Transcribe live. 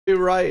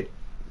right.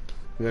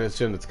 I'm gonna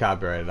assume it's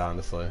copyrighted,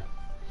 honestly.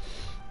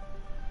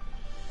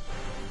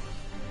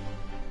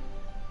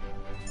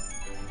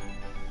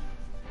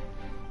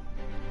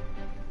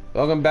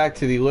 Welcome back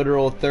to the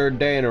literal third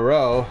day in a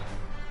row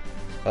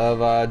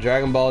of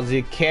Dragon Ball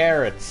Z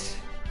Carrots.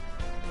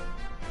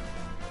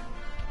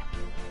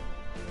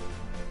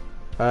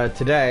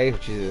 Today,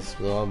 Jesus,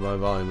 well, my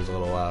volume is a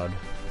little loud.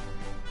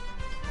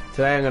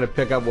 Today I'm gonna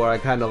pick up where I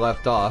kind of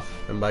left off,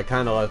 and by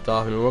kind of left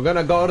off, and we're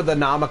gonna go to the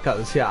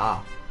Namekas,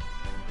 yeah.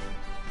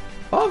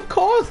 Of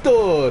course,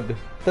 dude!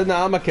 The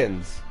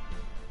Namekans.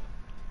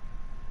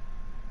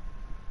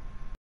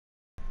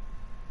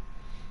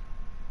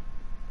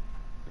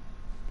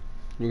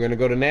 We're gonna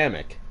go to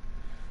Namek.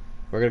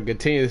 We're gonna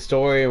continue the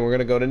story, and we're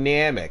gonna go to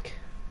Namek.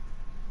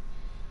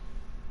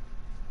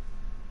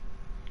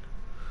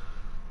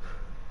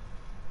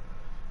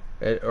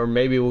 Or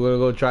maybe we're gonna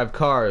go drive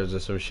cars or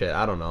some shit.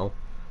 I don't know.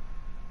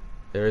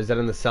 Or is that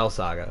in the Cell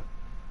Saga?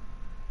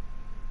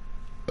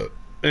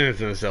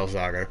 It's in the Cell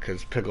Saga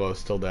because Piccolo's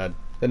still dead.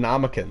 The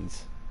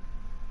Namekans.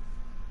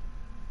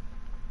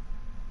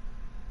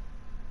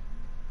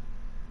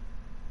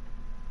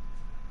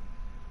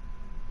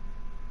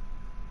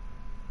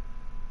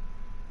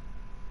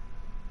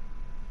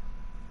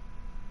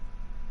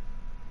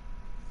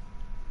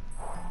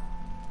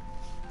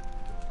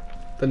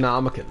 The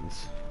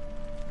Namekans.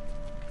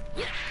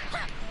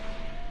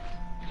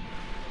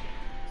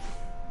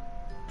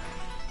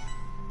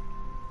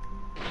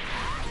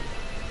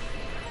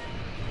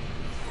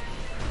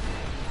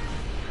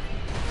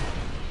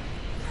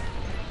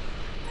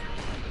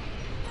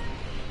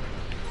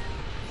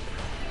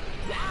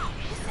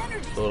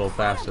 A little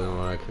faster than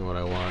what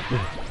I want. A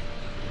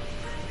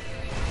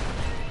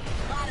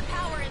lot of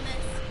power in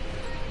this.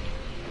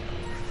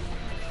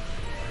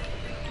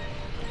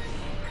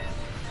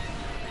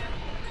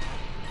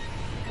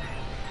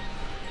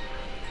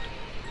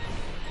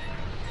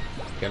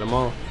 Get them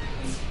all? I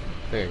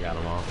think I got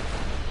them all.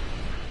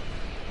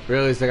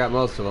 Really, at least I got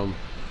most of them.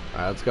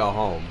 Alright, let's go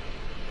home.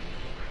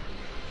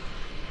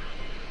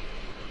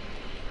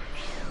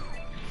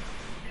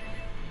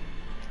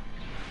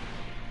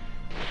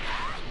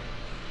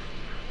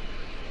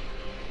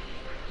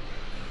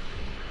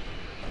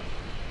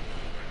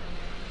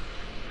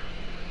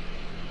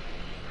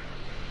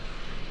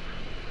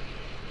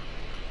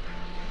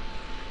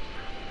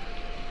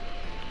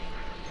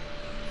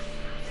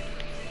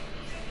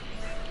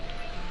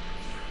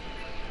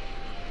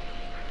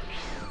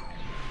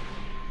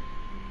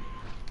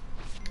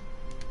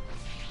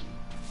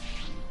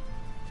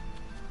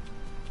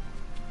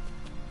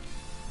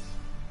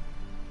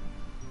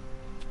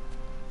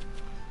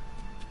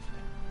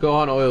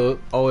 Gohan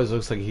always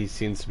looks like he's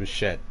seen some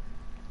shit.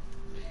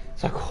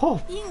 It's like, oh,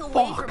 Being fuck.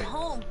 away from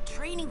home,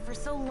 training for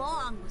so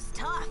long was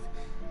tough.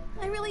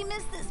 I really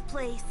miss this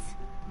place.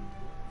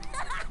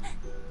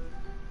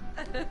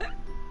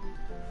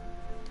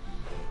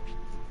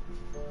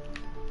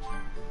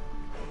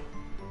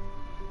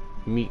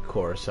 Meat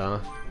course, huh?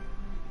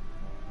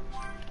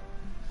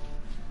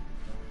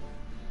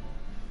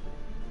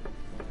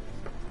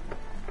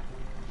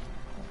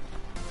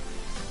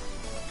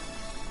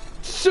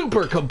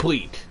 Super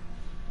complete.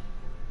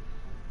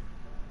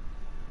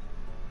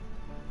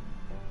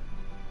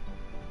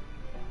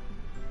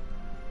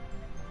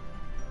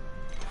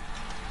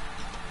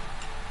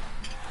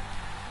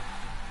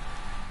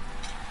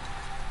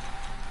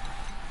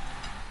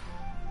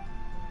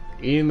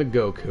 Eating the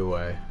Goku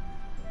way.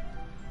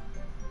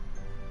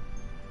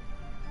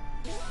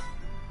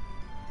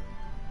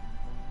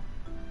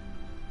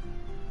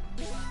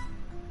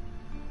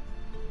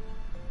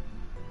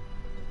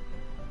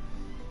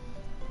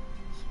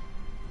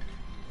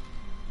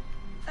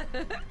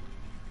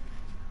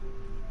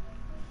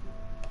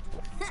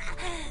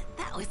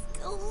 That was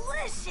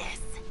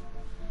delicious.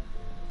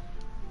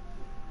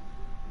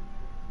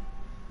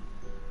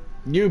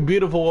 You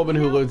beautiful woman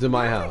who lives in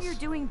my now that house. You're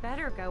doing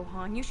better,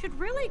 Gohan. You should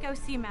really go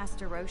see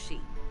Master Roshi.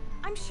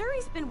 I'm sure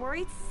he's been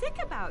worried sick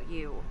about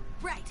you.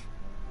 Right.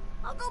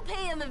 I'll go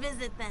pay him a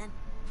visit then.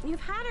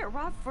 You've had it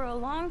rough for a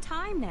long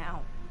time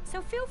now,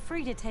 so feel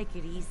free to take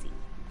it easy.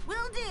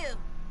 Will do.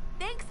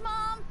 Thanks,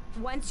 Mom.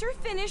 Once you're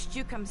finished,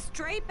 you come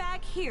straight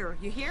back here.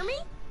 You hear me?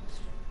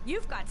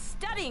 You've got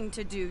studying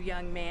to do,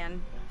 young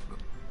man.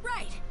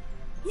 Right.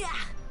 Yeah.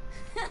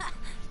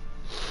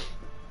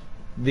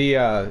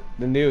 The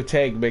new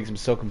take makes him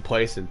so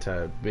complacent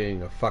to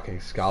being a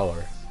fucking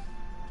scholar.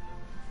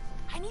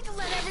 I need to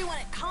let everyone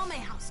at Kame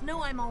House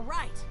know I'm all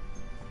right.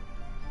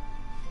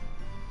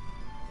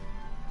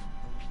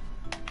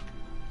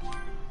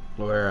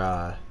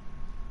 Where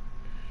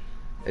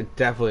it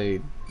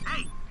definitely.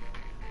 Hey.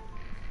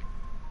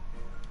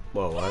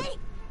 Whoa, what? Hey.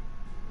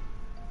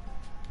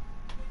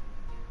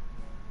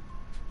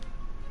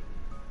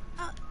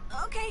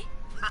 Okay.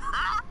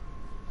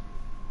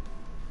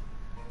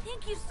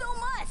 Thank you so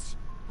much.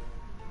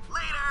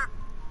 Later.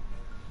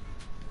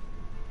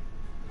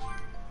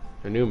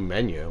 A new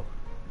menu.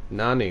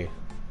 Nani.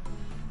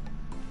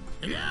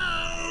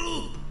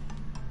 Hello?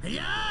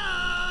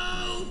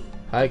 Hello?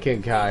 Hi,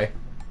 King Kai.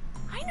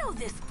 I know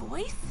this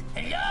voice.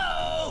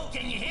 Hello?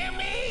 Can you hear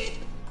me?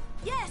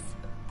 Yes,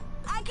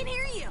 I can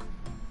hear you.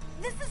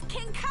 This is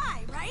King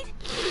Kai, right?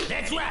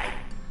 That's right.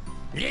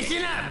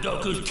 Listen up,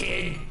 Goku's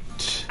kid.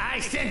 I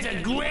sense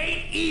a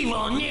great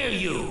evil near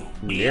you.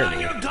 Be Near on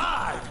me? your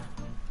guard.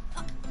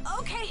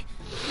 Okay,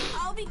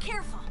 I'll be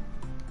careful.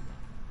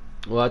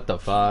 What the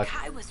fuck?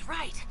 Kai was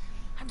right.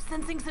 I'm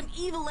sensing some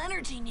evil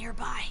energy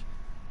nearby.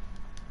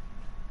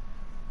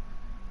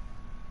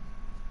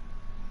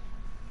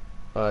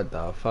 What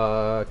the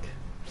fuck?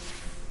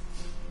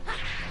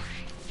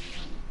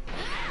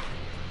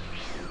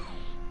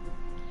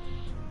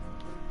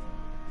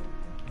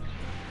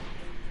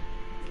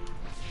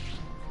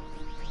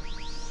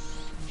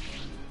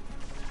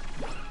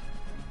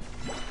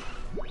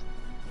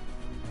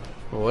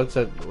 Well,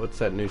 what's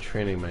that new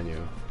training menu?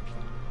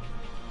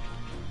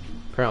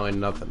 Apparently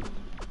nothing.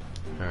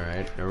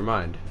 Alright, never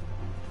mind.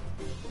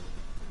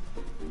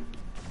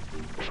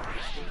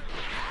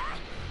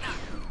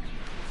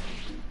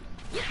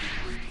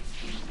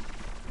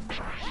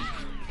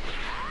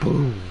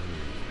 Boom!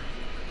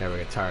 Never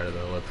get tired of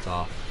the lift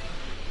off.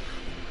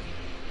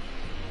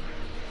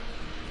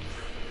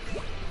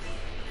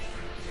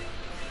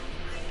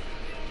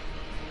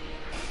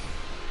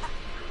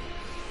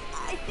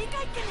 I think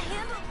I can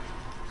handle...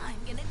 I'm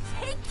gonna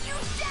take you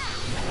down!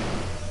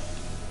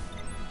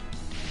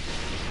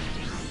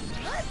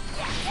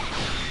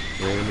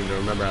 We need to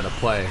remember how to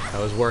play. I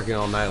was working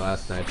all night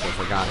last night, so I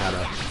forgot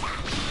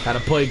how to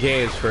play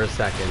games for a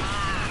second.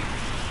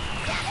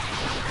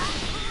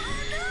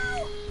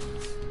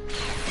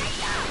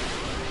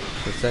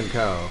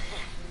 Senko.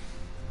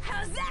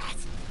 How's that?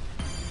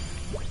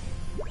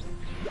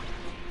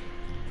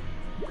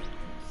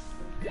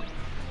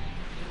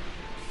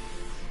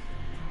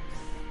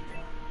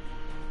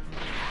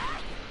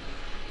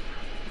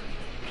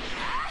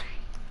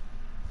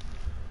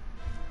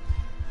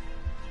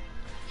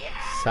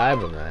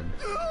 Cyberman.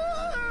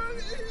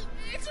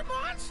 It's a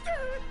monster!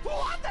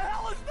 What the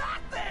hell is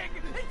that thing?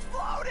 It's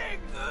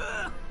floating!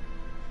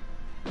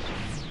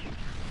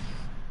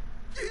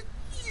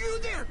 You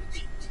there!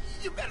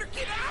 You better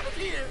get out of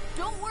here!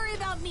 Don't worry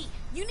about me.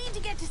 You need to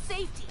get to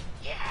safety.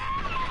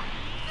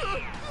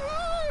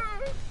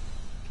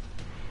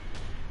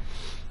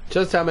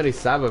 Just how many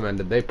Cybermen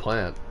did they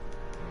plant?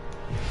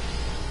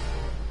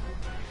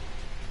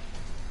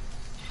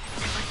 I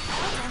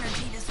felt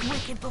energy this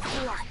wicked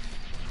before. I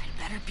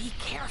better be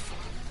careful.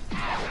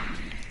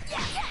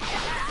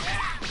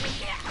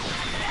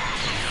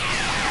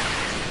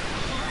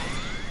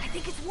 I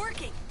think it's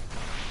working.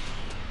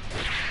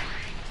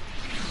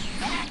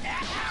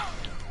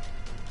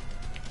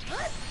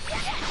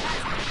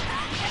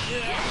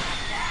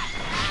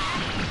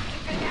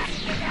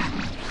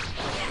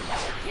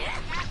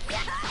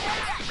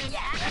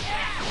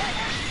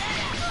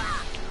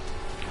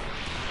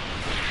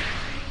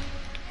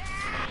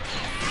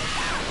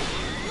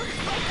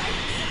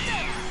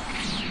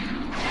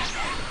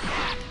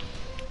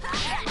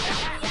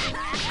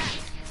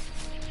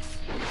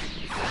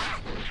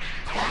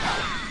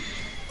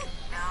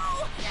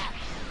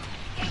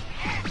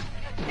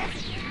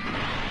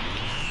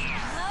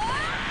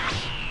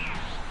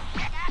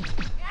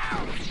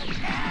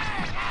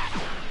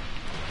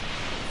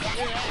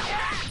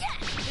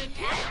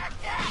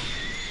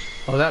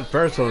 Oh, that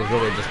first one was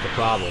really just the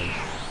problem.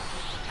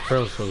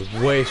 First one was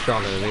way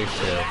stronger than these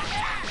two.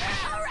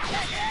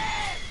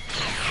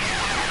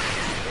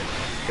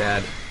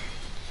 Dad.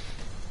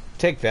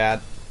 Take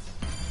that.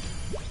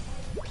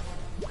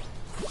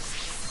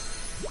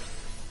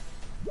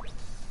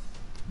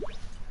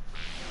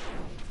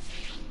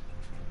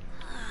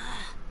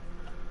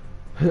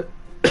 Hey!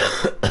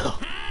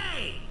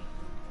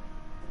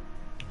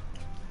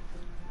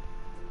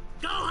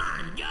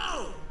 Gohan,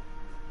 go!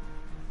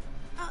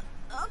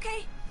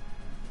 Okay.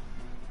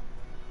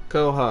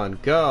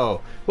 Gohan,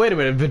 go. Wait a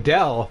minute,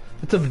 Videl.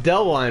 That's a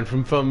Videl line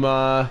from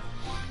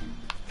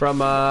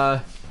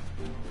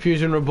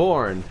Fusion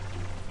Reborn.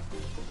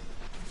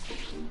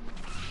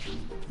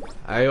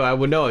 I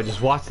would know. I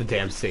just watched the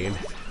damn scene.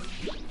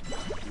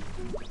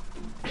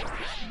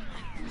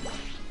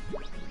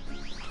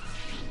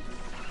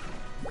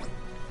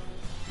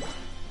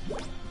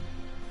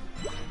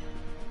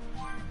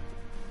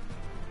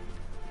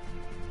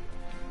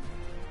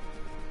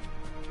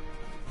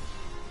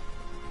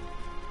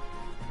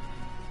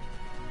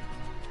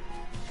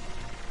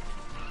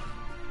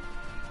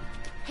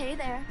 Hey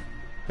there.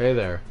 Hey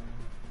there.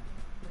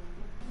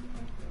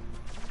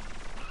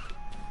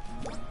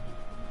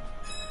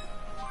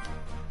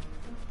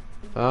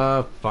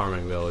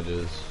 Farming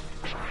villages.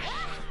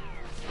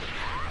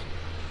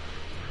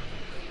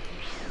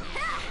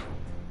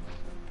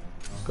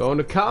 Going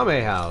to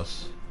Kame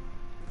House.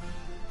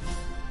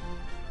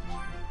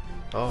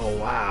 Oh,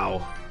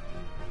 wow.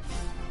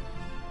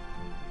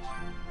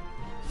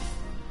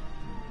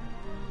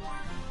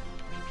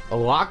 A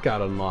lock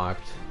got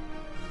unlocked.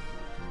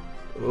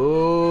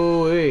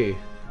 Ooh-wee.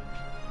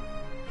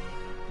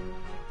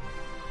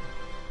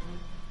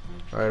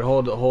 Alright,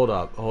 hold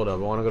up. I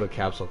want to go to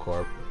Capsule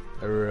Corp.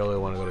 I really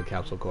want to go to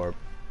Capsule Corp.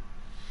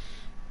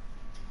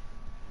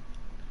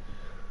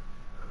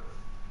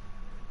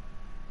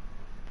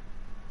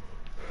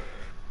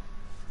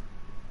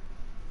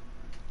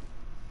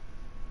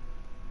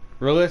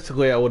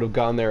 Realistically, I would have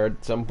gone there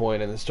at some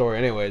point in the story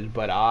anyways,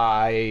 but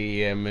I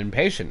am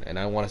impatient and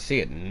I want to see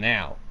it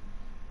now.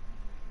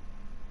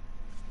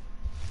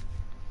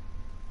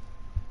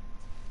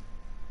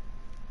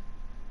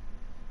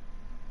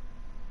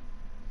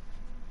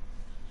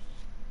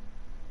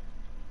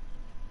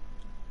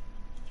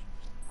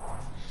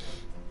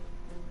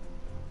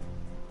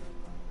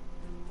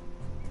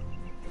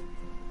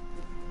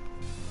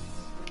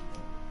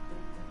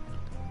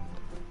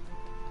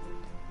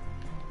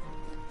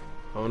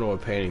 I don't know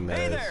what painting that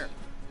is. there.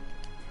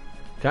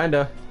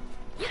 Kinda.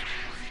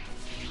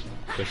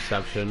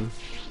 Perception.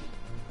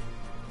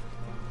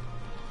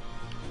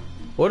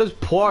 What is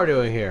Poir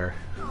doing here?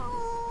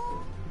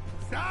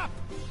 Stop.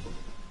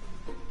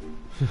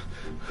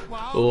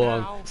 Wow,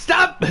 Long. now.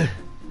 Stop!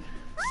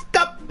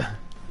 Stop!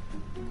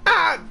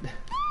 Ah!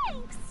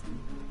 Thanks.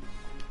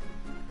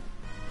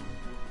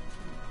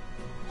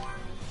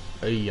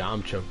 A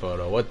Yamcha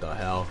photo. What the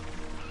hell?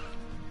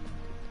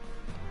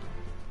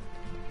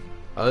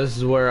 Oh, this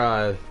is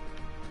where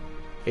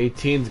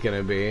 18's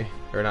gonna be,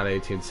 or not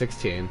 18,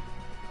 16.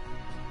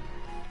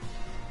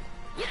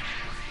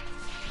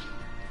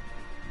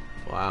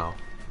 Wow.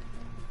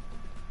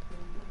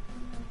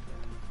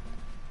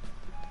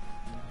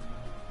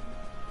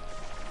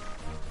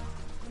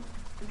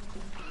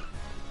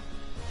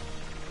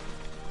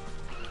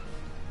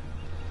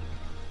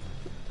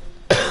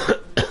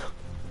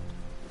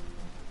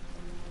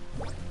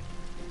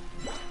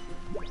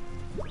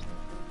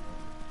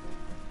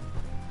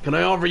 Can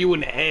I offer you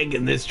an egg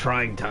in this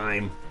trying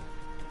time?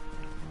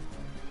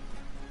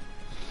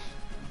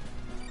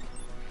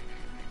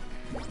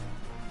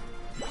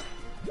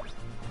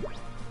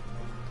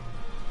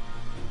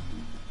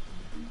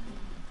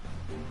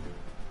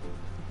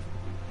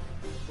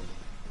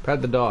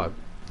 Pet the dog.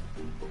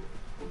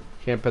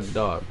 Can't pet the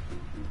dog.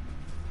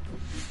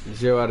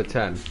 0 out of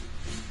 10.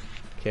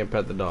 Can't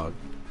pet the dog.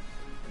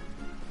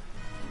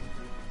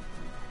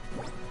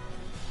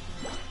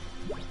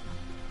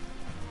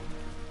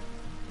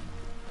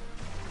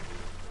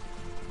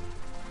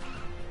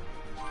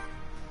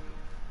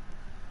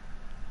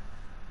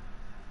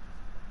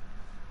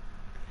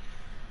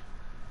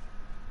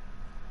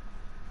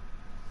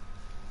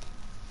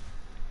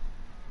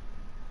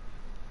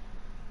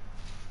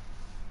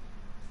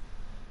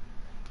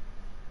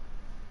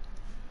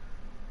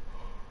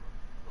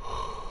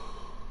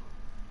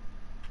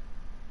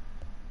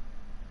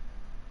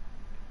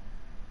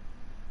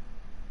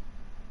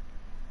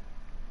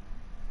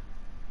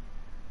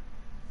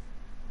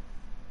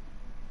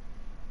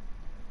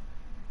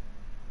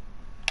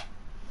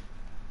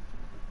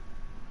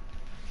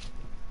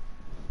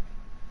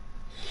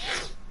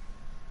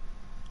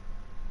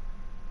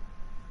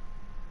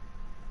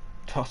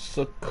 Toss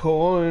a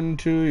coin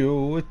to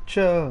your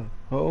witcher,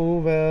 oh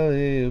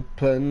valley of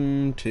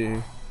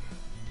plenty.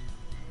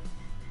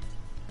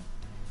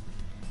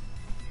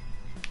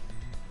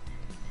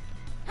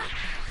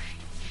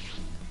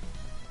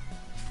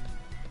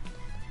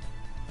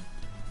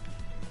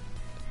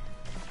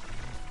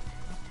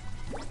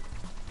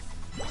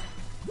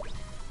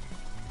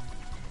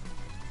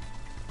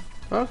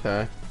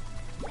 Okay.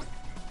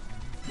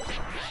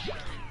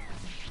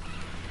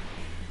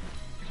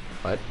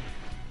 What?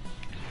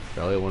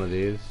 Probably one of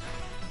these.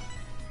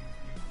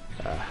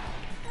 A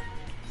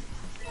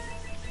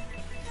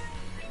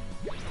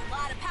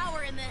lot of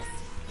power in this.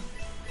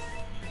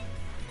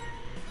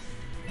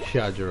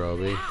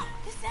 Yajirobe. Wow,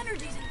 this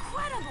energy's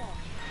incredible.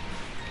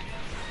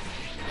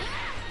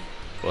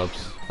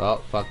 Whoops.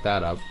 Oh, fuck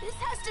that up. This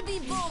has to be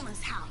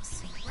Bulma's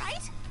house,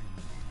 right?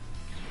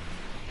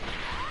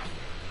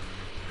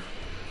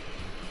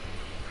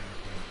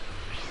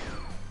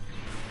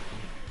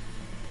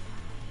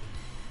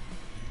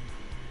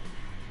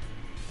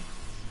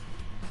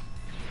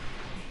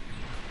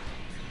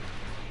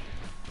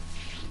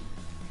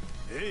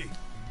 Hey.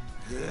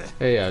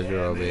 Hey,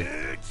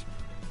 Yajirobe.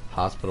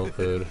 Hospital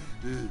food.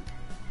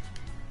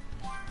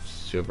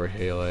 Super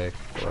Helic.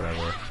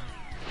 Whatever.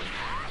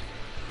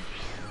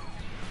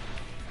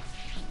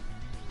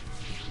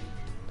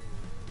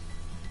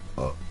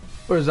 Oh,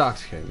 where's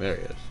Ox King? There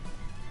he is.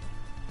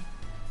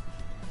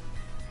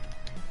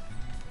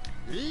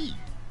 Hey.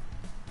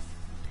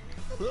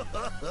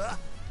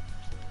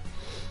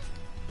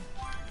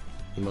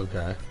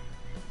 Okay.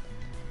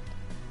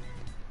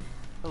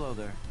 Hello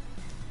there.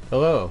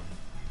 Hello.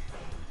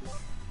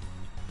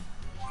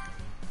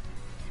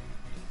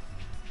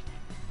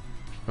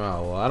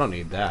 Oh, well, I don't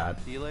need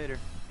that. See you later.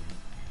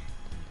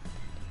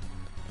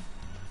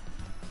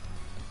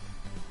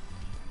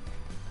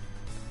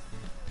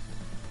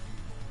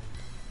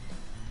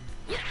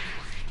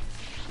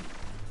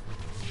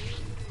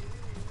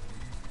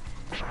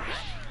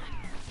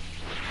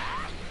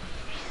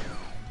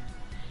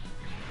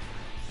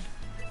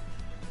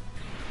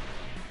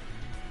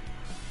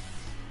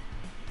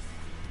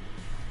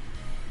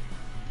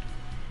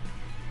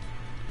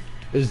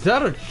 Is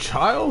that a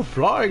child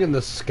flying in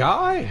the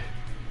sky?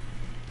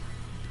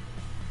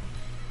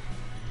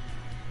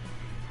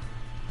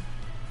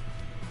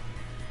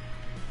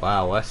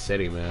 Wow, West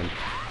City, man.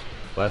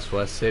 West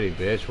City,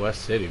 bitch.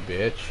 West City,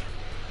 bitch.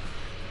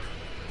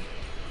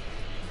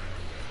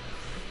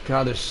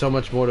 God, there's so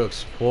much more to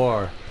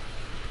explore.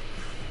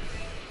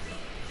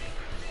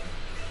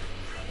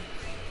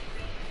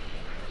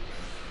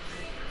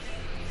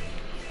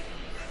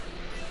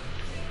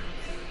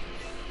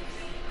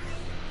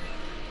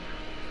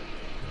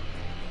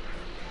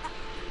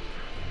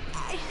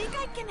 I think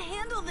I can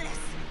handle this.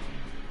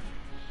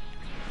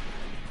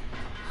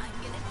 I'm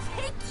gonna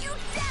take you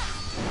down.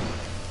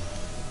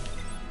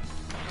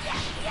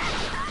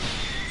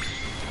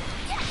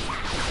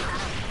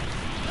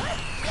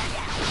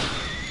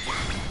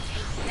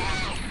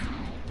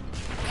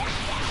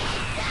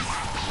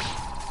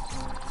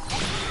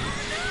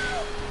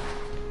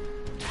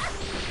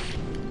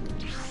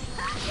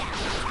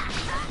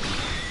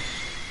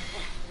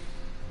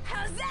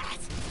 How's that?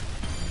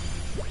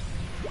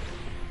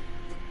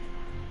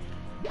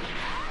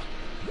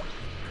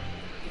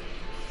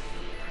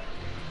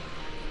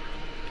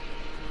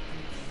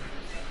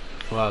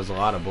 Wow, there's a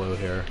lot of blue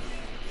here.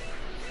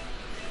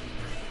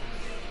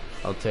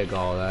 I'll take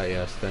all of that,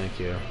 yes, thank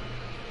you.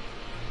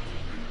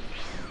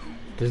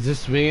 Does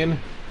this mean?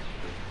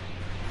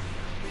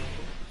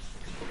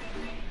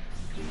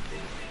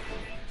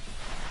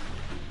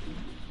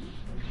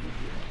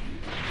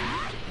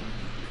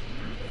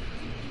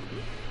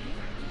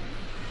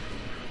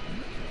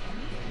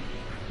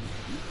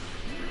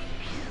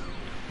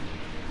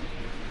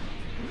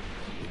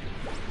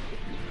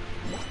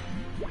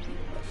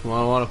 Well,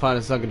 I want to find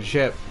a sunken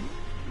ship.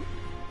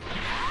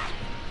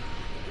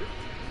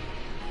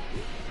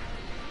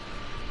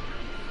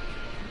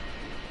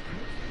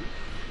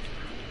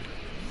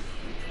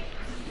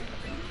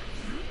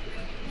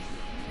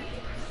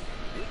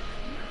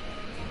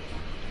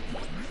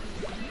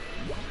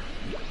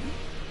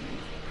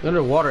 The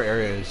underwater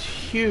area is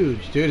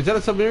huge, dude. Is that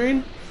a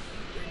submarine?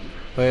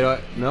 Wait,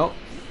 no.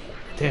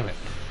 Damn it.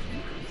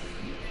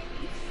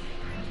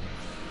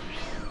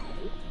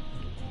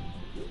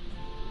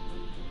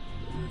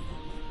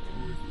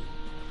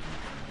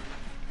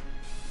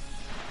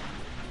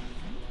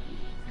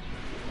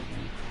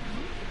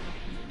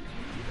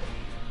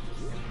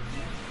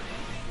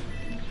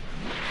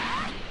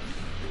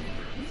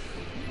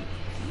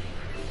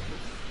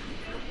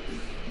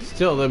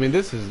 Still, I mean,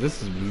 this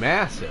is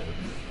massive.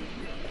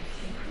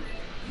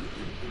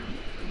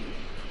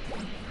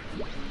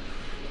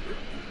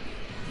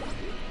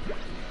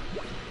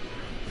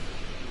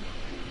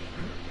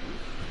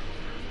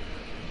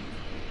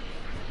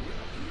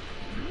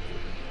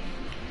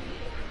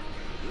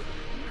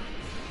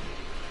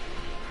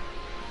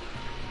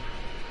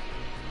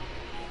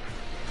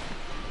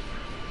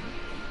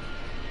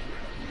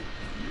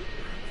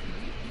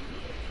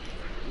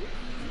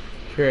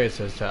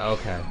 Curious as to,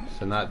 okay,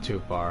 so not too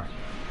far.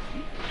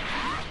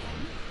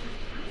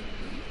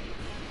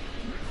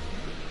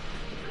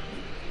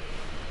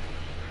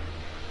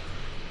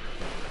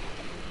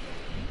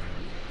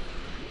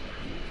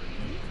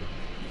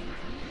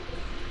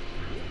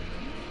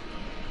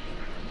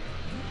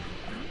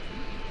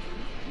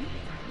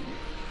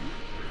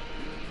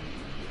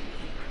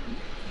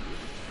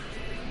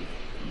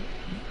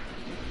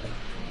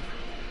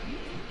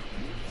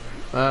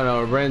 I don't know,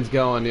 our brain's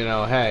going, you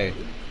know, hey,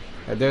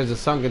 if there's a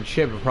sunken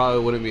ship, it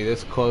probably wouldn't be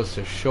this close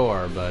to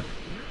shore, but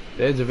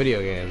it is a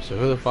video game, so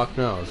who the fuck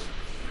knows?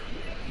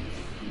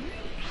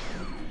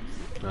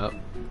 Oh.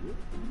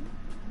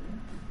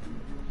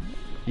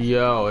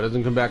 Yo, it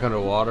doesn't come back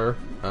underwater?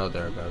 Oh,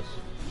 there it goes.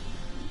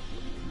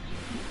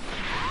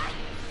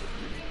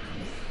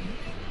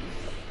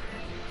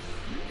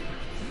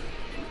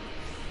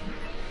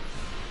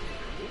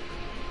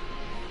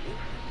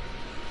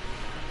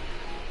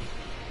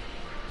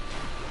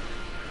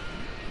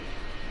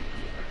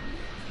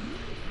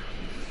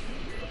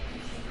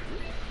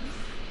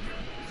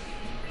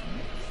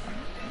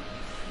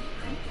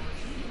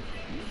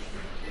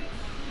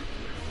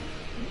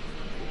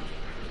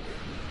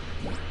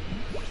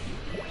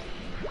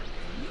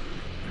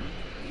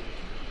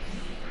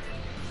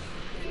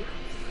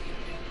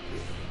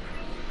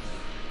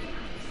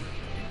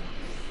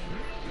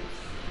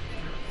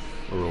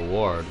 A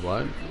reward,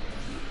 what?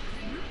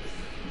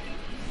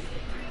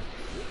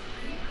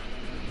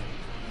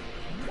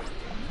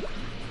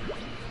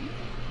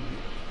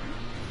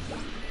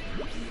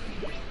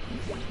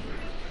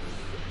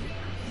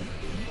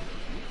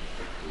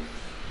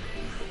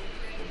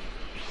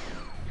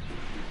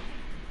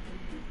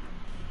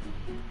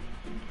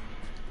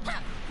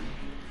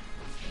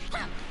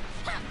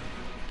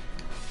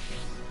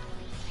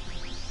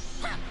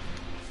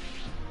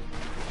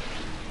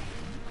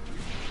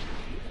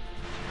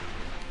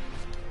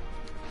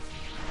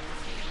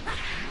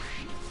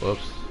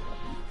 Whoops.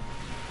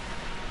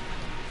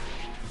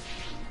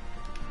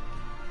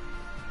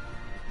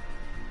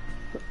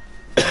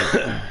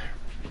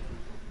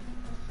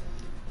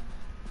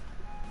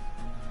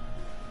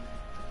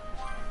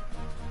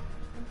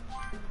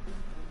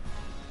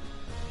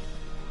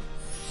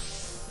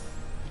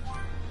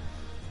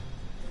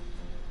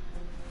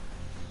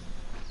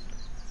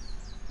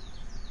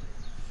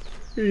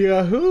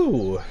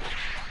 Yahoo!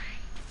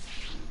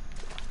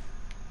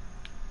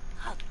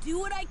 I'll do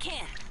what I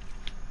can.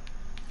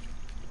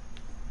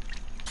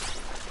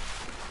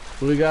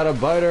 We got a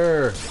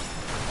biter.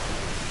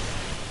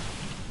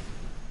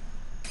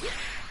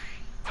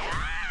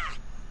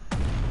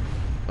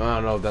 I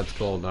don't know if that's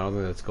golden. I don't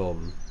think that's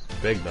golden.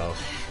 Big though.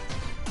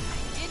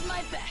 I did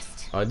my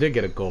best. Oh, I did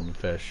get a golden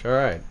fish. All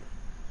right.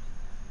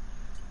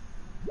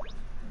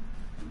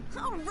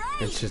 All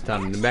right. It's just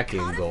not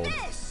Namekian gold.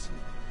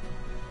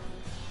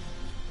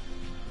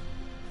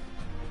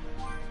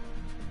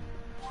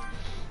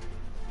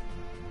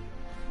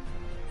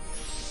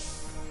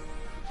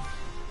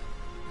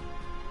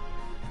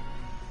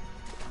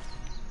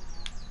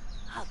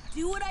 I'll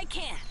do what I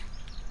can.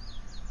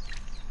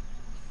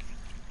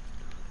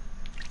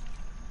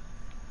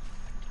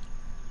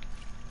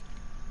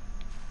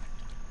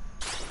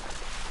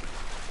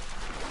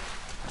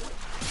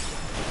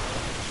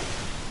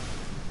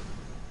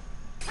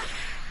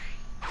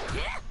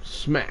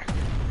 Smack.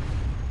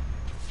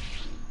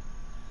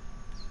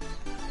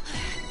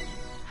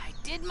 I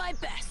did my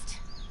best.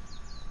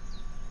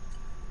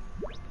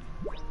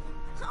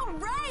 All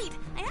right,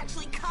 I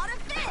actually caught a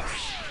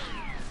fish.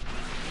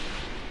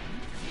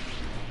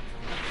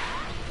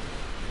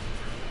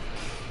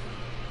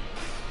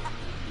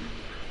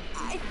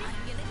 I'm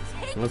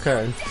gonna take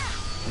Okay. you down.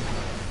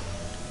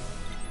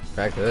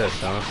 Back to this,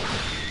 huh?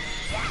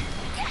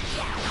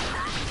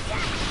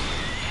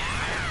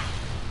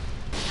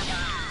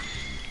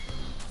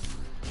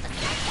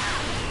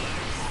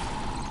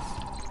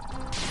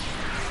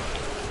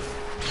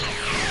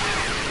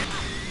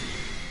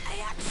 I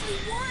actually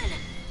won.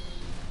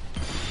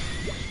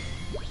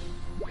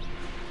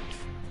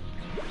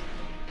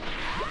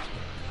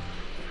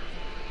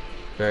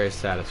 Very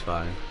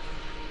satisfying.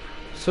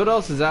 So what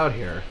else is out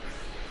here?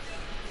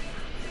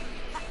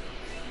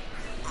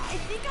 I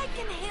think I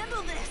can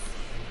handle this.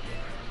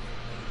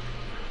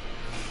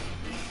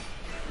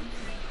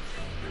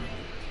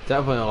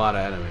 Definitely a lot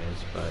of enemies,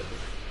 but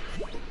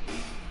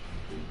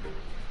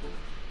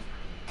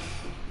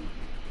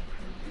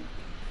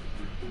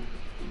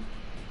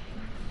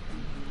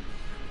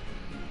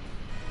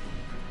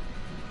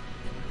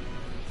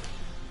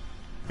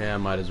yeah,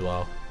 might as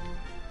well.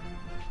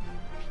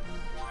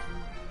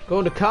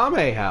 Going to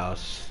Kame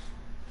house.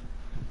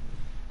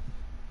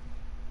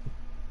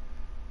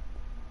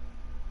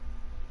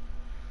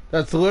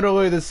 That's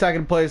literally the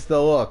second place to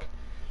look.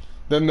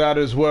 Then that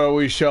is where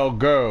we shall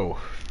go.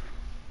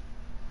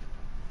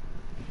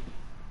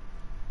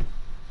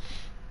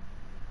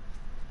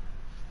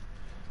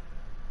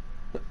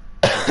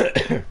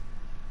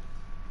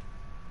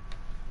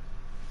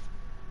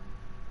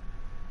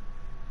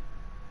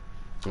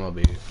 I'll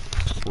be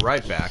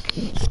right back.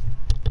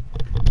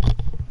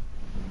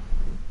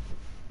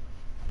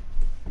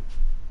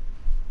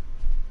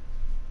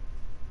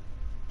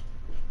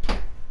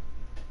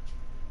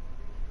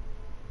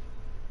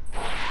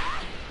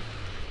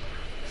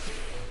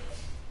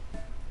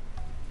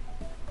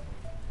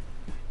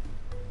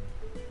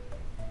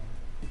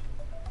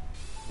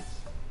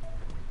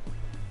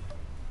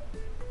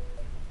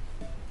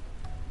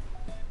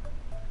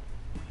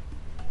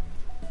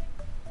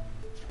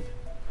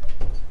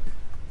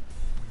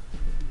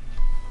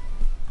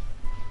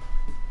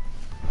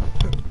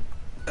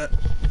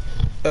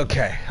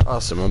 Okay,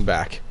 awesome, I'm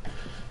back.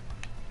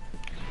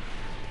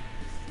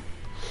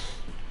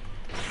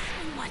 So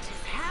much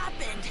has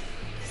happened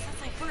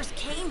since I first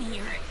came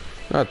here.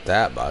 Not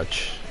that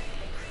much.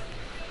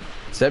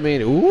 Does that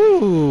mean,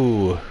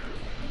 ooh?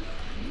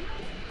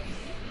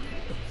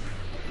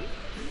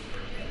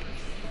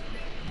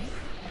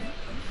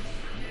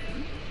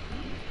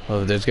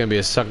 Well, if there's gonna be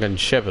a sunken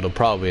ship, it'll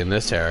probably be in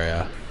this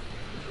area.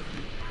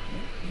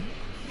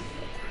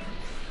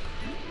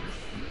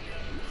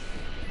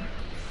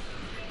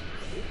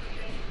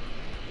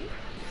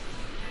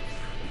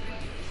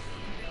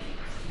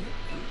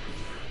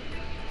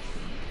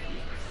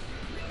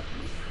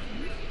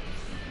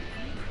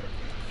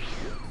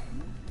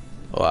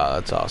 Wow,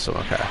 that's awesome.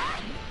 Okay.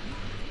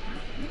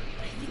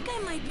 I think I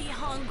might be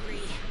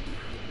hungry.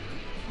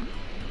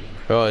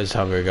 You're always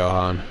hungry,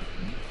 Gohan.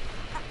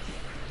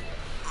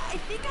 I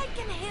think I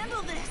can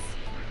handle this.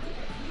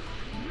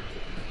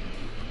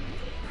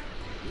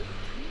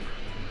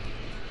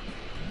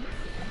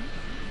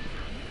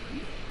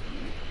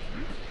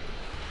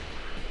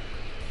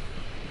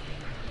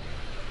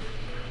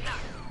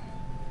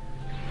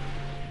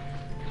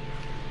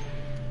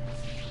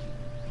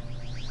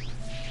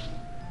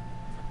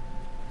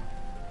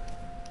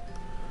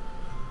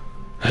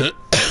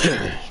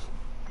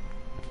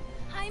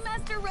 Hi,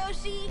 Master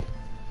Roshi.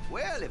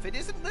 Well, if it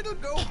isn't little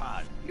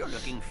Gohan, you're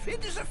looking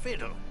fit as a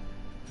fiddle.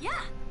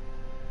 Yeah.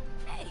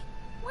 Hey,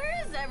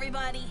 where is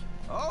everybody?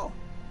 Oh,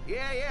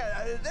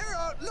 yeah, they're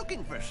out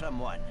looking for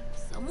someone.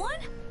 Someone?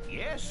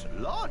 Yes,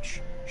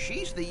 Launch.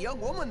 She's the young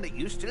woman that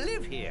used to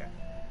live here.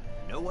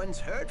 No one's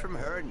heard from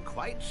her in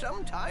quite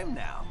some time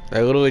now.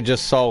 I literally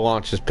just saw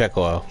Launch's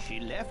Piccolo. She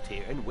left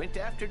here and went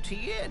after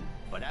Tien.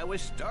 but I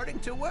was starting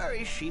to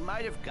worry she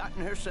might have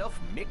gotten herself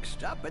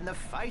mixed up in the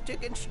fight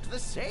against the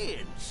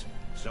Saiyans.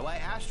 So I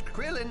asked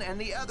Krillin and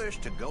the others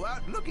to go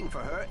out looking for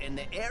her in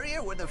the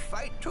area where the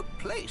fight took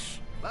place.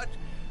 But,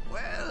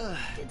 well...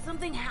 Did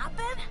something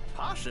happen?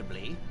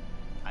 Possibly.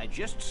 I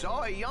just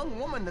saw a young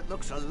woman that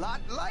looks a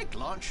lot like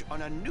Launch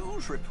on a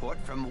news report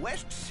from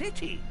West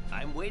City.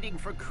 I'm waiting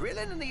for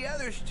Krillin and the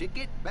others to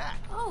get back.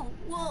 Oh,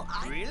 well,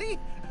 Really?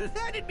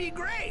 That'd be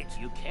great.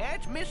 You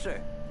can't miss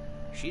her.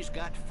 She's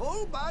got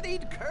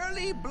full-bodied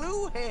curly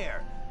blue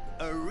hair.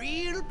 A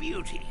real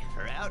beauty.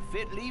 Her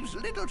outfit leaves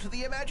little to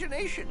the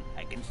imagination.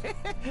 I can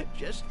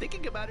just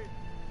thinking about it.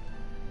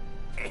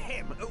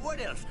 Ahem.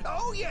 What else?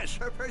 Oh, yes,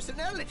 her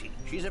personality.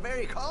 She's a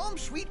very calm,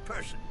 sweet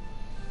person.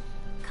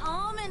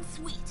 Calm and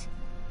sweet.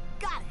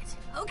 Got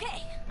it.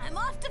 Okay, I'm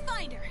off to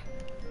find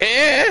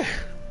her.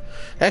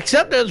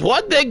 Except there's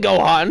one thing go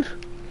on.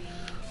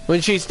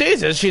 When she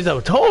sneezes, she's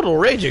a total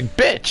raging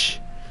bitch.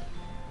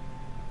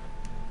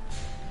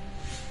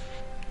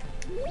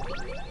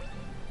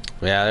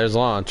 Yeah, there's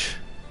Launch.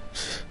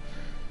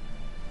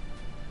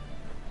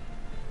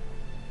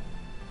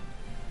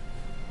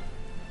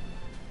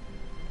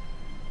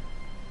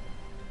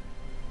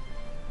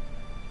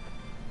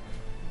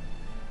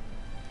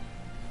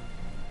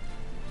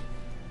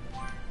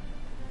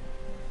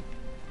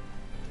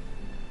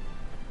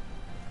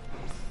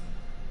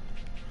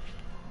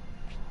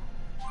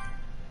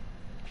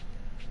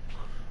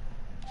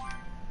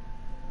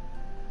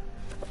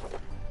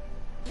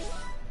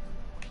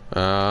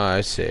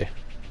 I see.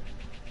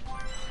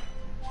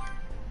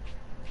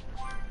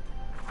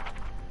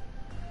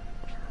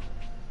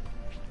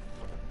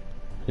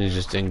 These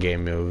just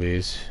in-game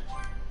movies.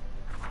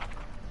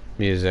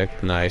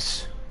 Music,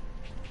 nice.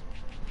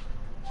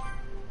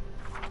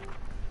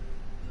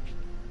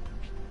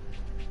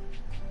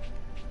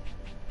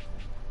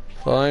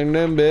 Flying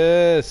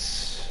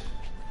Nimbus.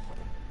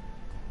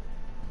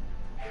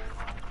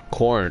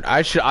 Corn.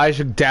 I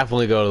should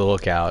definitely go to the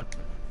lookout.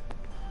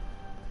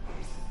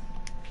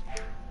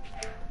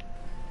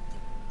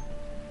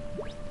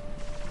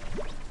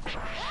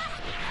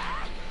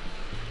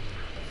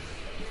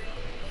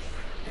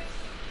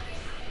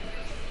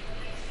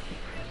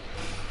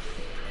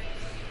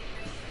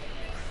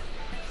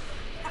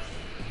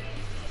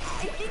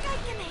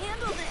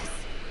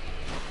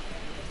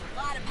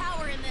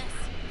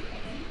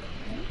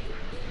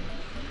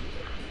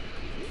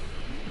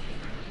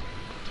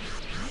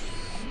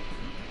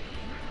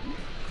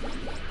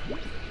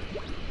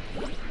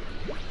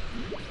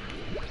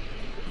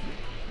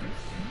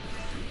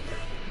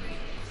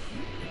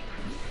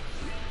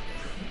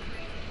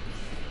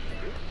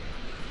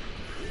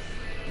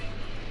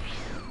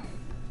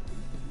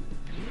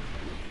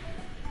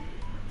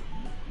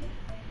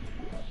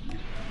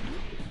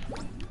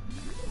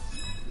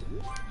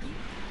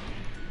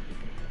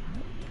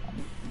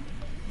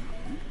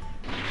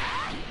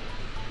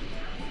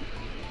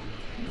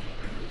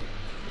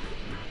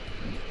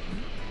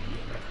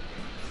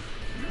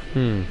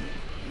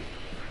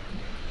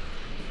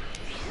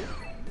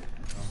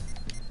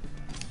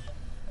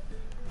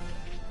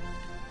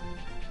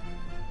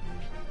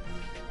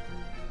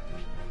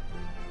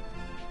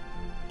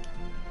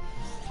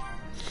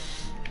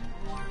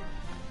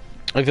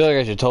 I feel like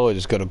I should totally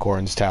just go to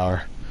Corn's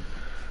Tower.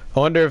 I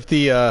wonder if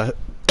the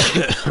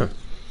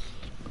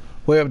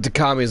way up to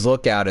Kami's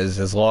Lookout is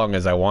as long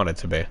as I want it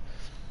to be.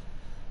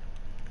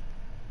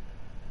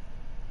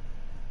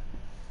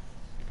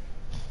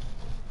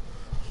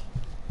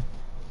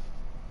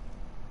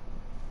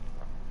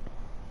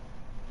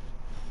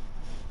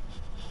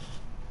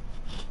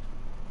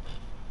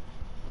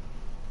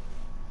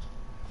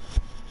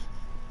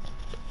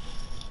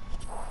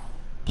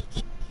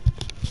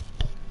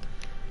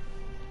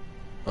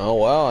 Oh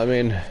well, I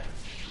mean,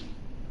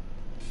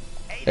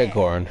 hey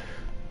Corn.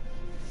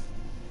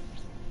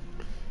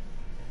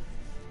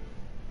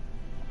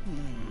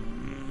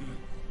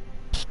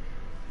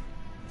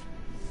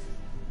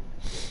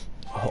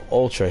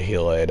 Ultra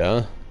Helate,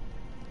 huh?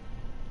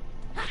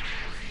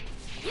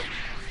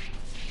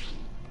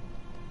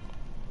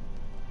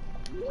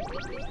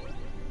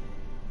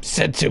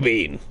 Senzu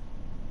Bean.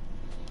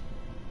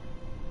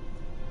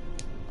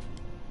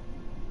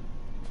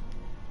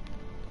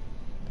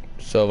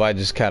 So if I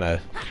just kind of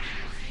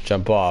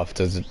jump off,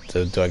 do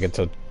I get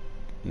to?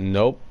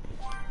 Nope.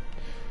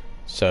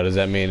 So does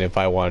that mean if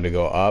I wanted to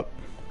go up?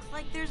 Looks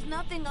like there's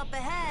nothing up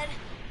ahead.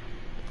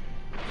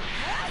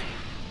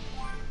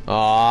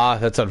 Aw,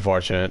 that's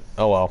unfortunate.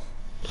 Oh well.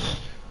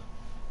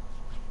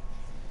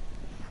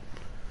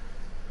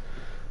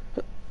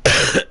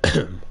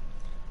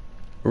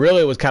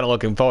 Really was kind of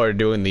looking forward to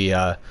doing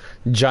the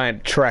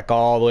giant trek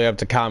all the way up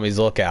to Kami's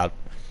Lookout.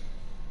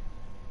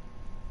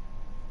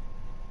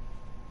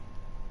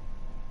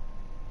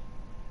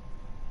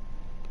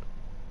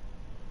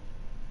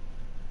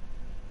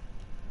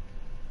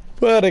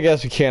 But I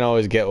guess we can't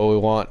always get what we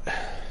want.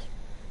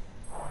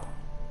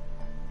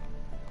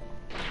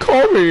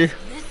 Kami! This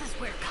is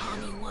where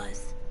Kami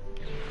was.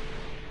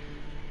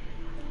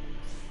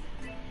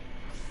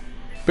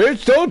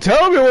 Bitch, don't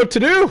tell me what to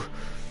do!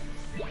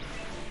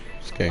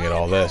 Just gonna get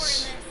all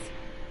this.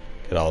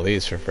 Get all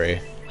these for free.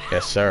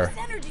 Yes, sir.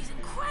 This energy's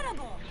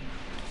incredible.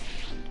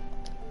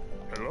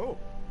 Hello.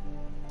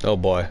 Oh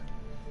boy.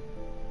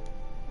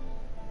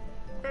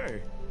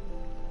 Hey.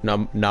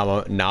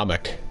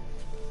 Namek.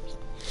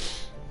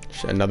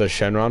 Another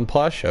Shenron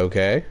plush?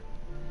 Okay.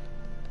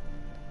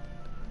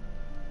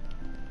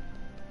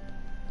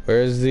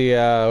 Where's the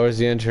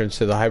entrance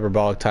to the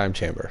hyperbolic time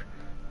chamber?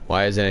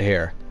 Why isn't it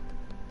here?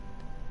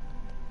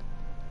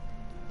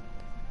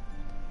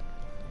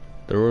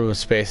 The room of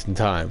space and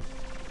time.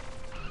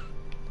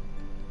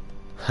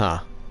 Huh.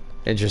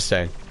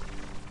 Interesting.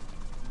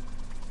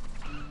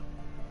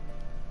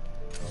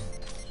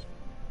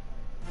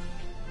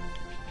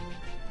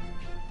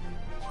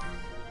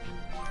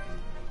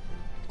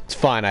 It's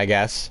fine, I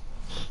guess.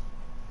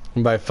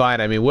 And by fine,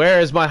 I mean,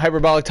 where is my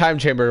hyperbolic time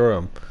chamber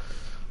room?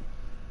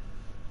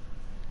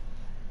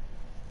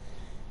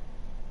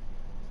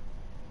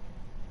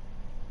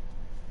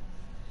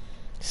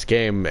 This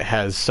game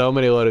has so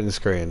many loading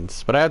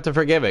screens, but I have to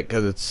forgive it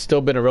because it's still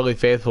been a really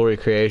faithful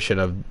recreation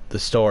of the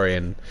story,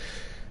 and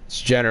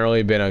it's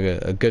generally been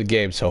a good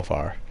game so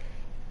far.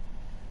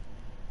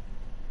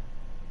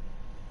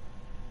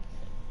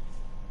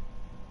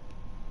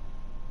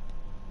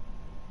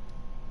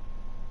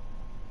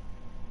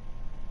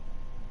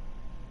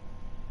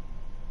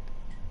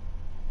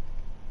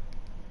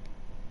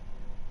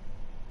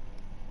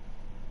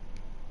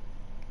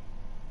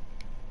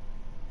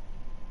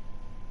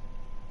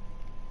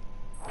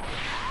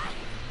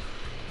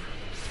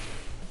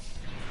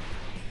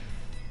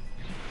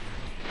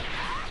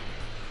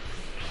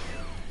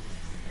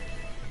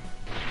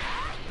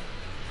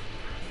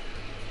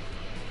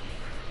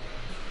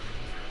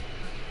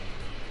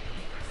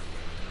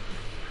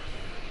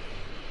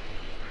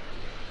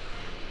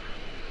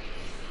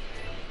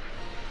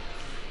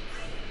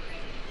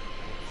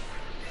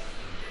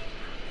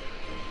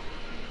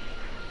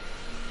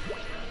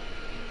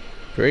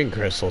 Green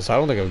crystals. I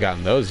don't think I've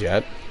gotten those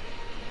yet.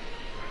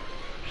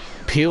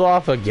 Peel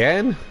off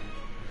again?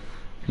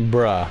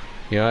 Bruh.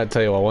 You know, I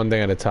tell you what, one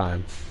thing at a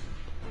time.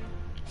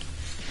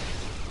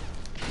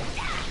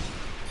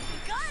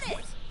 Got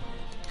it.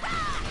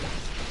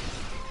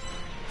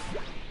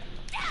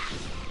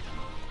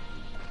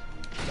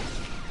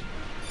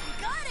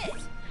 Got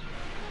it.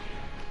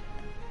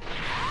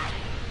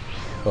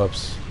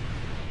 Whoops.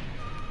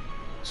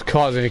 It's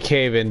causing a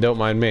cave in, don't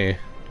mind me.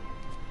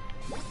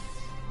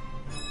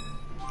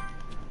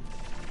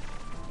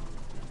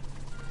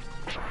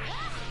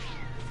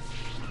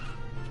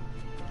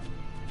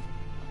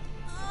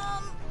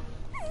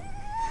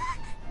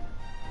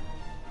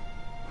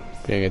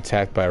 Being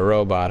attacked by a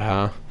robot,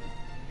 huh?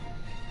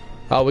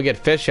 Oh, we get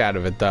fish out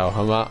of it, though.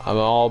 I'm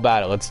all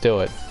about it. Let's do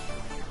it.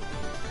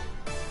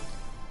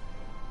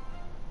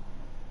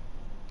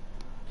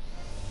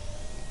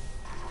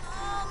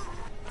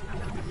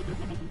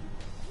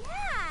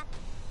 Yeah.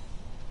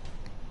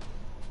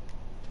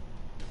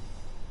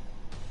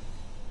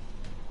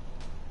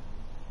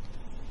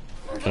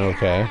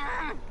 Okay.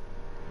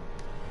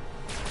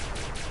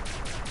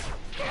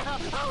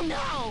 Oh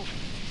no.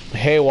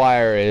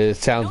 Haywire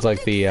sounds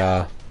like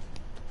the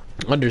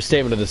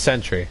understatement of the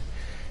century.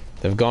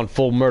 They've gone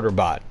full murder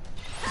bot.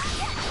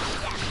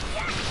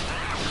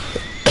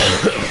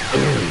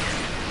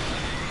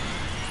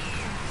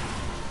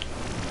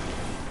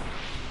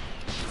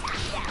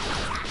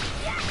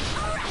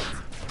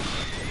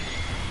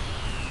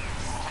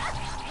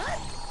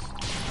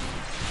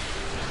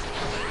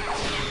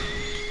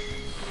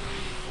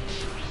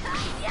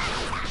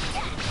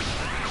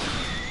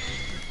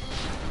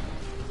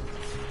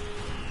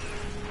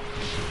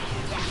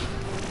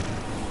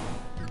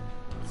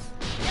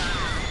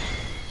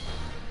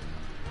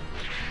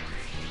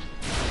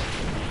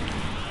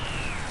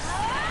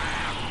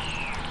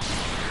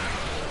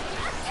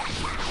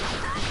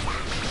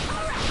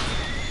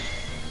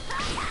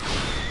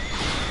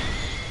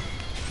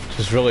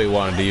 Just really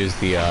wanted to use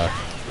the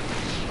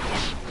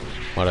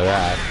what of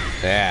that.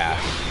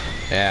 Yeah.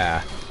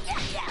 Yeah.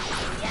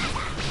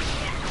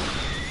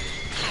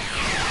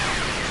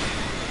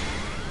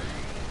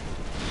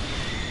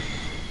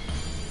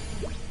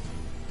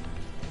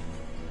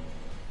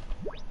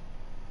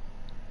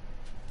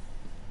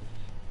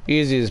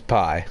 Easy as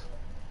pie.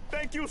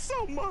 Thank you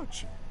so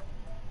much.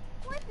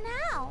 What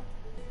now?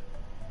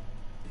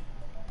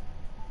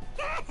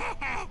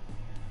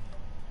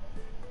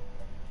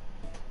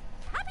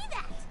 Copy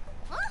that.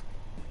 Huh?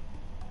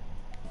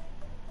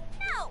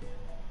 No.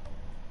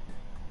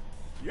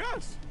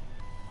 Yes.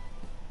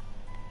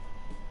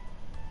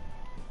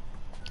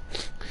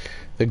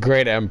 The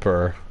Great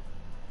Emperor.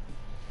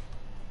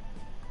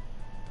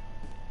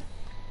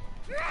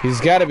 He's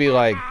got to be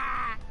like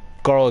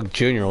Garlic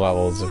Jr.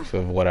 levels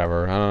of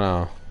whatever. I don't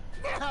know.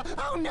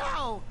 Oh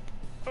no.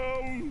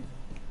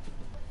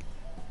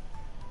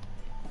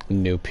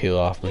 New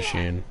peel-off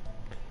machine.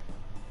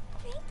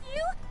 Thank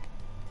you.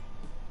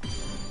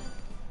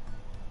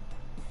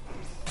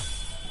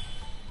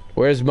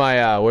 Where's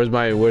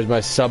my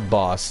sub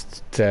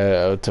boss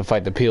to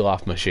fight the peel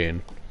off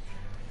machine?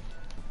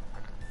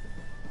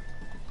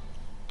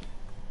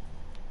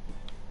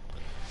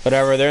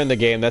 Whatever, they're in the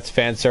game. That's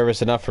fan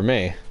service enough for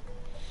me.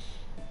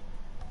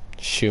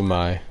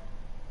 Shumai.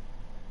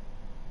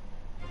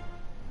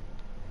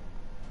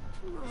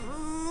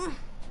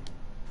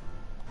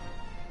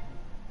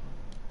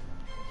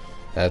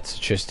 That's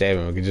a true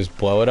statement. We can just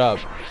blow it up.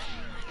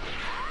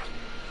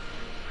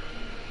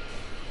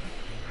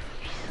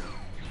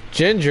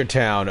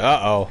 Gingertown.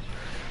 Uh-oh.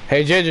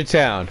 Hey,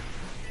 Gingertown.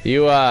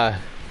 You're not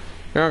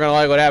gonna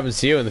like what happens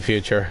to you in the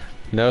future.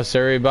 No,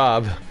 sirree,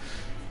 Bob.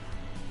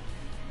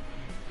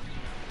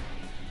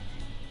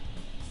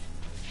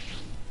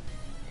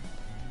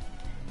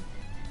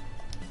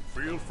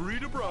 Feel free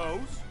to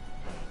browse.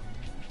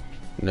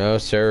 No,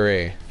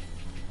 sirree.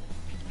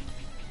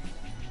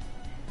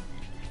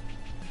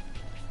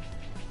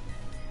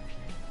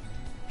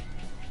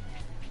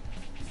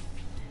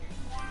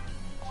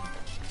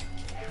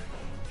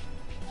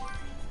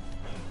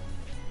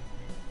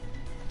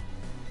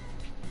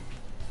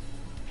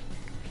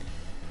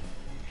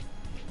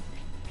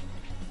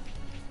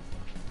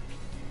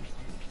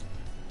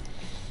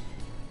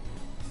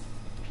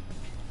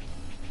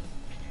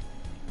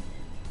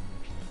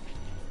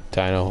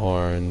 Dino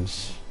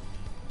horns,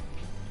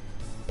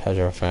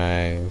 Pedro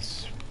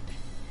fangs.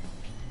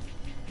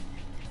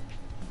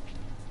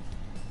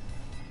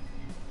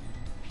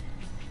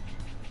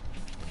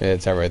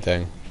 It's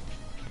everything.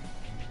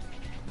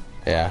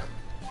 Yeah.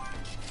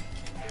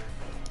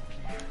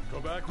 Go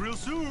back real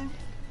soon.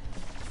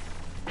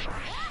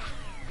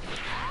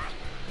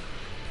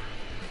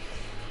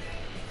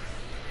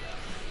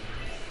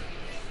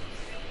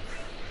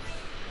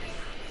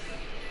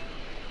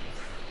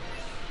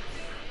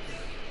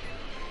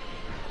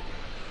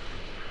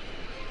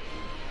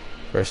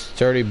 For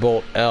sturdy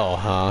bolt L,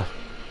 huh?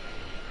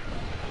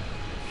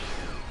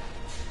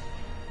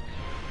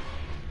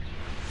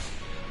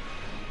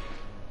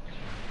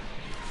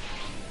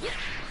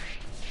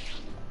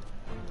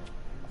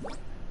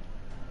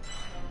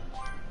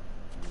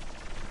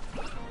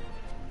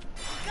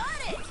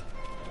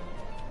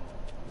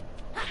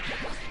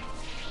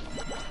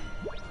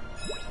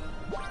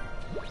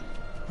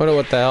 Wonder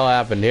what the hell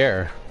happened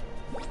here.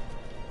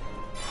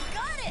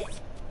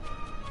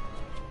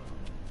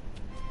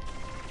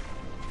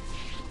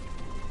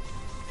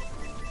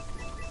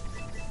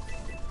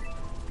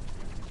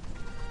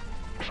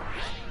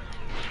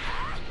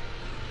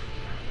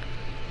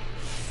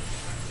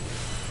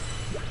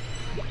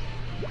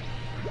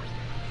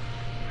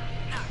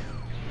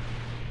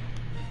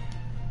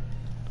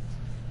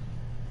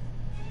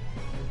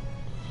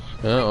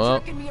 Oh, well.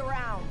 Jerking me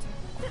around.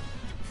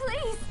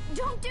 Please,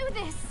 don't do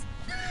this.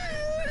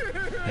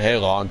 Hey,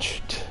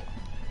 launched.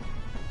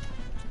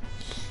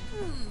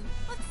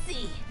 Let's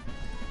see.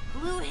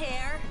 Blue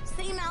hair,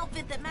 same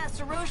outfit that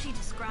Master Roshi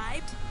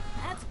described.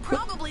 That's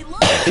probably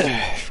Launch.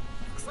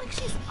 Looks like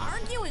she's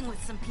arguing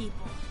with some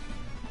people.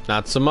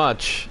 Not so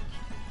much.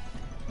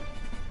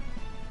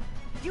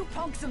 You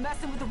punks are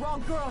messing with the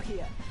wrong girl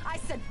here. I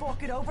said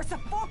fork it over, so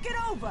fork it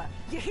over.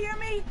 You hear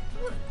me?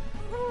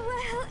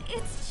 Well,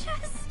 it's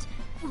just...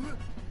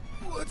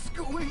 What's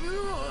going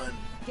on?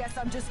 Guess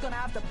I'm just gonna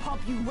have to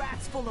pump you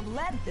rats full of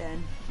lead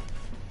then.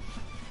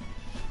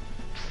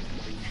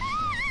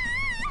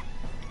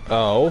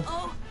 Oh.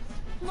 Oh,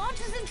 Launch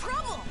is in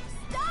trouble.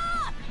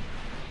 Stop!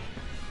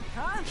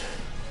 Huh?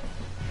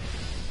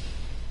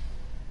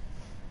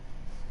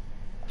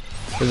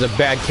 This is a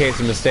bad case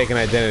of mistaken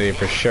identity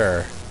for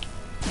sure.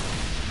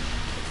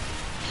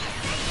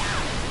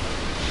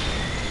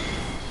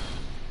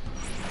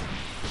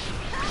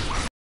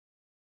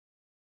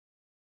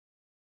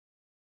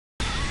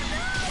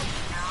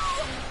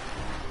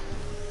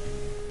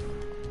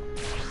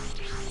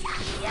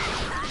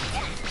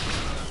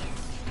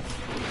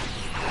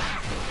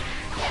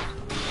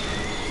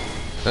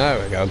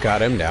 There we go,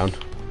 got him down.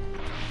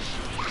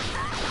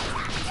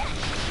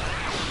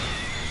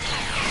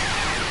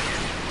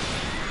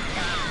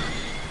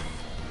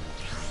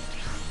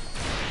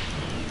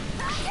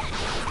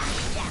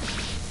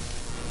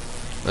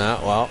 Ah,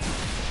 well.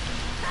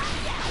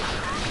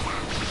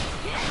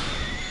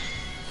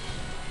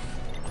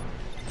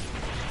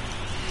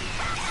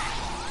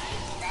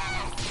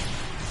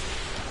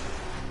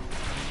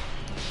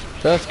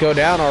 Let's go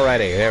down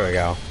already. There we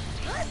go.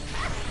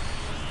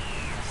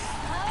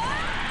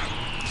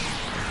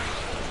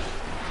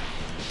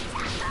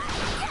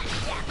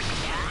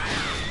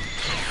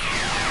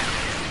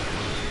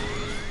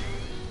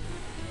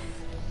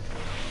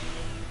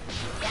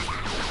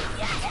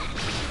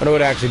 I wonder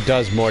what actually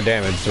does more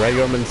damage, the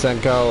regular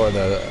Minsenko or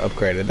the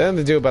upgraded. Then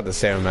they do about the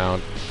same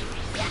amount.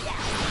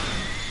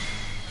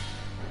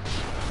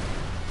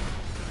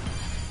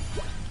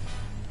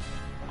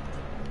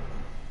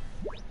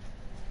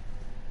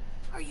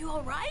 Are you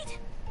alright?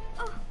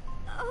 Oh,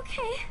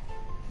 okay.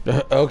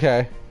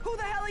 Okay. Who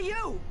the hell are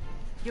you?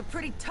 You're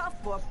pretty tough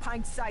for a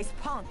pint-sized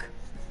punk.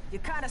 You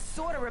kinda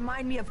sorta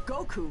remind me of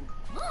Goku.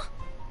 Huh?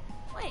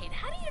 Wait,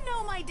 how do you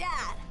know my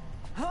dad?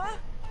 Huh?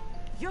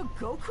 You're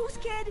Goku's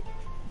kid?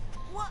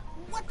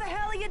 What the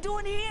hell are you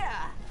doing here?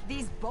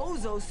 These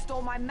bozos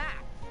stole my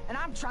map, and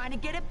I'm trying to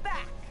get it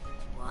back.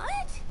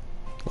 What?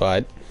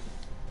 What?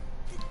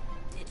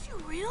 Did you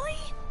really?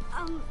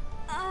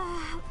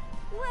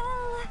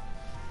 Well...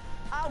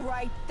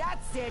 Alright,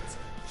 that's it.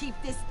 Keep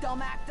this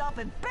dumb act up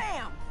and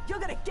bam! You're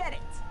gonna get it.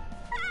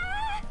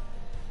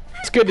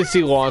 It's good to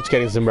see Launch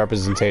getting some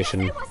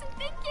representation. I wasn't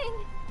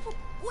thinking.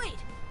 Wait,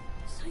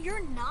 so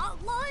you're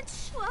not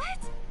Launch? What?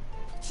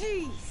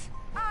 Jeez,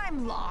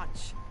 I'm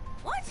Launch.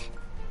 What?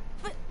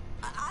 But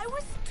I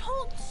was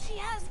told she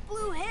has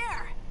blue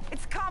hair.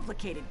 It's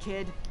complicated,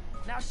 kid.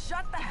 Now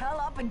shut the hell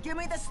up and give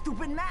me the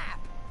stupid map.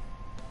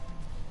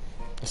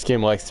 This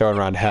game likes throwing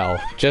around hell.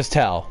 Just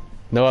hell.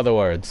 No other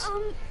words.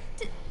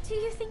 Do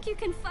you think you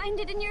can find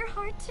it in your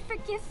heart to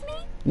forgive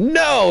me?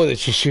 No! That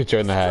she shoots her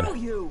in the head. Screw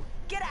you!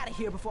 Get out of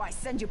here before I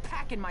send you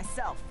packing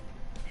myself.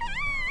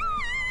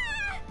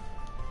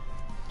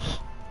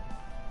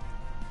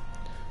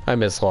 I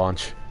miss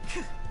Launch.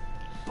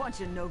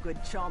 Bunch of no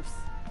good chumps.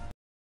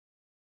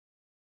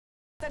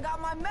 I got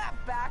my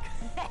map back.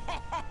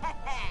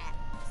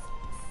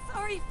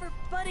 Sorry for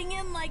butting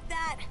in like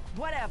that.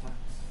 Whatever.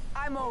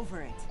 I'm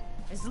over it.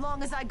 As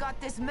long as I got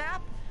this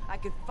map, I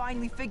could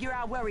finally figure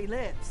out where he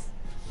lives.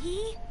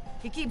 He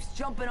keeps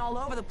jumping all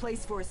over the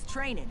place for his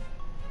training.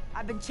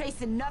 I've been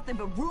chasing nothing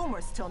but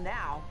rumors till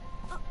now.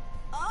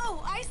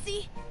 Oh, I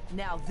see.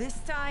 Now this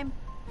time,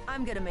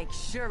 I'm gonna make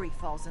sure he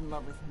falls in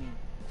love with me.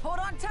 Hold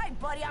on tight,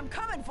 buddy. I'm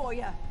coming for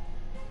you.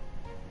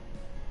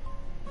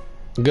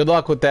 Good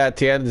luck with that.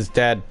 Tien is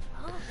dead.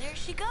 Oh, there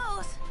she goes.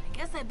 I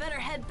guess I better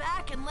head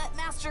back and let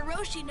Master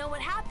Roshi know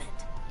what happened.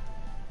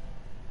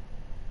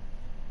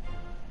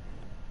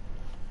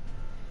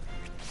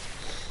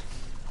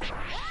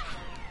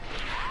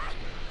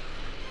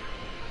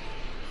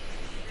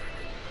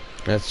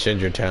 That's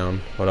Ginger Town.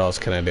 What else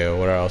can I do?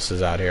 What else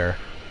is out here?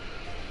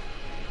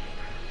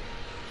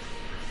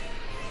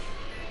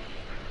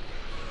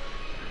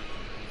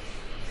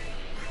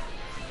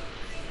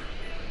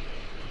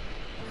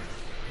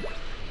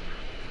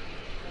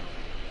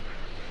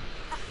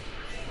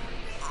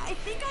 I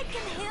think I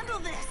can handle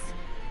this.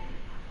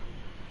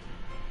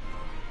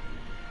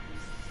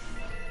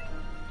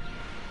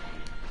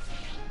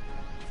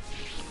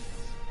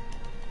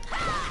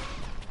 Ha!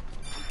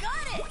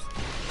 Got it!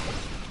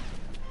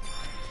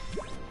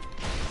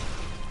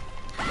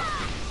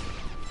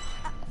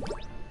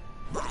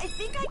 I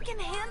think I can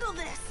handle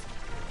this.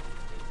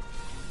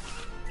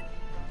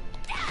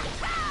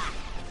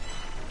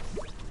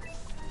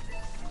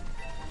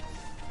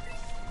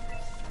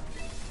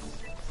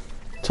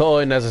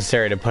 Totally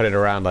necessary to put it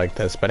around like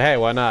this, but hey,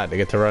 why not? I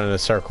get to run in a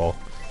circle.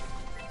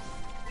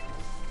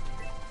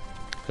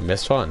 I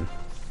missed one.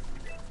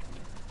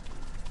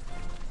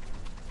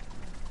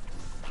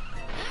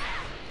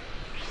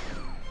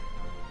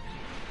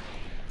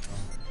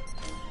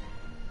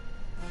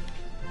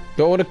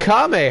 Going to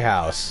Kame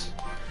house.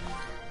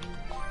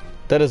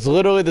 That is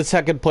literally the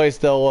second place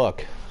they'll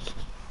look.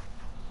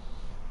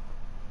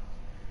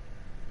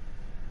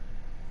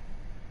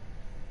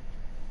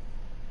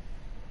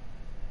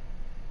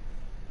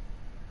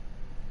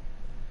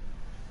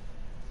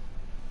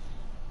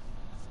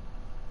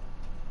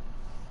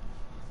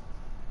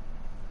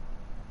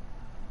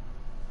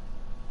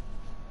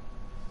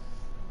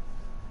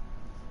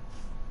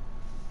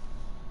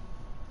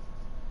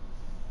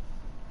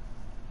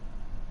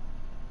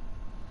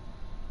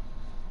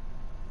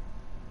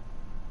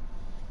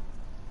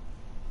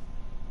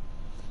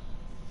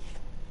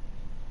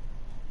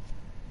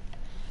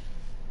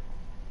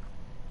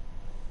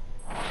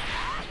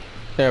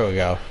 There we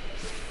go.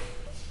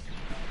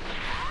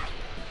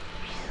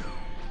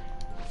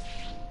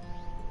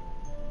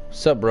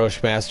 What's up,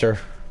 Roachmaster?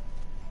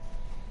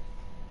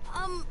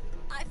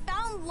 I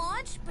found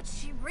Launch, but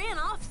she ran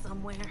off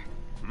somewhere.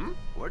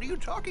 What are you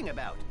talking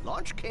about?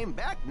 Launch came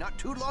back not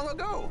too long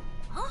ago.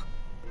 Huh?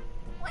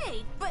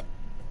 Wait, but...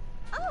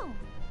 Oh,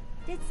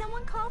 did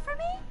someone call for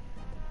me?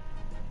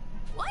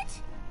 What?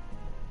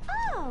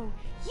 Oh,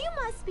 you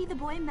must be the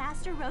boy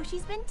Master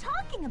Roshi's been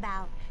talking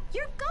about.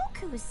 You're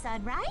Goku's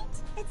son, right?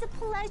 It's a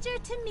pleasure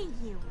to meet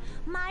you.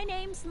 My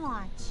name's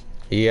Launch.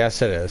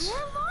 Yes, it is.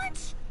 You're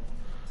Launch?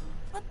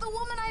 But the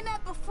woman I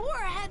met before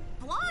had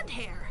blonde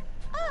hair.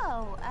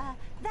 Oh,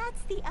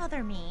 that's the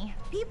other me.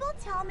 People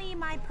tell me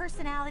my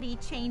personality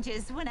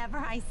changes whenever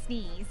I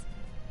sneeze.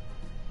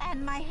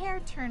 And my hair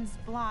turns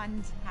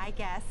blonde, I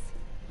guess.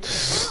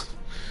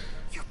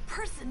 Your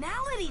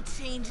personality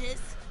changes.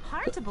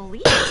 Hard to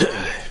believe.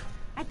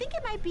 I think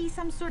it might be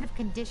some sort of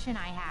condition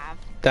I have.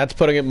 That's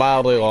putting it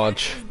mildly,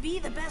 Launch. Would be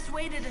the best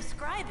way to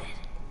describe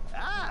it.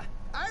 Ah,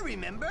 I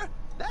remember.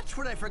 That's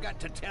what I forgot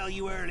to tell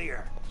you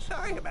earlier.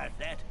 Sorry about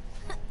that.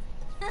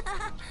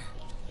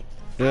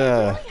 I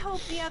really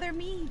hope the other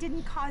me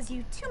didn't cause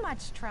you too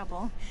much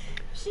trouble.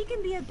 She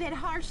can be a bit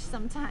harsh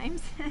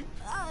sometimes.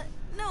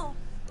 No.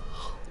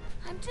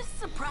 I'm just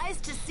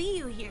surprised to see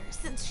you here,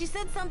 since she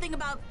said something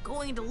about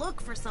going to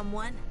look for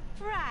someone.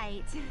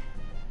 Right.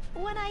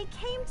 When I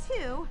came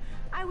to,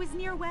 I was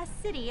near West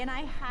City and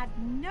I had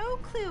no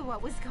clue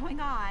what was going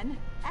on.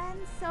 And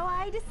so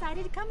I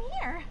decided to come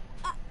here.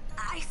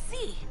 I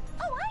see.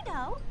 Oh, I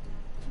know.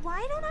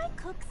 Why don't I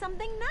cook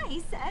something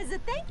nice as a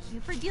thank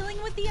you for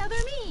dealing with the other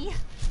me?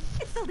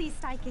 It's the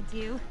least I could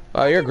do.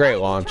 Oh, you're I've great,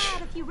 been Launch.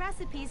 tried a few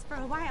recipes for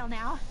a while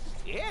now.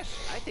 Yes,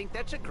 I think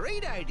that's a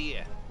great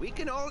idea. We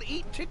can all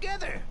eat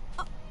together.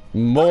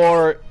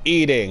 More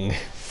eating.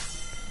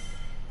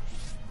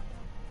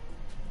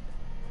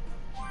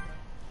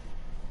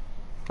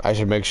 I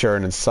should make sure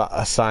and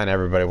assign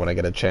everybody when I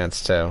get a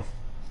chance to.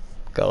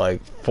 Got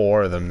like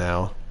 4 of them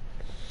now.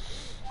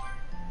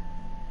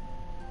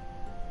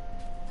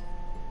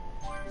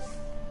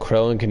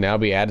 Krillin can now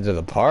be added to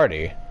the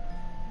party.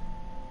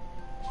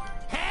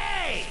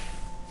 Hey!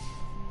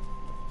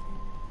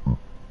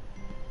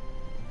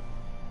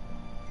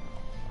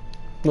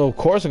 Well, of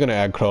course I'm gonna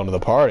add Krillin to the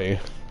party.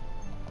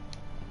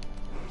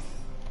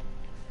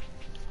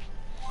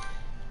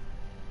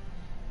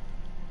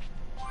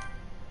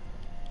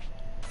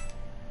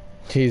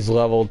 He's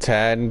level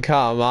 10.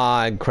 Come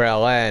on,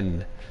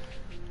 Krillin.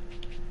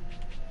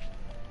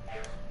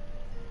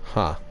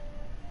 Huh.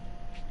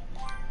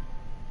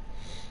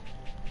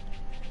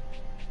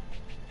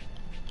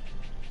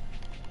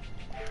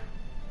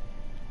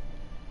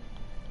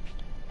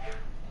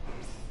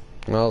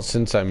 Well,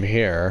 since I'm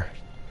here...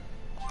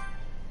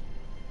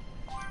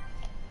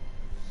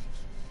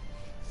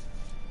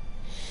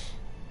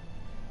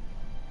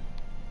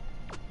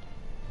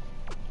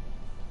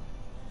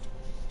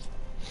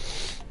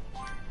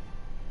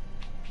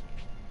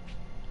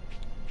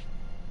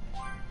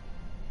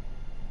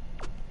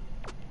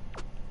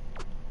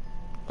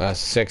 That's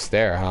 6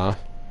 there, huh?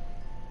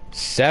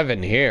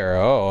 7 here.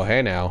 Oh,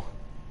 hey now.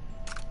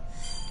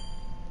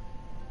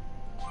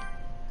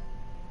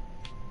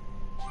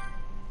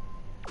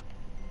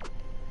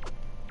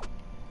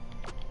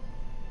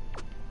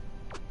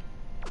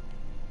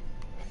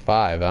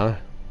 Five, huh?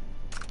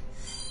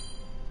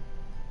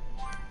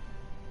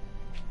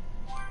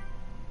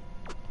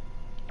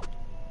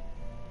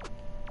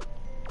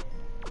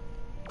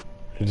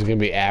 He's gonna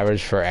be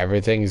average for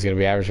everything. He's gonna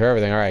be average for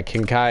everything. All right,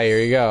 King Kai, here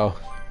you go.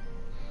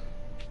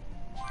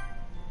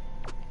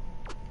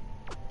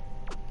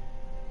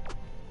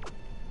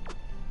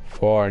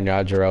 For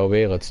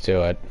Yajirobe, let's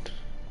do it.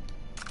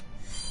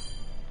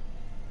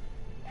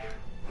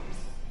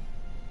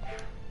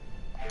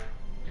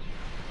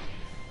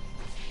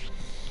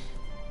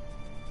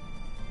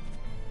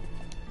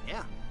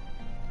 Yeah.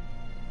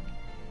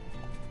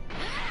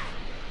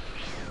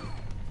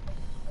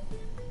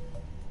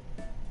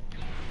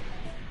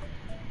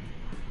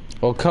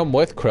 Well, come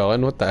with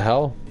Krillin. What the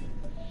hell?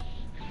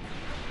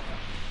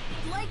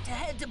 I'd like to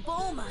head to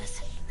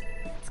Bulma's.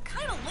 It's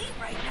kind of late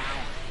right now.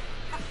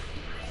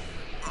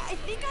 I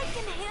think I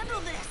can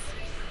handle this.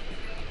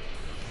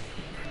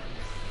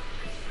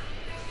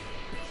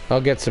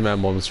 I'll get some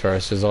emblems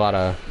first. There's a lot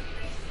of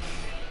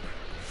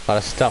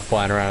stuff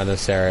flying around in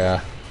this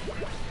area.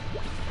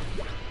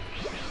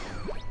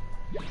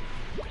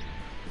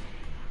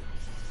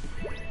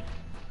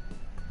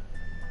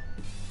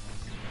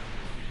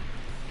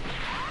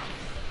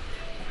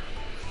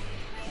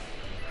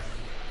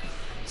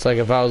 It's like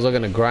if I was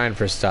looking to grind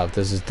for stuff,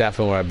 this is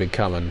definitely where I'd be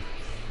coming.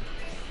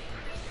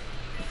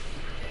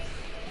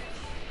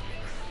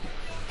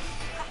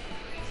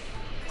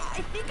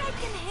 I think I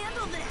can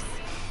handle this.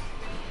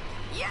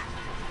 Yeah,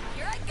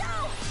 here I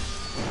go.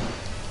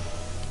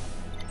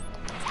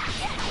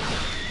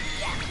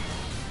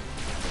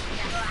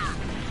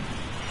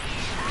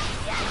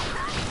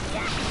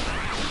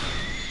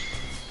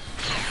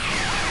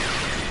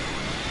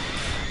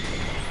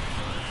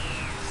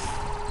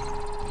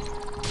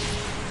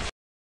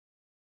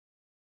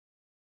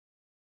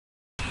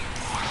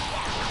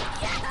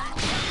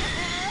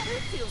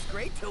 It feels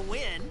great to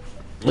win.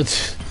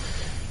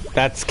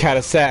 That's kind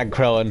of sad,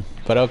 Krillin,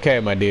 but okay,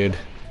 my dude.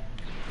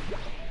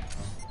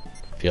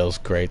 Feels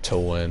great to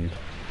win.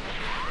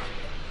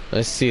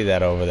 Let's see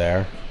that over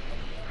there.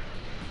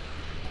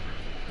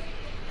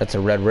 That's a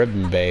red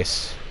ribbon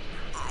base.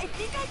 I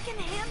think I can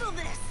handle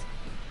this.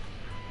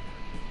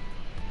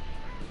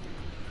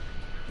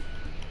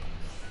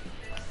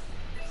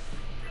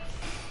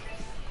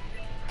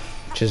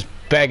 Just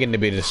begging to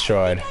be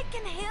destroyed. I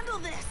can handle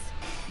this.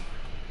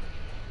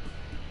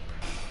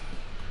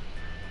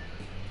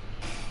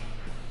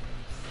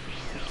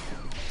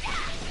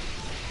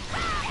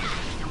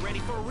 You're ready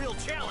for a real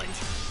challenge.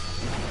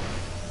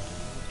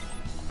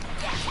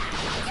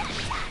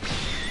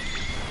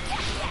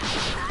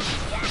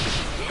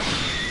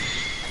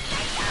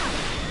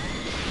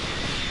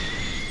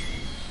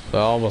 I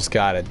almost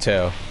got it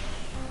too.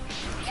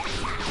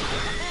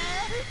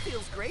 It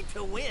feels great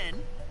to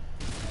win.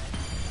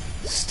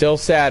 Still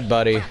sad,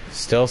 buddy.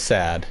 Still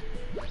sad.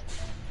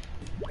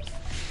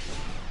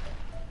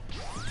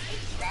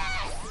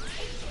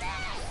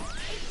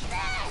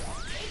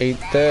 Eat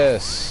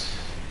this.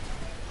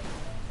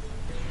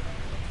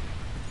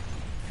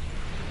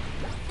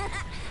 Got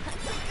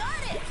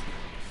it.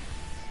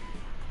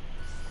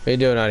 What are you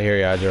doing out here,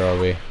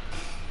 Yajirobe?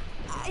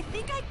 I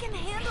think I can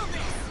handle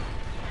this.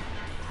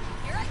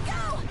 Here I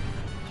go.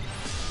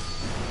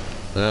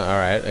 All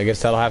right, I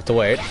guess that'll have to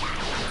wait.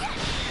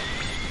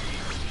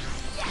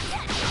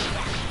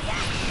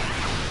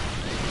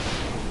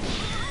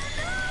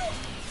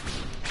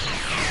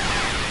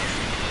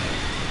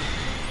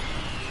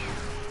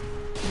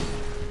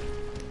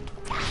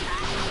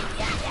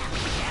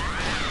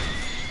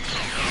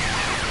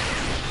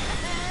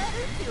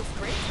 Feels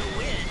great to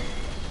win.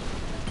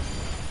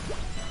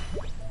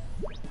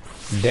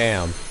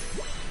 Damn.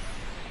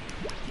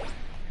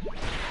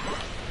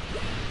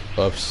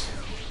 Oops.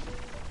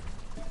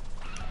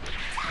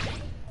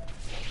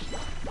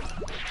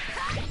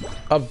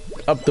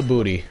 Up the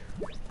booty.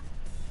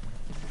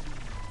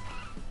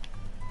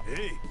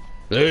 Hey.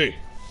 Hey.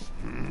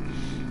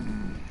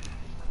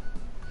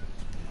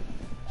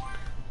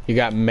 You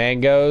got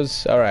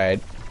mangoes? Alright.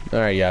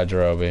 Alright,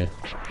 Yajirobe.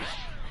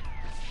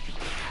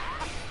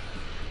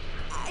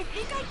 I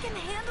think I can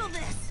handle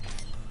this.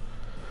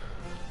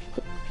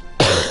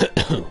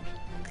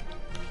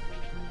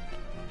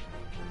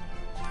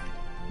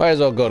 Might as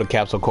well go to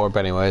Capsule Corp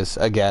anyways,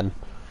 again.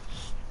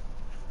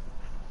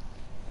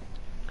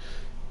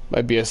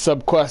 Might be a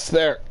sub-quest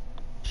there.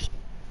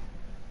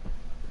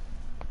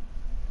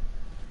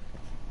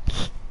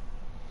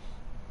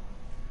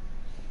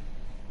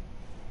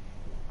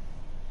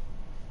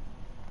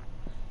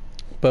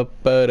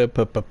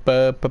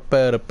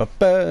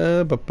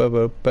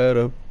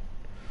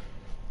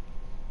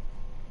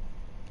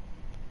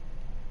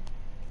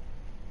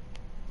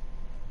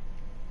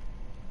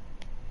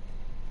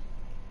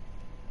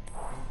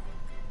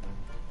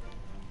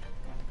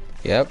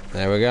 Yep,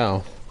 there we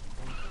go.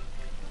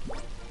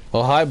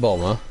 Well, hi,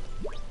 Bulma.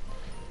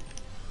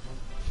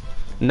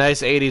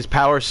 Nice 80s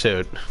power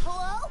suit.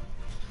 Hello?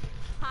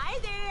 Hi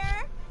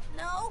there.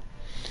 No?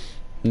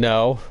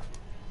 No.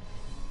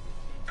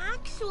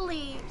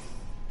 Actually,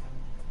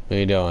 What are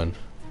you doing?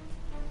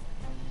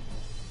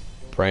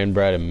 Brain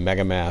bread and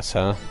mega mass,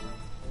 huh?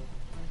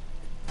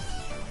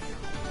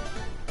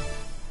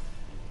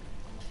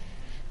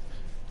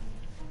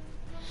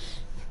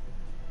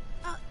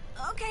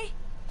 okay.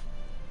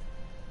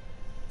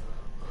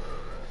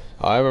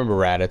 Oh, I remember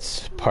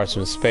Raditz. Parts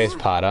from a space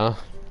pod, huh?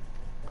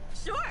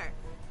 Sure.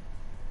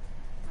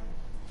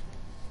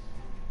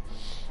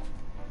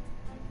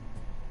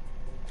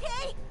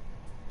 Okay.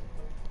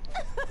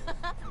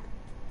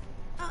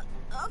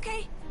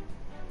 Okay.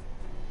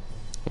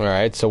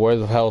 Alright, so where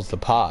the hell's the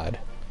pod?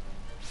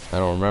 I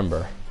don't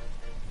remember.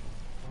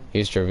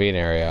 East Ravine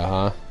area,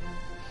 huh?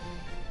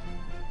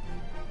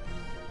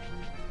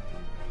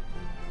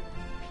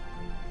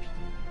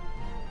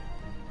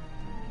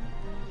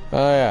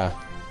 Oh, yeah.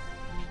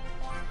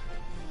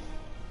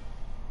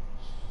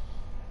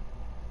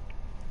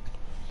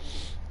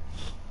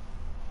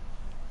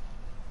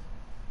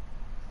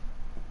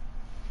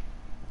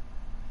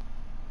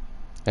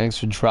 Thanks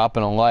for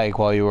dropping a like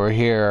while you were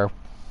here.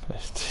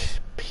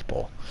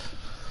 People.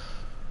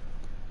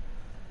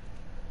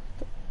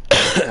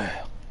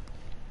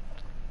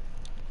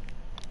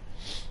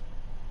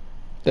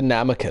 The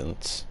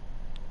Namekans.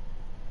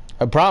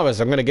 I promise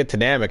I'm gonna get to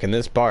Namek in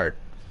this part.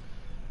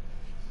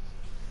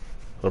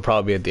 It'll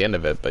probably be at the end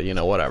of it, but you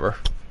know, whatever.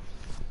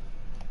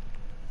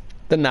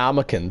 The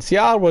Namekans.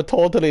 Yeah, we're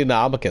totally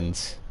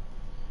Namekans.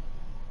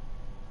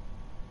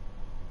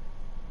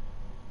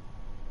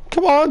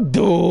 Come on,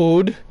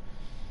 dude.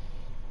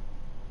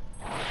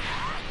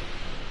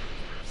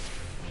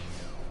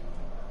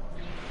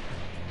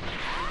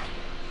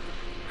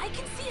 I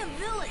can see a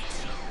village.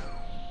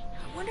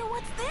 I wonder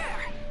what's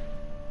there.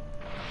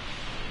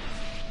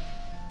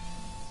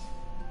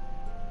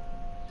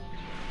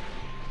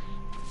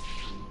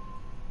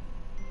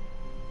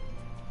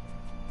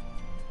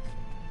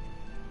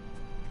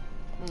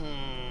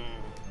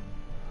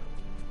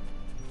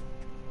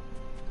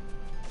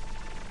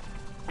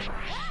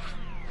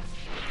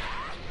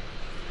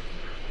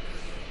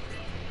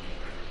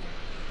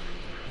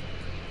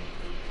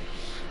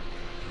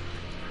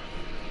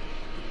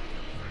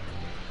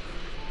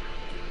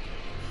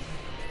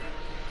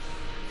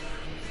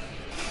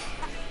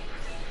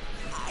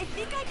 I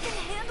think I can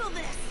handle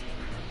this.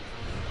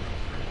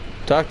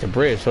 Dr.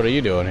 Briefs, what are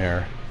you doing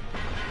here?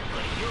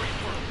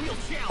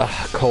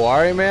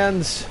 Kawari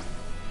Mans?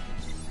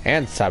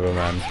 And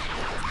Cyberman.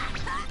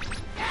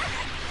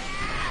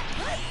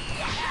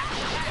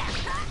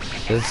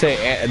 Does it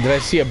say, did I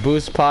see a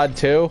boost pod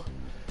too?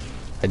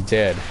 I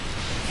did.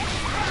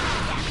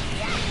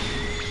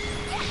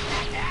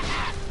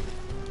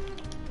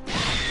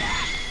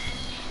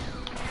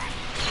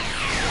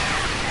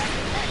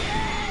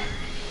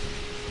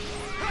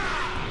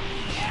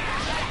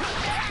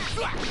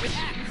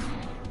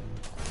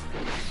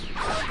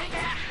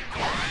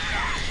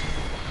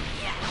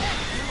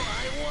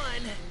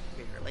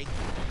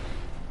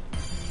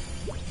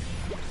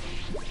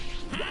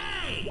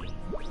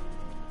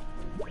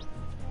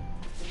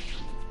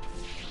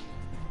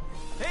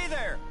 Hey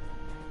there!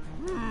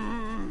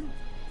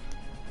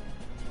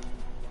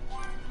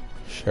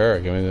 Sure,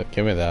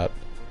 give me that.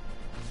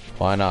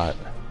 Why not?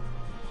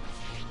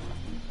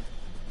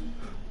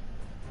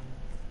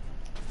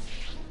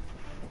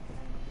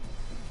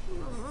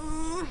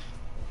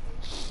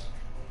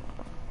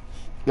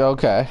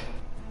 Okay.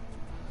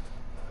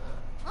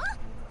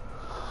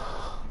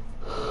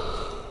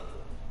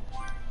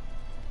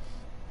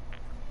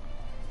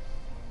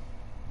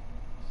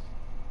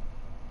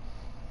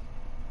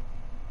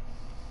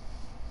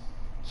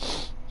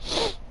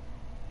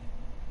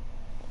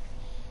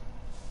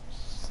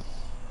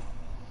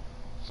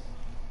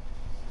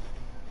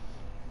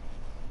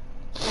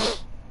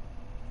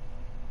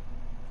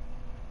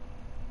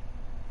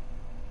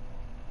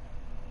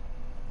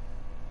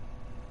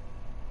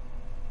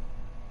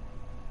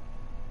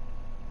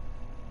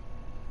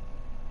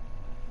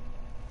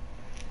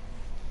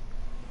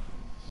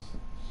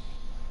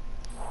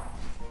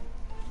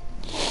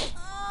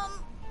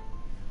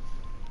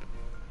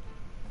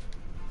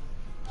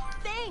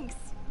 Thanks.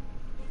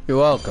 You're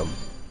welcome.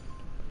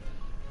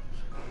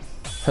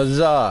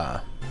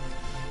 Huzzah.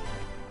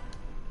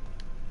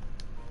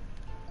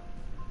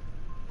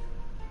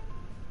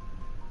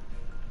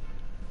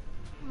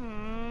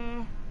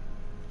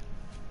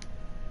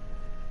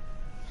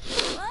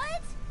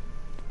 What?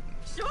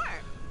 Sure.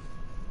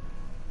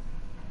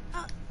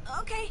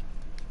 Okay.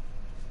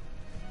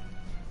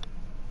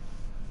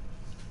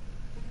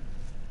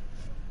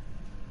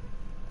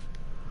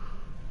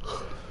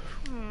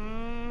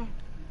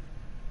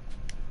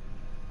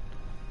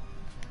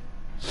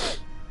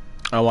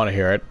 I want to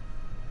hear it.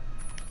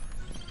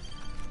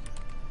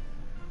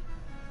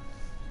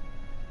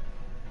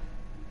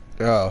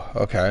 Oh,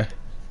 okay.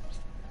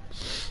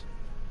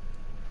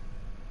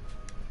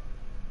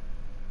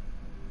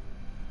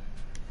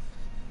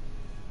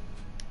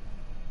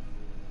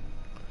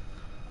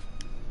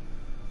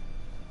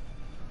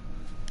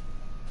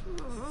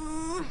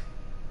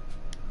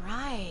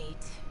 Right.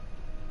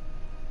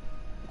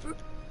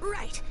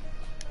 Right.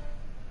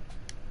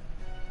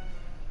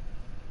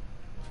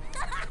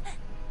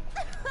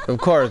 Of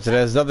course, it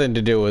has nothing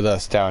to do with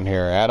us down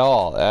here at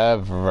all,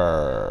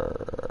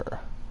 ever.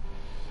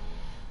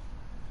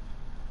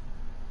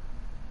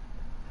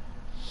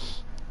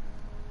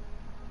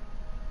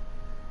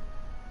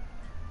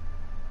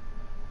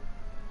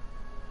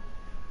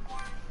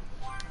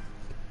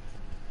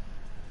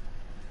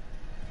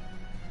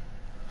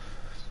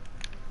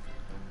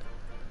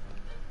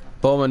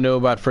 Bowman knew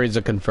about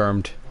Frieza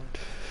confirmed.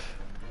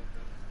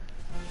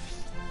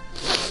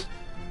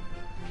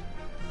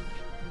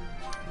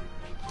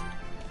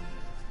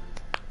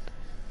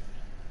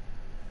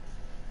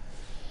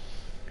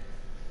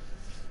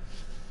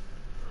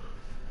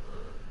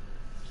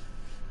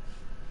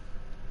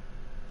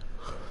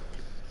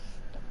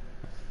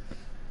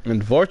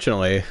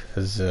 Unfortunately,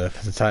 as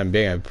for the time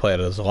being, I've played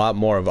as a lot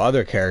more of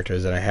other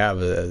characters than I have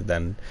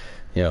than,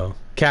 you know,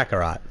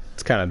 Kakarot.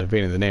 It's kind of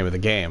defeating the name of the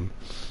game.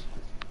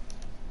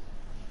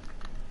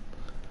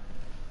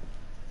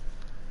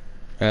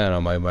 I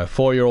don't know, my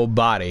 4-year-old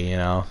body, you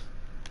know.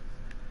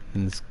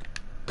 And it's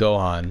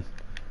Gohan.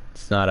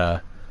 It's not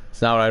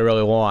what I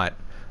really want.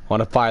 I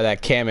want to fire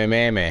that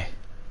Kamemame.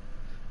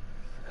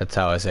 That's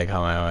how I say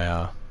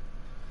Kamehameha.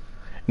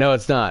 No,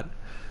 it's not.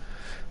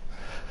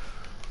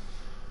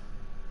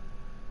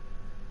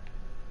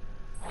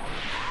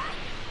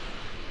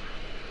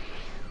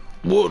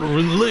 What a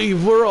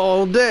relief, we're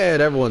all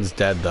dead. Everyone's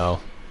dead, though.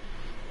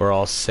 We're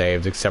all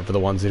saved, except for the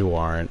ones who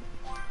aren't.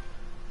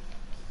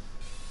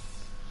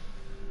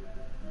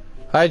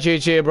 Hi,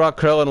 Chi-Chi. I brought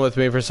Krillin with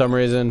me for some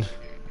reason.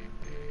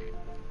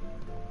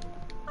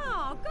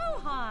 Oh,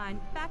 Gohan,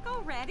 back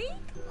already?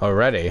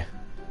 Already?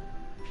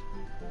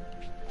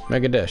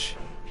 Make a dish.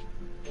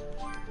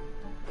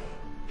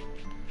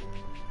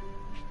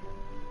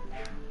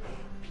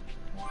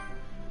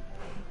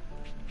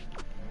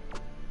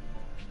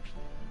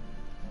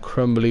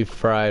 Crumbly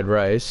fried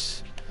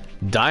rice.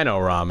 Dino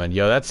ramen.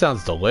 Yo, that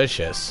sounds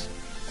delicious.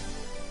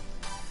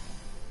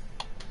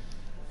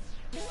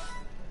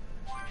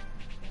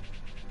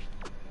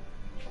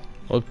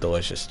 Look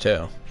delicious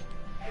too.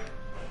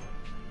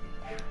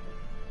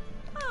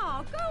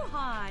 Oh,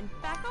 Gohan,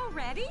 back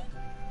already?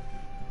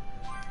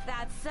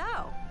 That's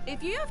so.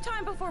 If you have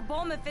time before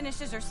Bulma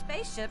finishes her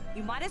spaceship,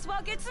 you might as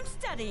well get some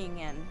studying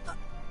in.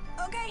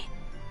 Okay.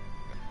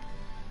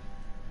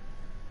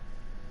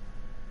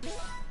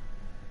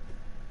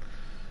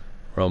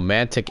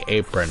 Romantic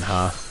apron,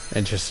 huh?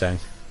 Interesting.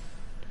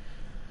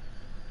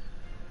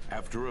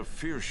 After a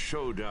fierce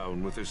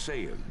showdown with the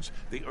Saiyans,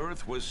 the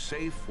Earth was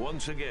safe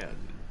once again.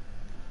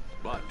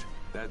 But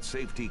that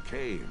safety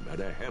came at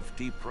a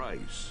hefty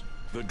price.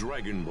 The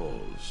Dragon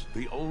Balls,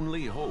 the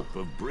only hope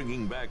of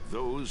bringing back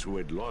those who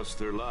had lost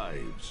their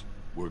lives,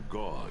 were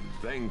gone.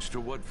 Thanks to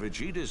what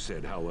Vegeta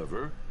said,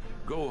 however,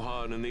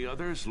 Gohan and the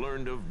others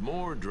learned of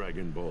more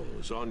Dragon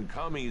Balls on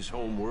Kami's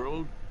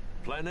homeworld,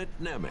 planet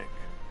Namek.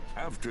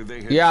 After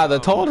they had they're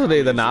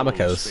totally the Kami's own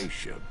Namekas.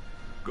 spaceship,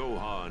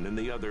 Gohan and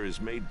the others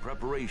made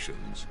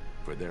preparations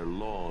for their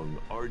long,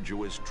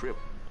 arduous trip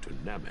to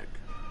Namek.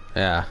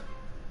 Yeah.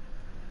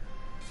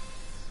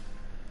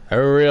 I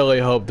really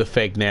hope the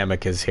fake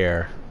Namek is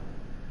here.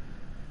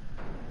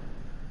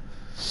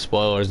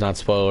 Spoilers, not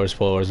spoilers,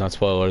 spoilers, not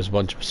spoilers,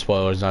 bunch of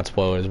spoilers, not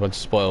spoilers, bunch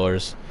of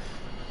spoilers.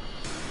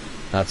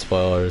 Not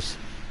spoilers.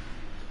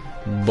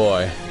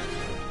 Boy.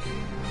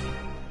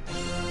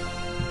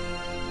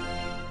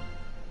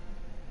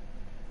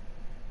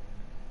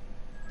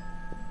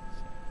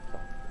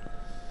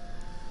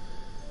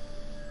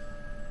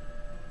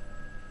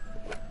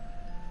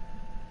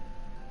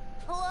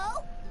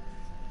 Hello?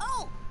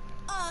 Oh,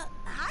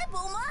 hi,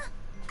 Bulma.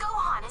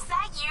 Gohan, is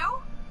that you?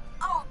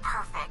 Oh,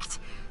 perfect.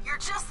 You're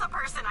just the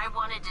person I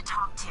wanted to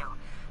talk to.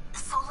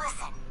 So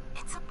listen,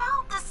 it's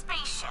about the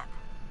spaceship.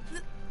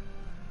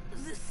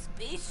 The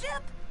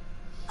spaceship?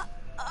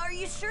 Are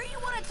you sure you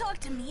want to talk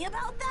to me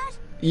about that?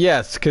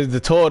 Yes, because the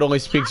toad only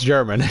speaks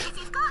German. If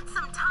you've got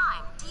some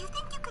time, do you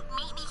think you could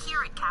meet me here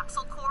at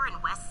Capsule Corps in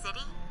West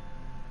City?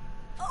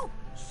 Oh,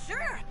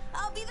 sure.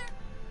 I'll be there.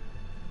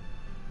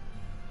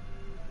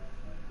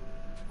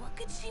 What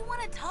could she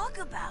want to talk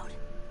about?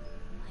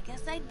 I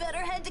guess I'd better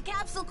head to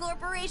Capsule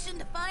Corporation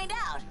to find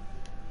out.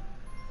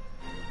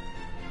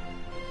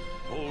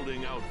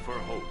 Holding out for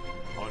hope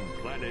on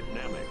planet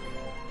Namek.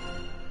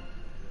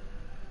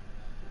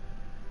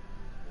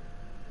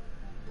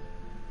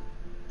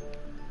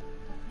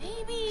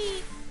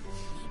 Maybe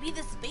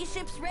the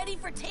spaceship's ready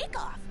for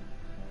takeoff.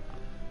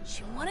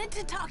 She wanted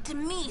to talk to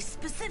me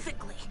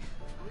specifically.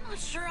 I'm not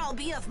sure I'll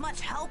be of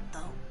much help,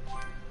 though.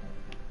 I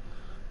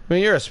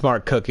mean, you're a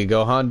smart cookie,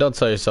 Gohan. Don't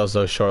sell yourself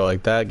so short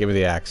like that. Give me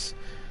the axe.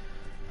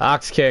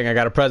 Ox King, I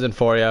got a present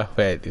for you.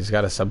 Wait, he's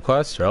got a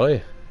subquest?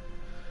 Really?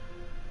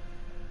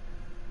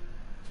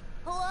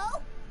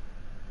 Hello?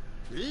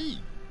 Hey.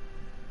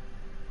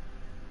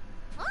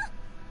 Huh?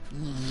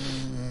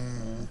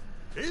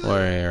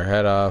 Wearing your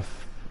head off.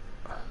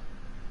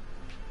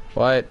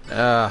 What?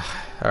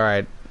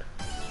 Alright.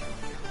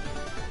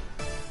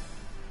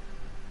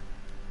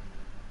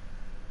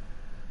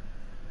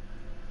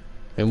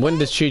 And when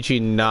does Chi-Chi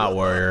not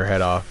wear her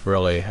head off,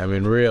 really? I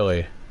mean,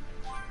 really?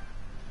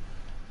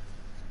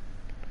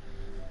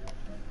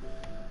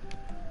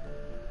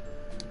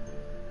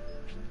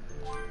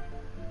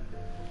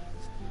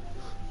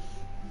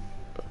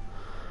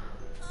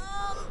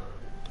 Huh?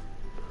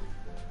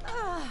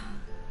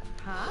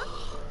 Huh?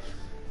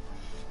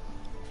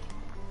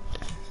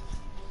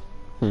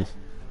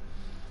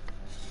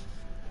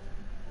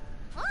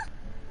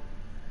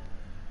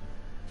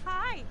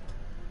 Hi.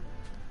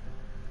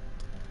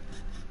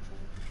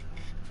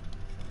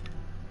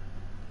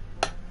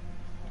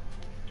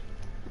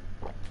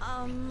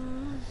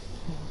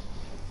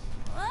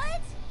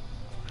 What?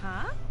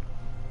 Huh?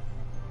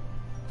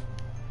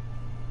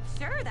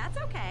 Sure, that's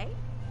okay.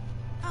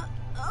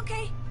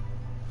 Okay.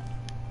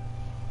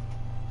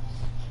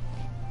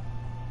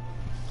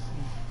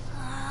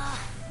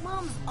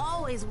 Mom's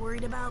always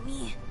worried about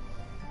me.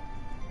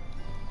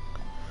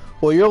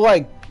 Well, you're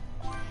like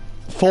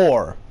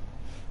 4,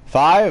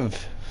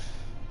 5.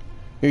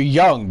 You're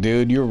young,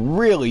 dude. You're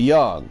really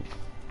young.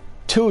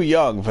 Too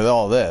young for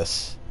all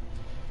this.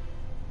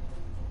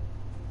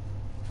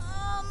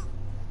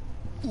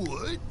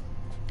 What?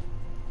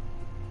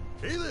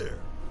 Hey there.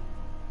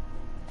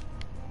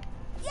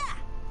 Yeah.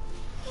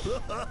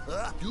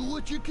 Do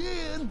what you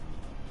can.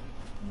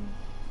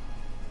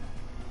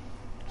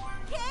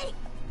 Okay.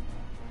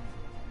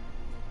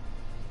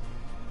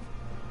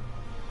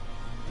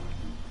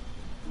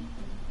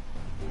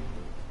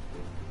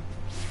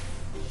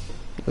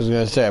 I was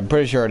gonna say, I'm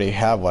pretty sure I already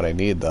have what I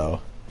need,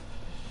 though.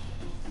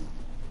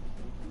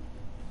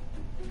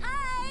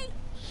 Hi.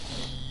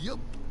 Yup.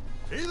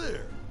 Hey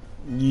there.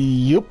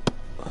 Yup.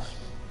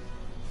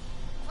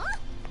 Huh?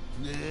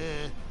 Nah.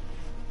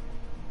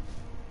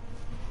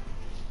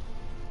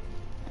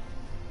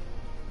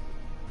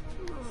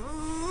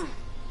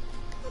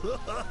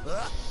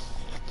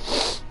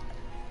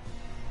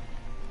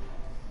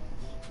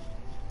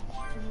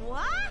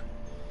 What?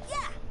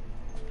 Yeah.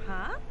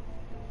 Huh?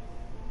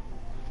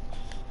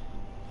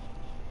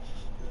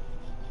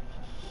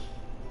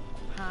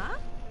 Huh?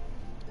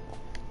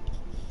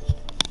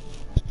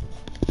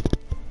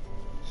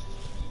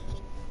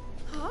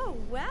 Oh,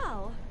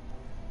 well.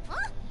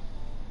 Huh?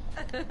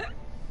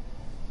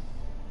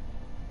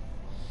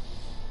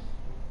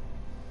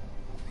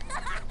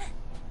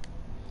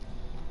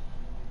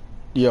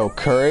 Yo,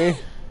 curry?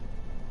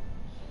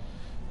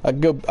 I'd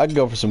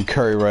go for some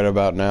curry right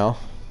about now.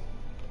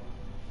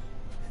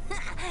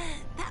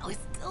 That was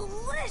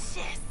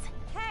delicious.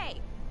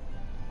 Hey.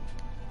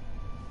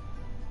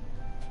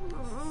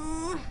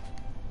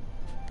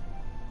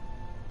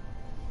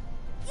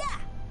 Yeah.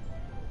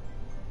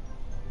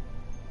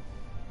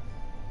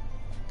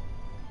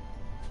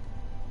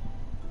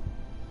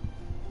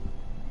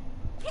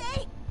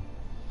 Okay.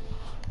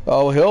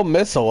 Oh, he'll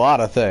miss a lot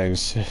of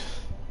things.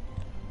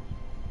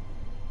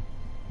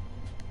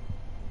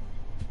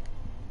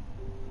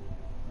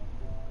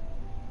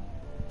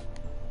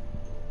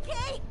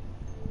 Okay.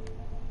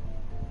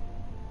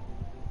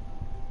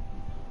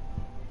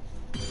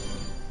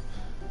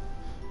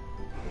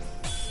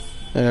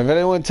 And if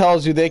anyone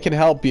tells you they can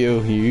help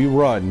you, you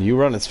run. You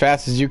run as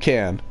fast as you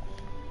can.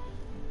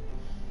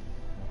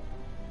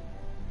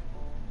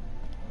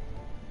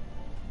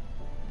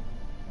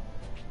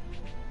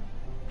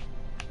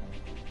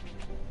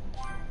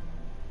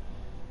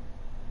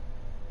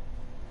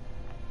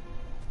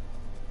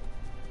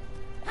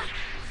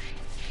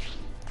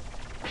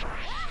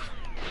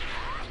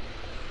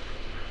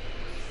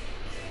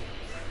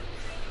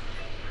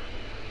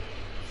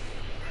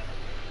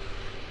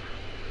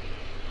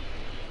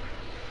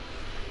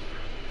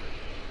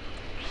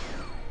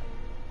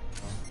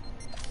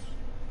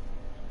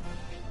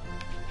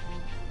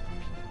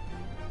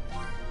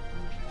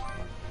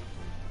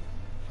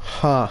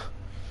 Huh.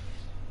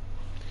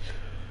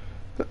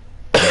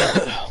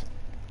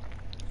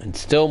 And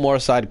still more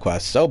side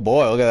quests. Oh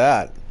boy, look at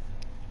that.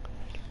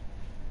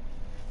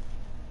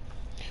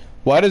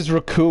 Why does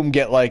Raccoon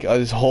get like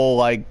his whole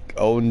like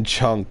own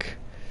chunk?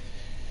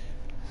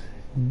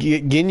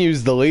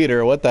 Ginyu's the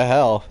leader, what the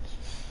hell?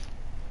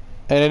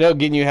 And I know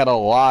Ginyu had a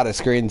lot of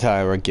screen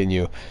time, or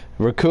Ginyu.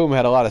 Raccoon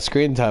had a lot of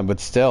screen time,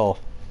 but still.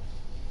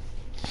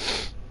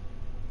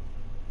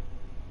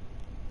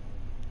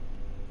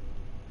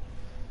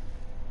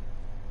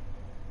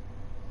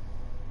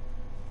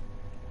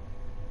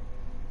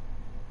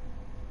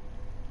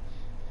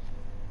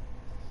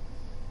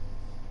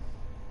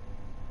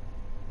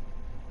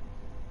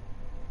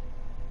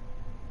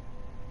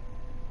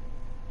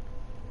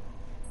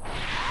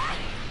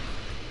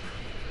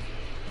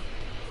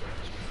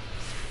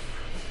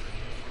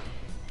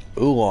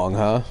 Oolong,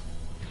 huh?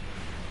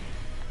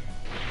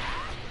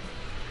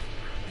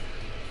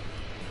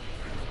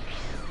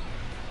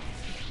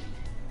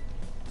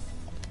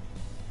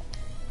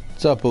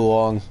 What's up,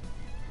 Oolong?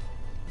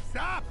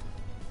 Stop!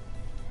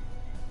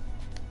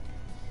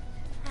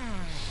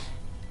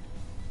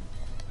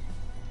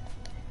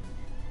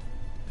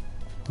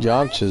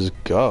 Yamcha's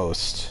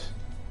ghost.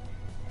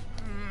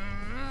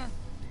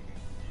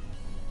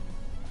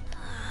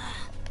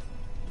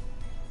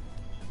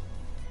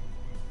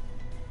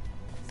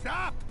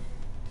 Stop!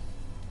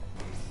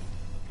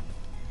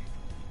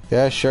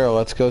 Yeah, sure,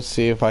 let's go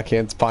see if I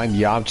can't find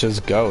Yamcha's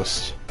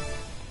ghost.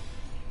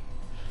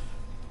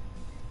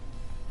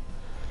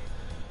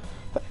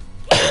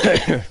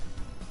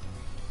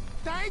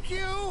 Thank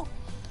you!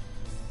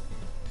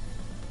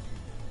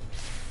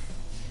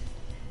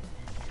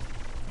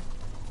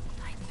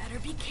 I better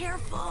be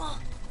careful.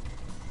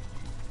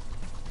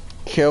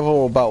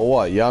 Careful about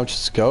what?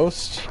 Yamcha's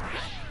ghost?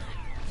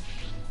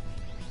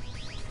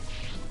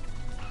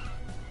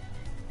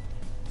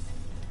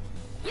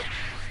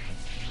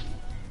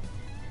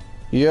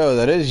 Yo,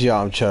 that is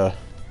Yamcha.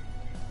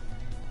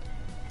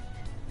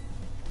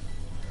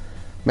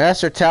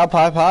 Master Tao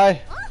Pai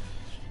Pai?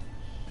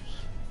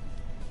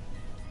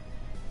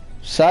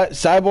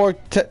 Cyborg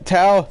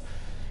Tao?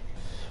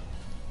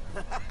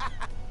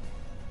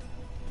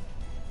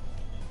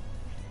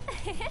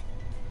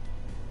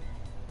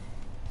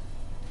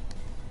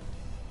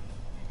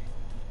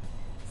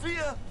 See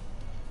ya!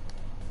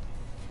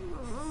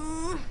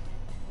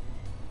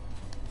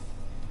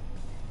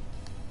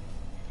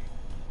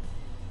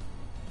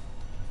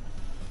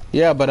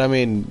 Yeah, but I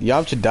mean,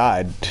 Yamcha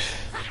died.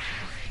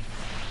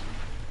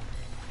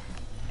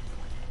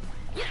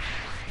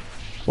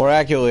 More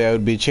accurately, I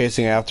would be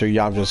chasing after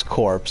Yamcha's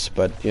corpse,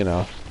 but, you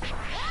know.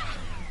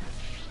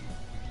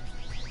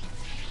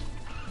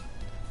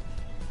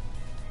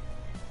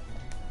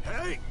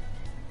 Hey!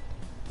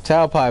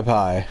 Tao Pai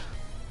Pai.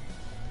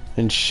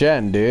 And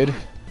Shen, dude.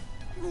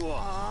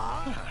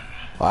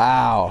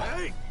 Wow.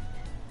 Hey!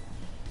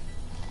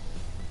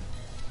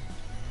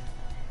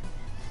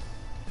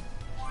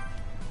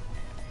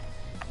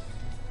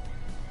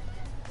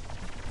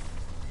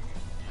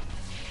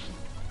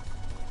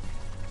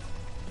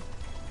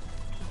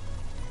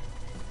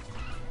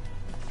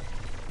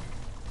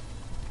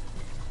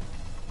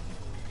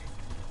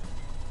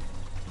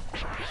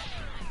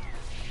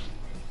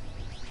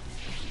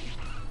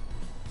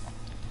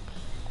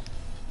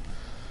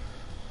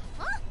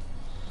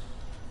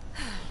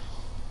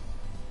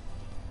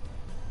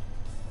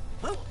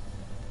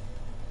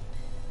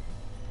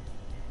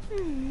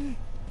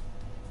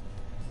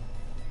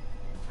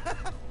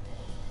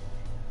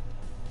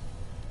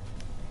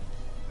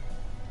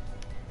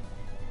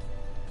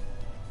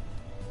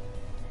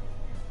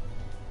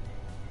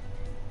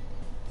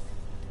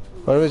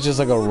 What if it's just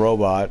like a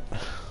robot?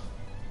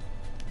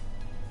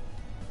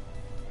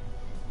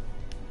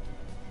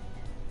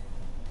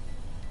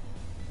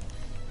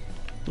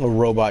 A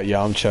robot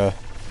Yamcha.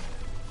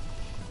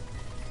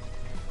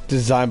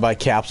 Designed by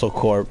Capsule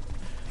Corp.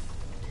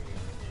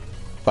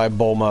 By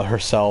Bulma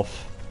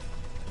herself.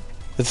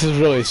 This is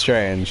really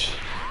strange.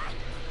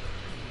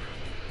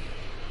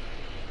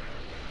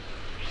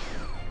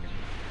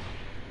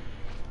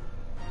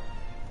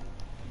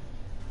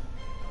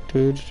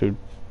 Do.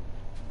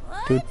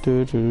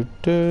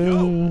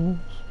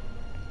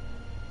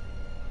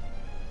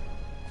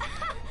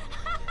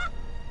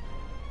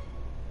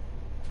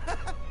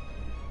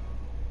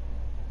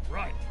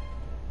 Right.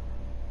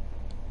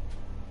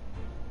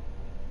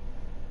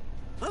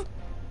 Huh?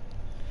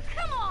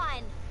 Come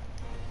on!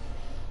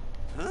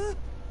 Huh?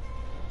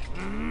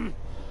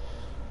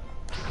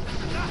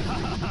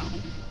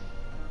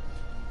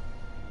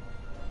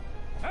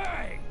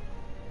 Hey!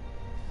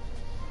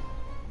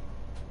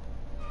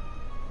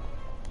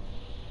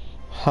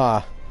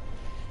 Huh.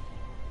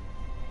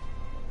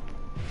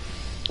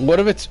 What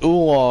if it's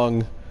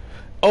Oolong?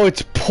 Oh,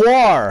 it's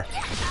Poir!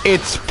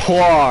 It's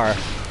Poir!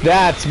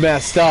 That's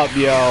messed up,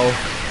 yo.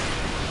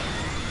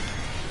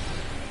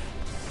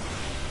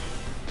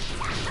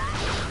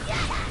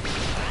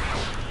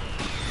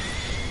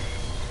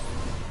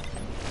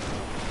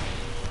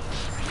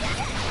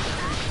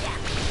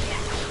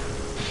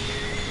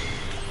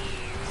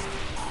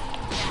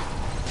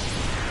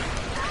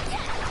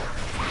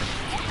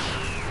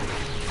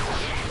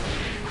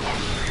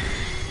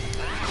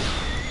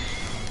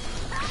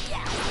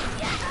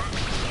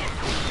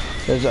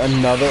 There's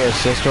another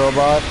assist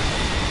robot.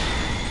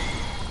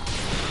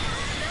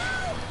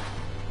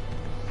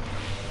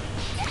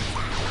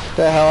 Get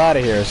the hell out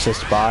of here,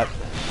 assist bot.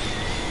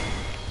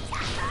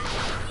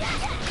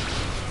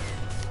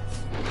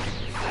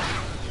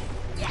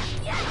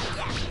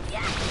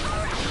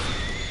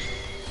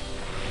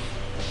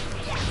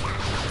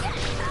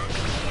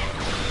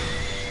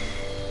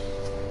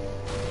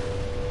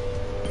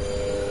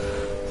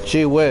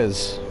 Gee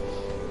whiz.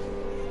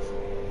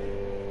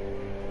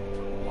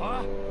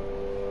 What?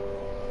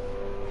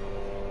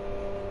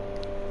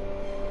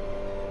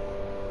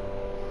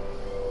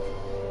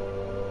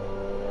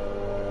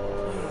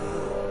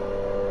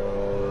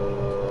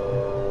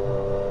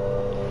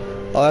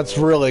 Oh, that's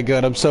really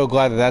good. I'm so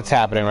glad that that's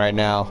happening right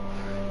now.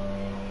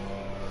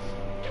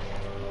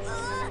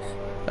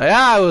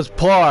 Yeah, it was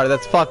Plar.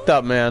 That's fucked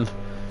up, man.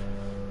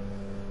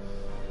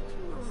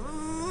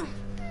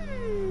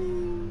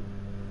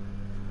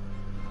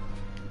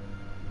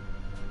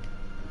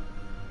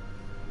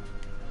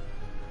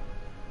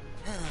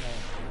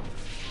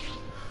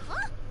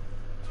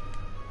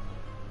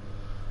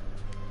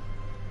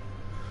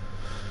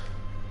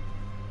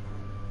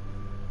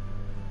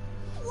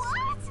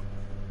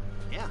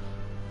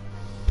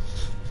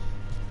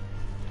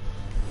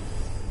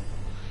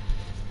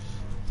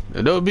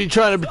 Don't be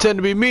trying to pretend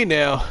to be me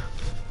now.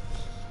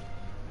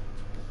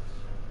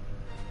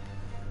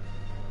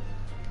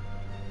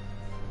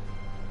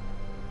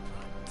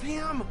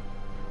 Damn.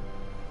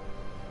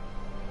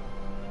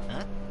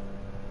 Huh?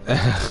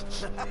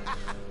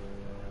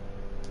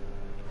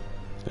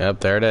 Yep,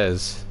 there it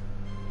is.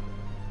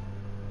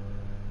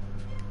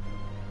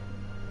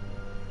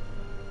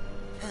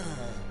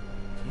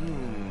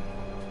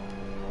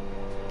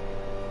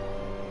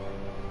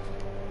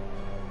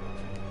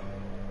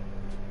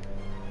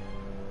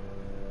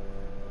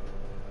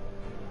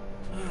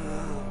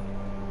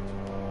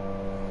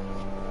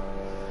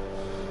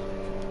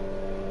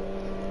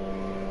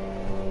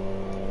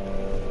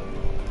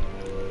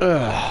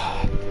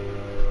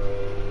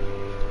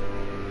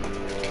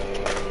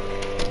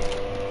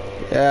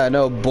 Yeah,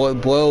 no,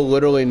 blow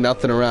literally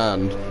nothing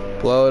around.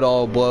 Blow it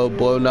all,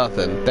 blow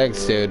nothing.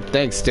 Thanks, dude.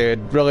 Thanks,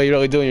 dude.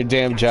 Really doing your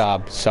damn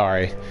job.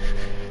 Sorry.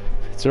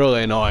 It's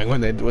really annoying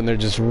when they're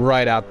just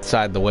right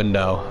outside the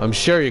window. I'm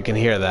sure you can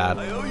hear that.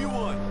 I owe you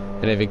one.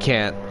 And if you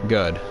can't,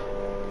 good.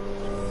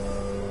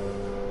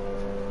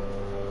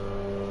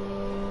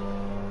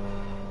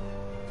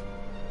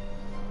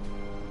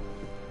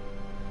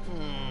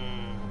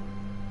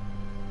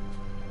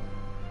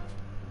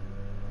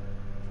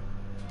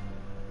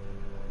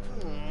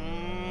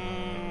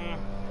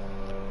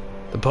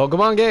 The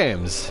Pokemon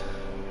games.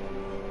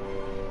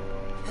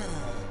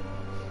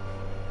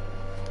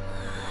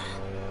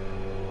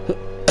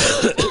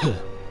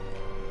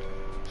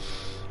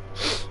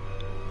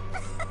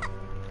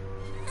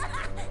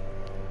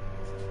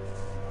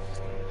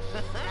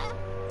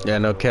 Yeah,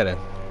 no kidding.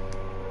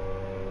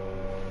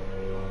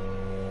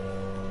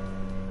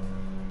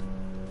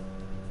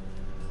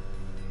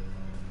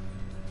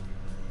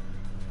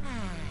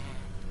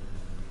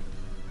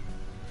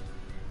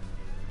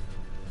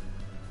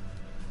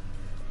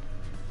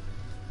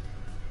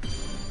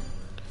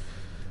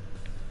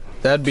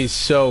 That'd be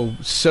so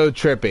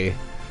trippy.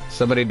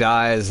 Somebody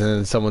dies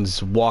and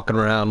someone's walking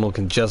around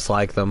looking just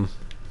like them.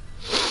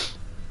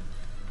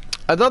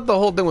 I thought the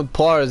whole thing with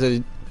Plar is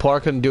that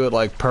Plar couldn't do it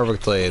like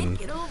perfectly and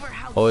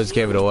always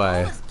gave it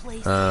away. I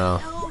don't know.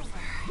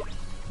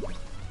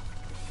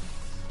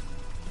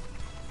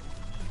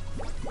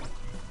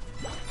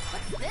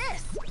 What's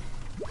this?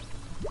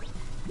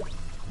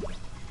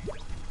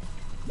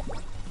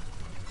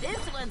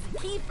 This one's a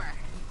keeper.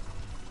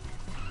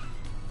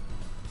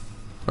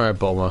 Alright,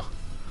 Bulma.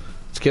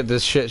 Let's get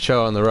this shit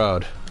show on the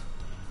road.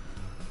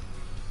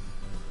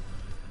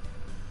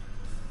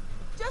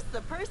 Just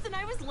the person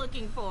I was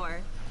looking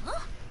for. Huh?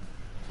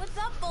 What's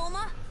up,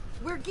 Bulma?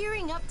 We're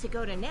gearing up to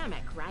go to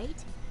Namek,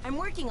 right? I'm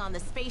working on the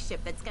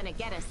spaceship that's gonna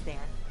get us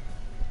there.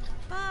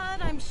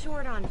 But I'm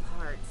short on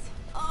parts.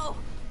 Oh,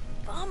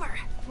 bummer.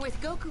 With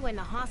Goku in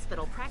the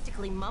hospital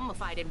practically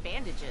mummified in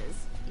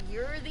bandages,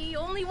 you're the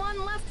only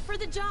one left for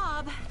the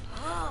job.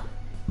 Oh.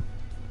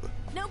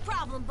 No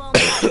problem,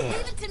 Bulma.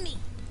 Leave it to me.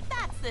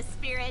 That's the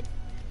spirit.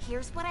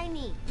 Here's what I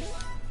need.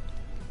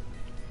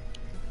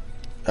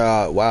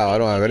 Wow, I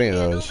don't have any of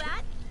Handle those.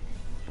 that?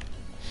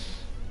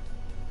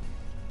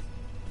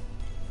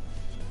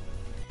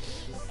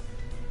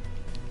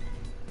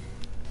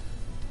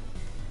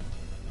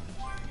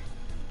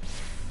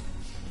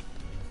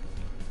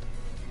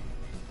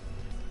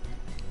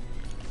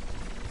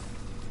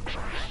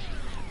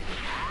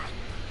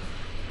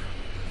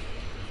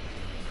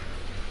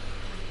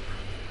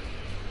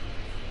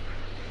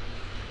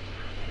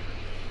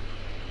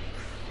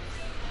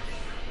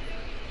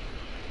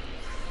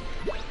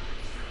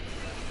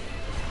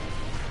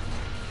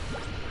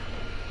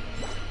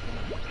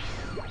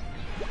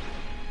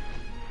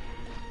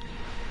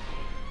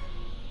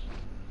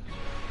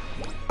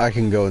 I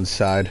can go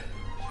inside.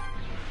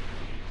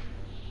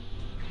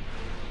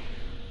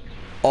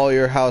 All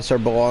your house are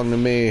belong to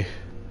me.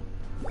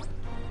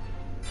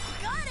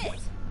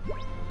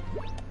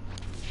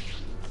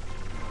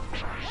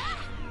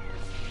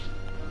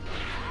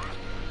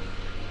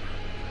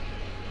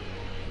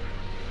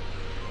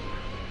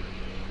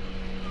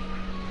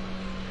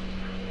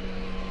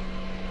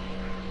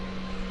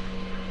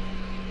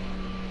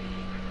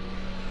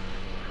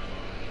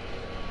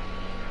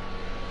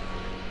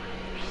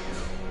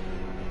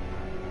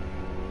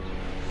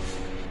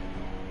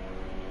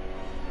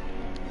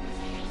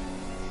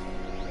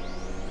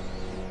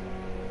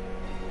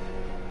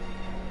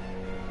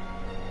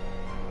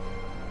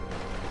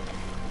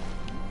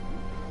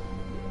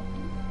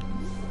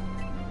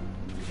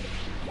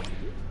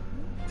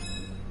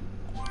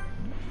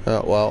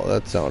 Oh, well,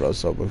 that's not what I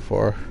was hoping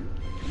for.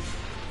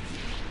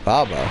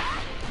 Baba.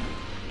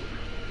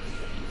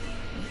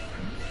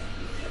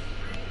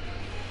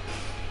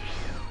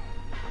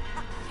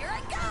 Here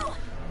I go.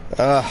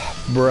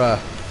 Bruh.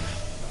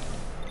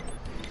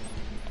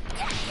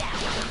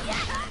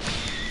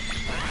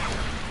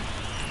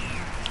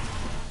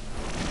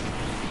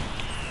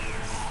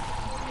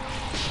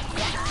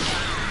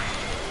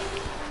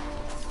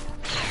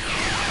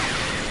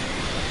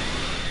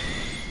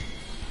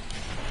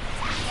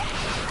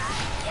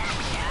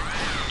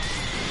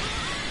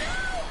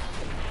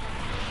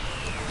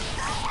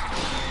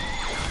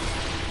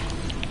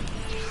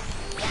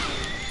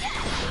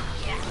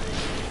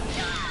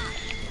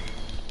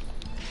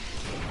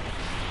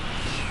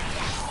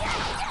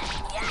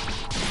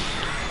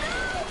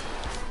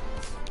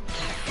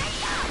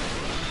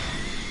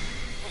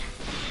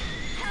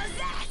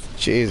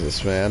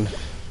 Jesus, man.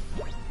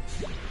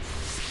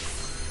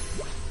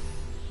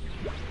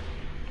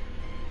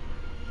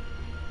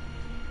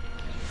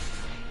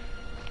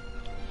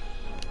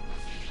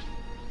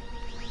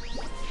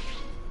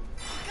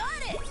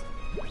 Got it.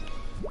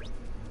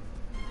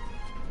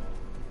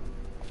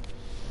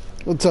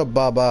 What's up,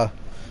 Baba?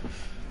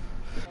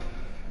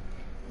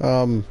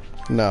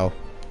 No.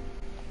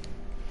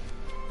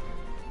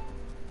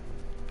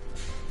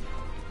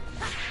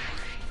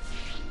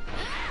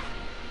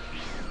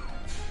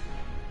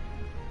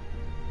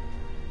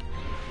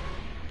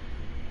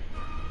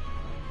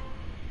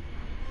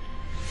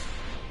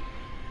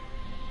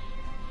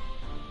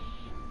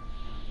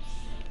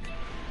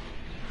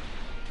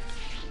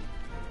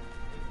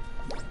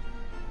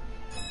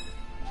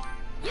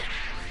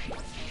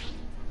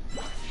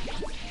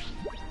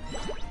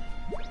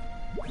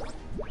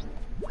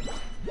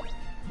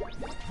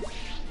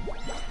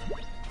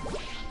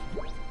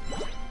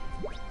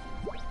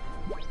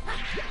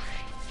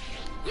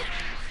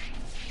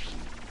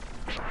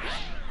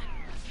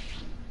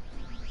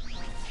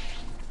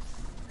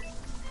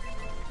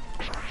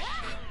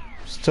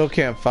 Still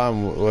can't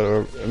find what,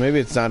 or maybe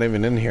it's not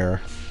even in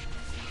here.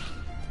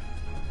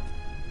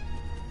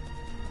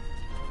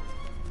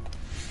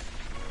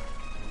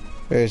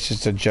 Maybe it's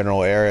just a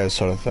general area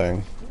sort of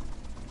thing.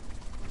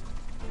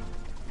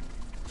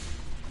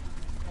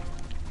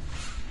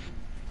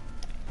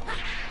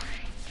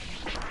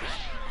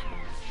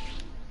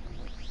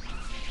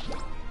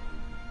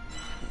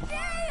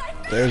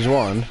 There's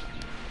one.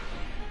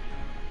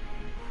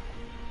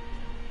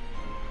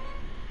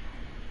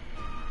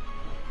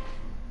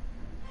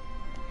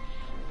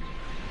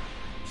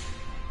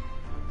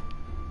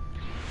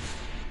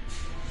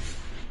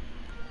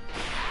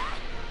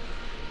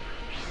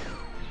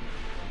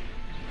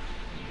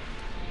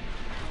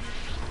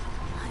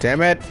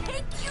 Damn it.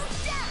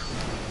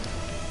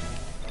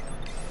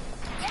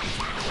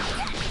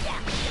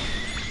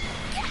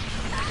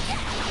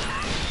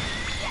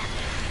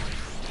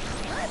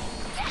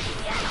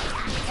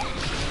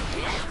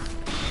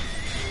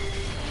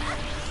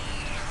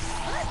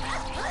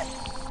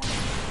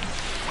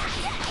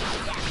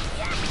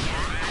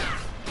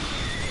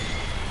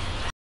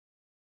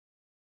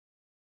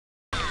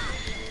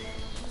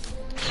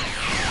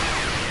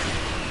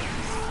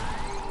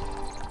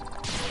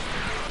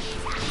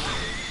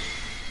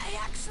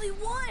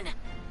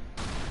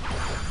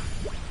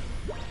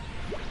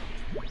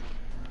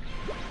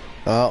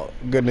 Well,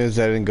 good news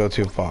I didn't go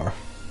too far.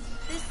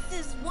 This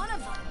is one of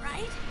them,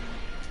 right?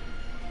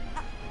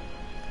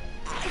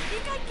 I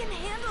think I can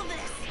handle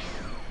this.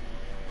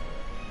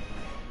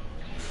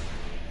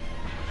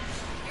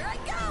 Here I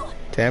go.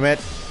 Damn it.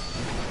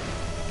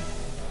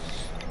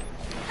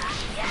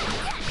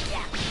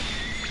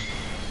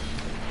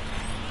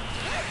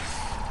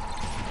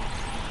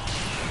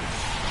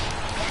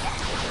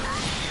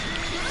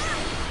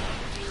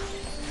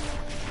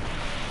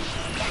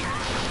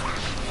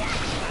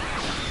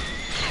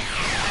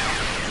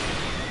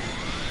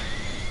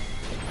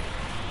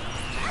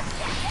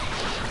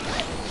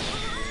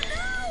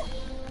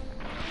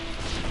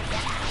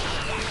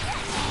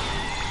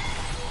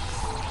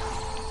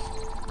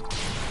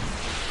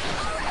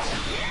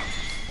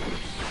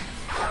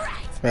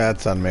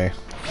 That's on me.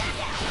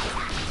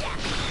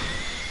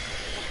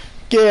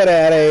 Get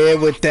out of here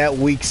with that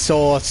weak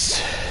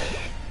sauce.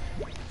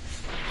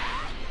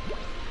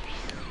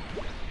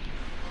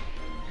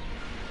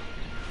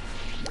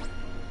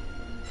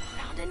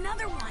 Found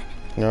another one.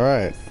 All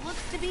right. This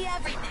looks to be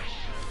everything.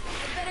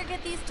 I better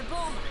get these to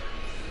Bulma.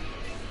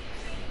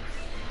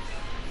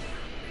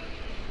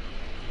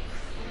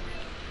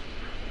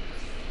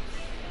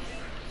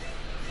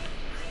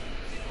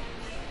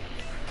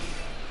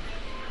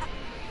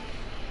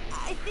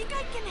 I think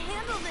I can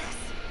handle this.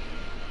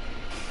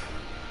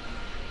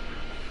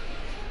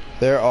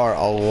 There are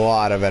a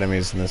lot of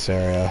enemies in this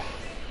area.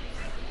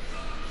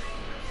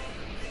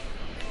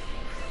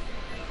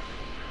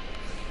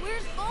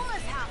 Where's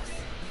Bulma's house?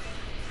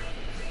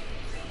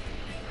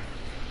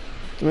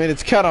 I mean,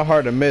 it's kind of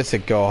hard to miss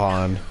it,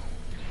 Gohan.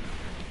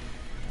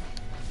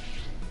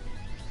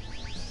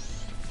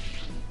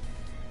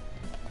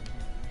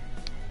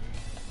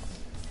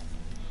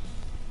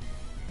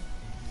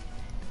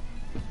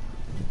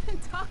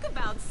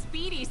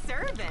 speedy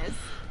service.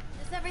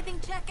 Does everything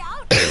check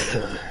out?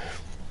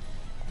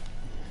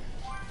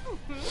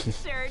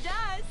 Sure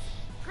does.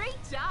 Great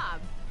job.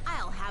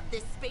 I'll have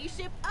this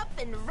spaceship up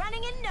and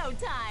running in no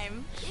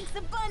time. Thanks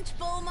a bunch,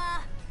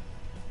 Bulma.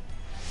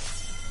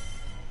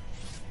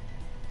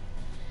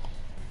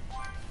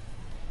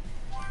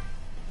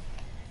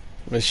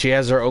 She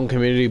has her own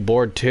community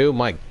board too?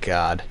 My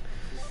god.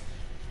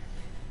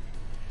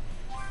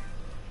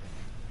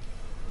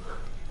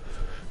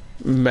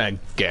 My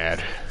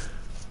god.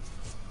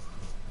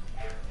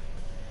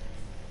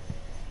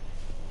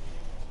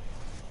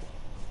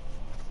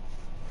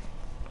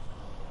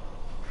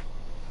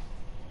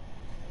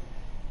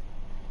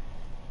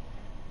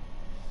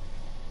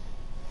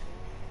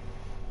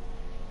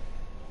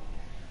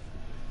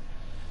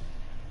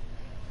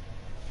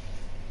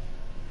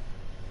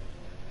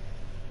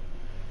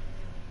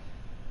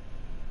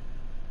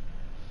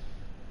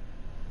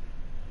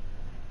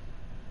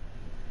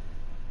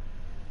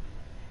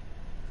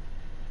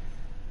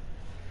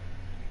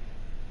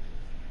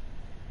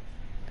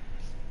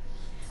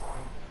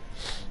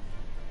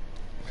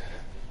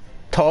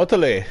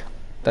 Totally.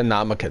 The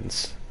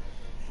Namekas.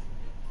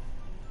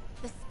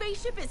 The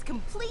spaceship is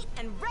complete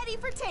and ready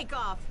for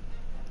takeoff.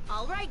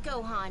 All right,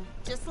 Gohan.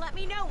 Just let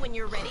me know when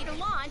you're ready to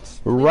launch.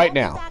 Right We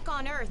now. won't be back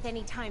on Earth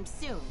anytime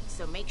soon,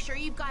 so make sure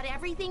you've got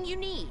everything you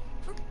need.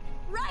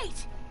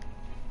 Right.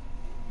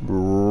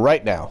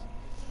 Right now.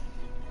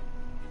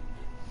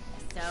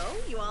 So,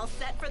 you all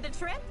set for the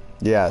trip?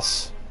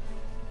 Yes.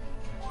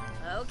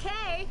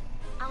 Okay.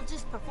 I'll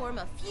just perform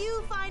a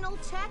few final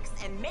checks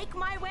and make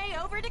my way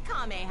over to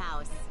Kame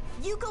House.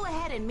 You go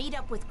ahead and meet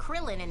up with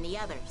Krillin and the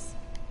others.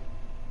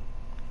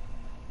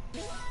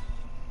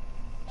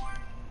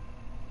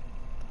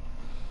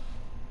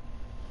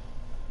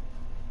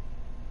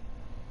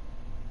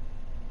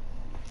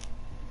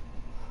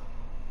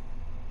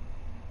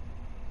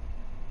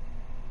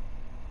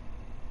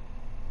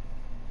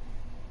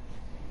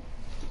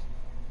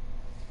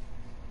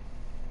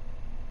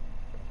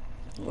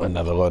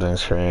 Another loading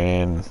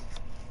screen.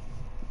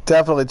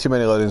 Definitely too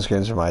many loading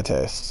screens for my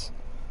tastes.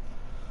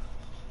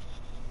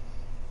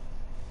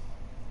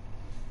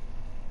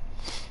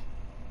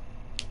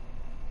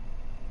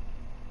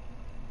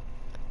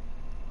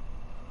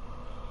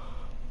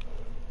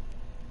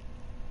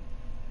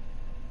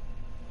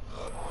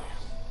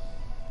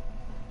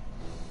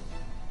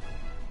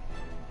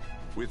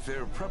 With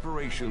their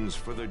preparations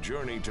for the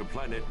journey to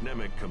planet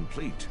Namek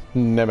complete,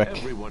 Namek.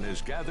 everyone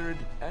is gathered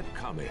at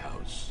Kame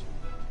House.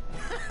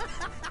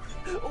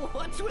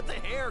 What's with the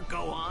hair,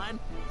 Gohan?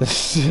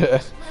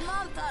 My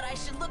mom thought I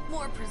should look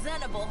more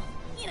presentable.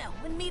 You know,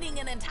 when meeting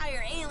an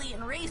entire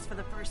alien race for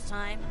the first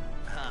time.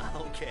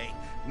 Okay.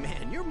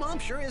 Man, your mom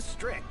sure is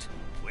strict.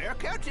 We're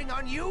counting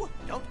on you.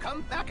 Don't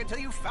come back until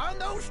you've found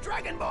those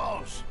Dragon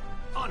Balls.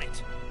 On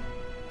it.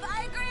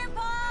 Bye,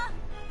 Grandpa.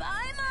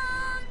 Bye,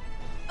 Mom.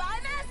 Bye,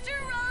 Master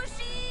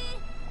Roshi.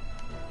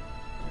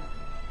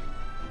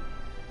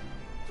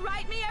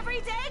 Write me every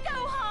day,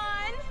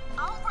 Gohan!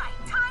 All right,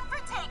 time for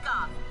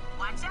takeoff.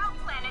 Watch out,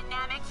 Planet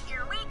Namek,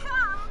 here we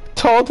come.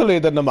 Totally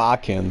the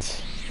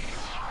Namekians.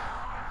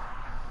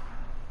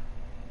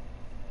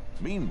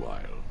 Meanwhile,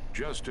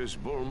 just as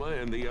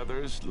Bulma and the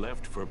others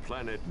left for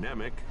planet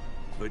Namek,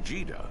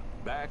 Vegeta,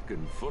 back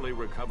and fully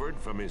recovered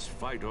from his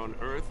fight on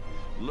Earth,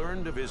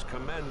 learned of his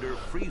commander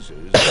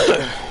Frieza's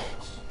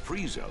absence.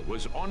 Frieza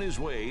was on his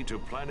way to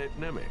planet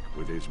Namek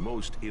with his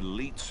most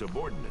elite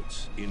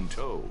subordinates in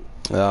tow.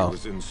 Oh. He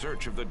was in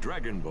search of the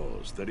Dragon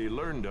Balls that he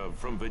learned of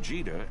from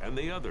Vegeta and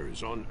the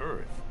others on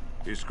Earth.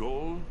 His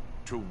goal?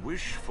 To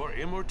wish for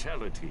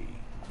immortality.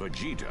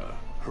 Vegeta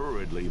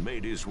hurriedly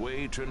made his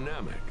way to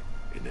Namek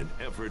in an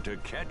effort to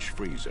catch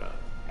Frieza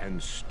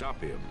and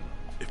stop him.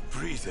 If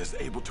Frieza is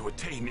able to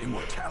attain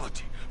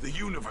immortality, the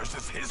universe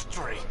is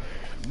history.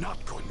 I'm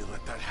not going to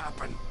let that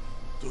happen.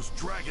 Those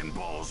Dragon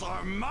Balls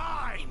are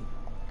mine!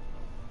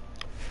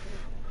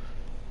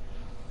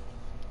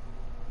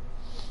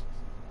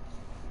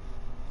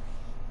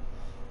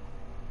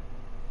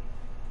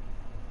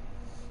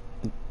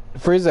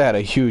 Frieza had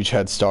a huge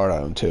head start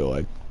on him too.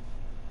 Like,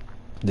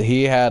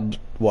 he had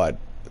what,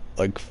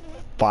 like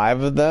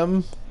 5 of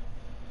them?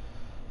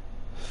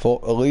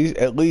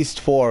 At least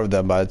 4 of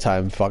them by the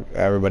time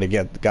everybody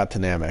got to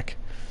Namek.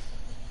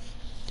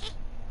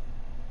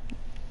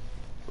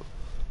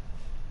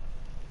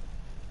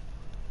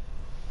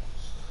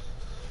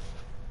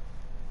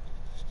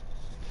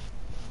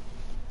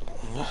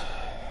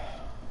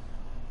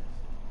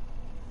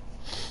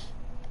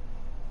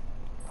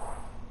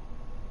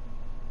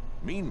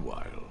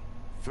 Meanwhile,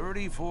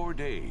 34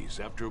 days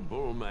after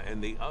Bulma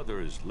and the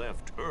others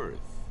left Earth,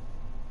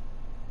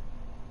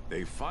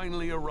 they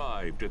finally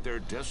arrived at their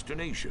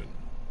destination,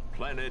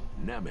 planet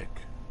Namek.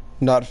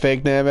 Not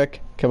fake Namek?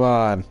 Come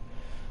on.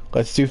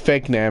 Let's do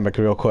fake Namek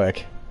real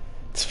quick.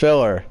 It's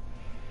filler.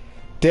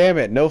 Damn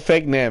it, no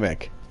fake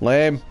Namek.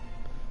 Lame.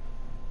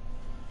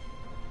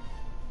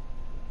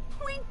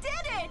 We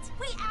did it!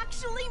 We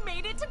actually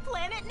made it to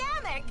planet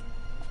Namek!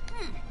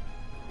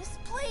 This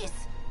place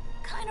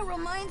kind of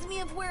reminds me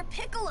of where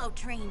Piccolo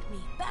trained me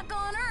back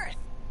on Earth.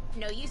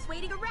 No use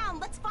waiting around.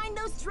 Let's find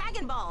those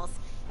Dragon Balls.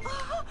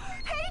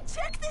 Hey,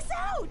 check this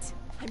out!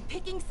 I'm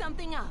picking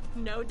something up.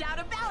 No doubt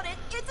about it.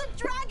 It's a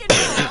Dragon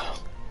Ball.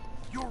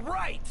 You're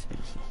right.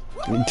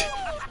 All right.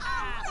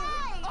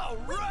 All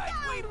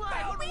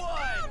right, we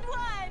found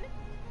one.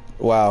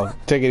 Wow,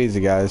 take it easy,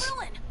 guys.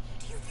 Krillin,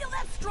 do you feel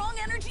that strong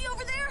energy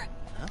over there?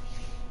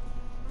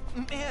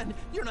 Man,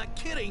 you're not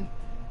kidding.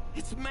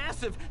 It's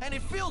massive, and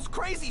it feels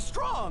crazy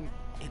strong.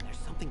 And there's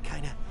something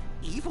kind of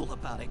evil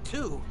about it,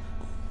 too.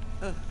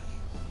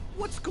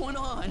 What's going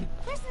on?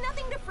 There's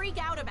nothing to freak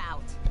out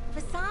about.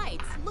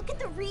 Besides, look at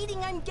the reading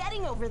I'm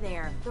getting over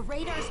there. The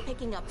radar's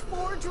picking up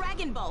 4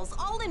 Dragon Balls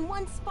all in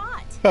one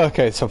spot.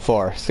 Okay, so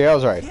 4. See, I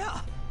was right.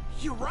 Yeah,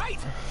 you're right.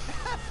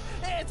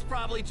 It's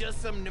probably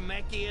just some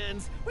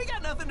Namekians. We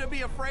got nothing to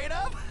be afraid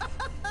of.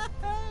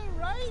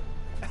 Right?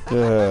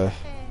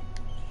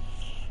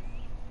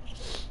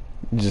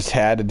 Just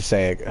had to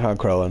say it, huh,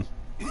 Krillin?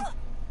 Wait,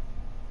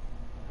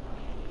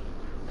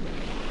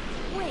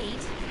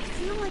 I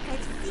feel like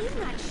I've seen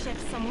that ship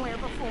somewhere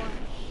before.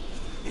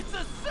 It's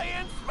a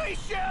Saiyan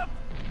spaceship!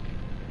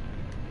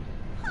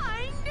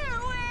 I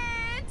knew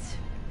it!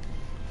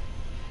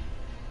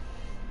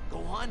 Go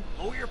on,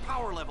 lower your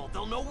power level.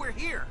 They'll know we're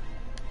here.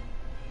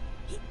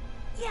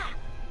 Yeah.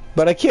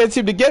 But I can't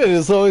seem to get it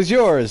as low as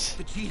yours.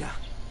 Vegeta,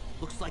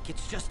 looks like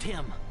it's just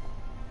him.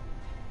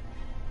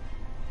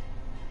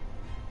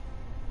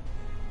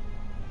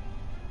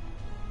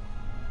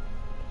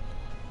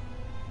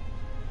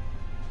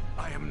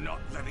 I am not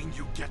letting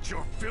you get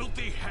your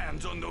filthy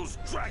hands on those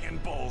Dragon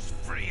Balls,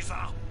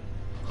 Frieza!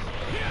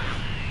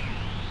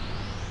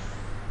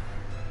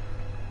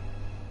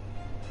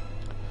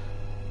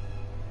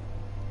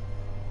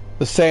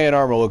 The Saiyan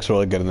armor looks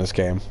really good in this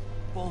game.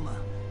 Bulma,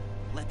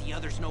 let the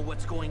others know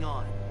what's going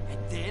on, and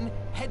then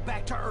head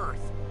back to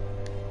Earth.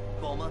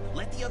 Bulma,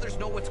 let the others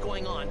know what's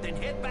going on, then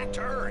head back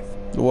to Earth.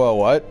 Whoa,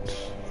 what?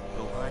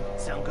 Gohan,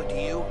 sound good to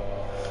you?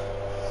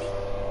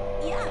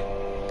 Yeah.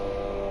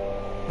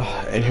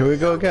 And here we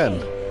go again.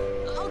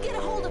 Okay. I'll get a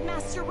hold of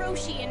Master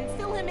Roshi and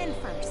fill him in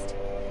first.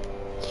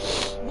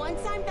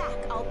 Once I'm back,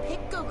 I'll pick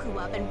Goku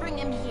up and bring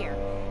him here.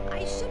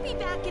 I should be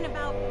back in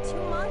about 2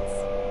 months.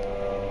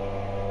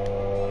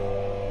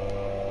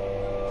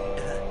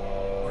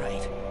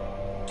 Right.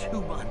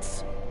 2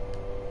 months.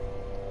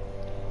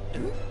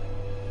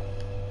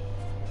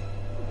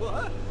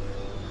 What?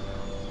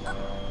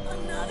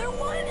 Another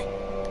one?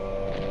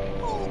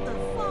 Hold the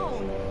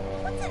phone.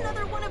 What's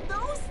another one of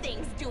those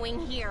things doing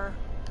here?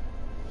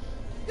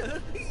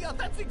 Yeah,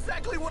 that's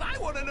exactly what I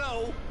want to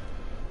know.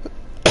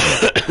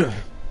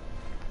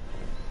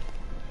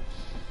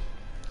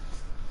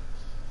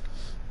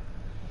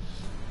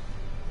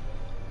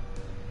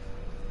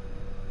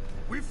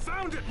 We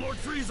found it, Lord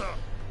Frieza!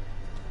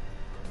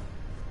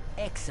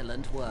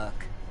 Excellent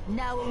work.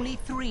 Now only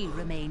 3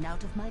 remain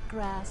out of my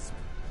grasp.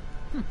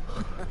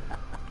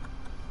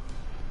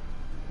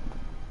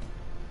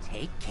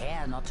 Take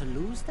care not to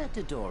lose that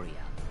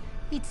Dodoria.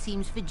 It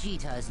seems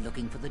Vegeta is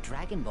looking for the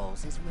Dragon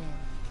Balls as well.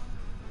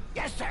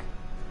 Yes, sir.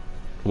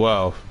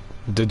 Whoa,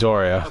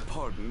 Dodoria.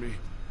 Pardon me,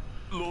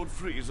 Lord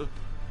Frieza.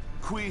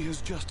 Qui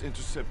has just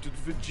intercepted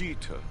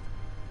Vegeta.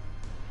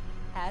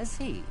 Has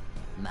he?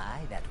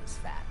 My, that was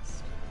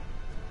fast.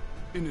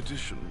 In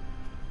addition,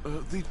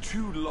 the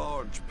 2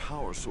 large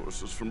power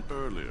sources from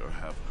earlier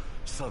have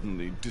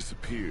suddenly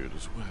disappeared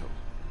as well.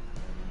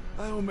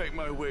 I will make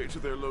my way to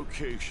their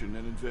location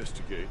and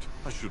investigate.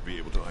 I should be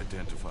able to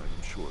identify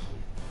them shortly.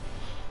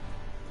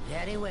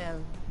 Very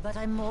well, but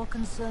I'm more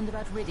concerned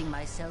about ridding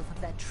myself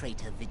of that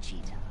traitor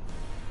Vegeta.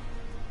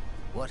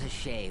 What a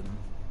shame.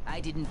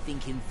 I didn't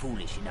think him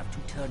foolish enough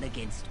to turn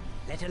against me,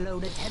 let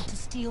alone attempt to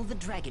steal the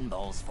Dragon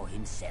Balls for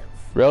himself.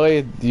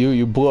 Really?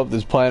 You blew up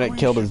this planet,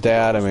 killed his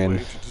dad? I mean...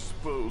 To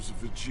dispose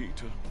of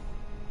Vegeta.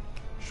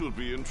 Should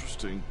be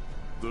interesting.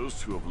 Those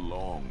 2 have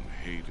long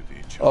hated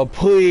each other. Oh,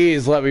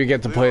 please let me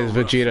get to play as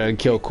Vegeta and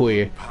kill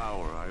Qui.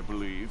 Power, I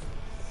believe.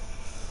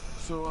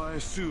 So I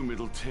assume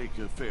it'll take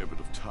a fair bit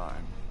of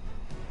time.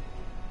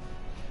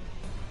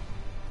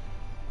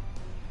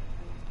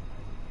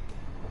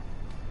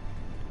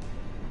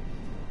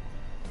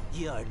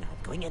 You're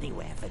not going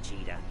anywhere,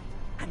 Vegeta.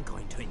 I'm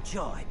going to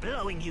enjoy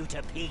blowing you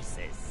to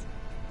pieces.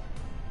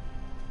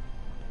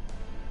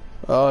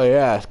 Oh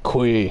yeah,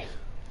 Qui.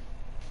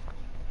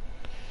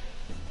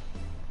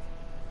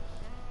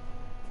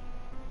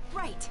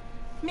 Right.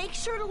 Make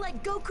sure to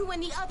let Goku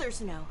and the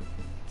others know.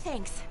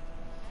 Thanks.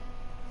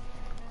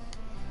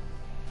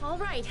 All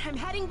right, I'm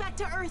heading back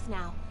to Earth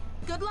now.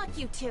 Good luck,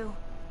 you 2.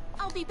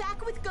 I'll be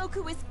back with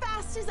Goku as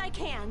fast as I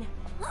can.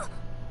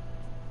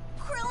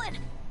 Krillin!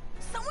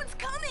 Someone's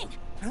coming!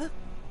 Huh?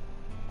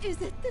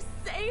 Is it the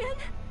Saiyan?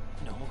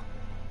 No.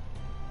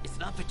 It's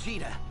not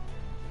Vegeta.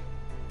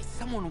 It's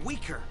someone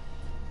weaker.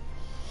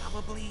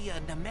 Probably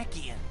a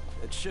Namekian.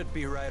 It should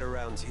be right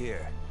around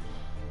here.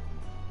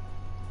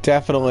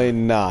 Definitely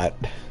not.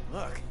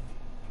 Look.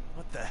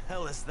 What the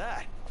hell is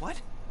that?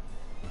 What?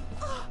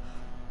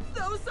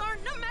 Those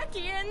aren't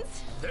Namekians!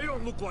 They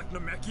don't look like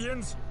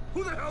Namekians.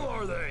 Who the hell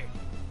are they?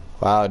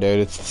 Wow, dude,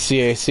 it's the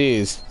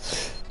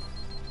CACs.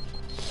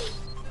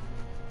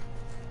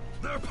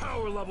 Their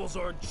power levels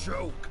are a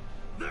joke.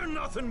 They're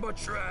nothing but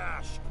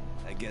trash.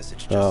 I guess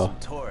it's just some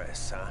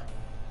tourists, huh?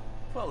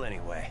 Well,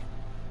 anyway,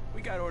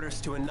 we got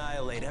orders to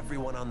annihilate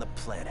everyone on the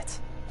planet.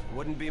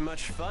 Wouldn't be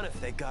much fun if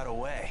they got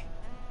away.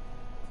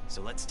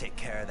 So let's take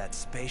care of that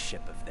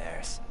spaceship of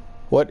theirs.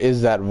 What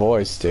is that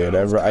voice, dude?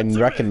 I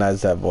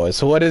recognize that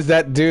voice. What is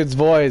that dude's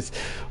voice?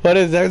 What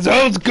is that?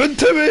 Sounds good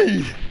to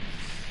me!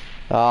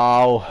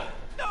 Oh.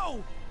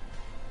 No!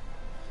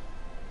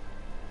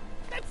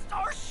 That's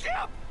our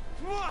ship!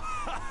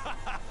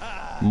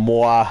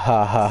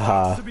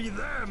 Mwahaha. To be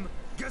them.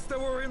 Guess they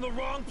were in the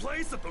wrong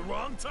place at the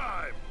wrong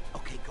time.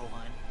 Okay, go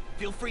on.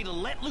 Feel free to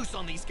let loose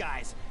on these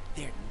guys.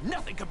 They're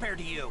nothing compared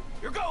to you.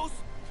 Here goes!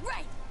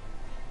 Right.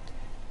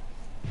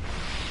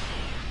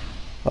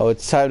 Oh,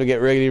 it's time to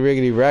get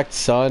riggedy wrecked,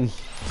 son.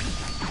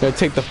 Gonna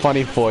take the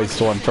funny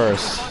voice one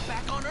first.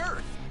 Back on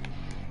Earth.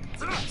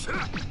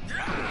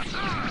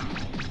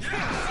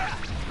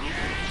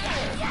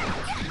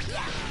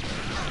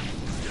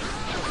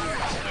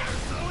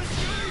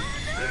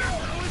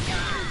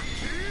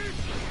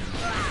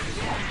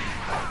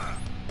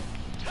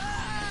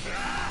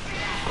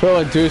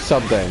 Krillin, do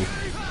something.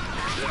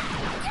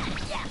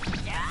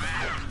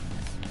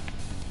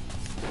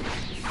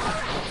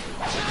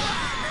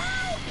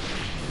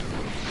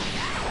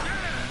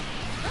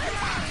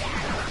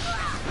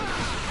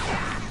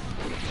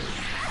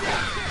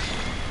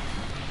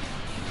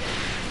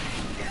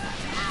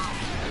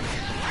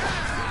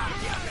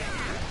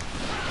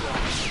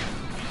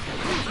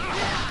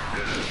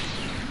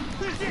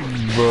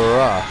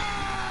 Bruh.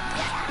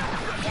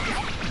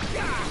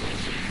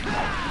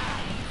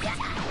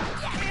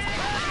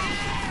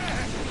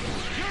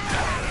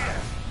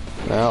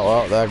 Oh,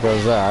 well, there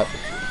goes that.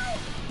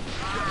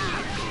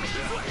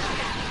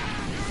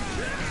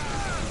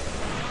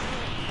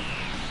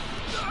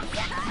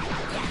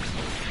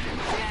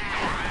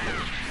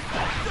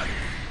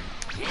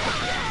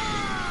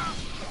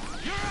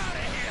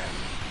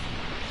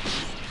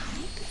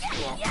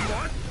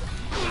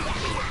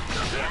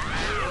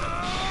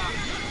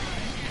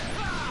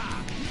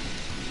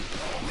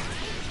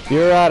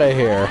 You're out of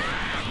here.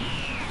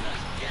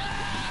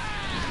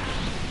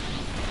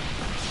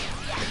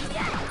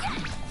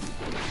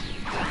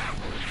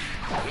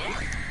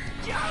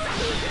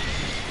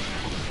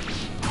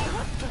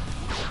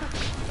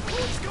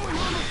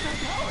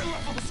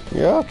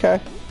 Yeah, okay.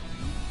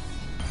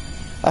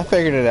 I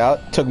figured it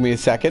out. Took me a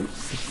second.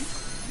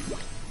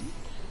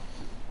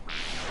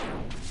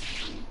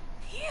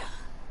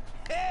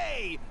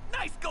 Hey!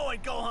 Nice going,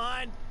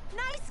 Gohan!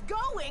 Nice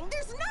going?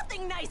 There's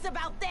nothing nice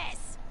about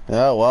this.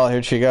 Oh, well,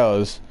 here she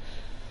goes.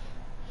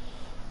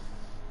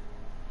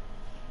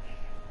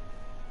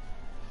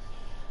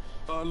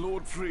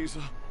 Lord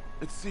Frieza,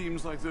 it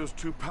seems like those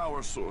two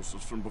power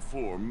sources from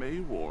before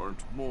may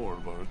warrant more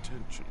of our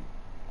attention.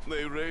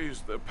 They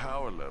raised their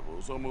power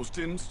levels almost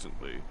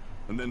instantly,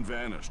 and then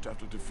vanished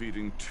after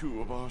defeating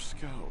 2 of our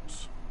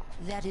scouts.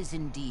 That is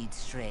indeed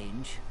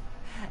strange.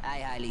 I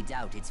highly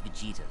doubt it's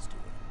Vegeta's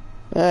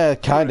doing.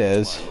 It kinda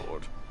is. My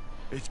lord.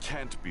 It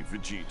can't be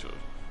Vegeta.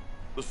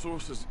 The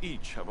sources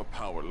each have a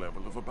power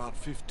level of about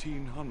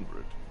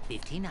 1,500.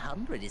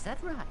 1,500, is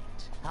that right?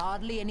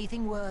 Hardly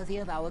anything worthy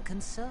of our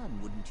concern,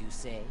 wouldn't you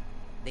say?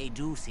 They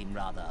do seem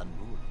rather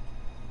unruly.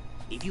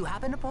 If you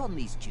happen upon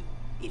these 2,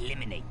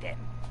 eliminate them.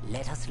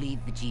 Let us leave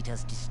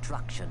Vegeta's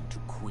destruction to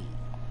Kui.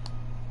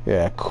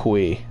 Yeah,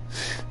 Kui.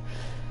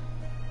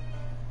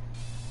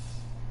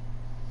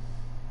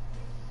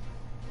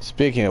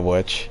 Speaking of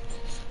which...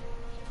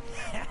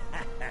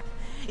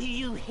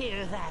 You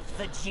hear that,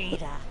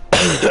 Vegeta?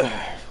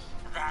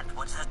 That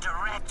was a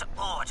direct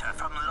order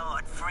from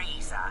Lord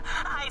Frieza.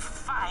 I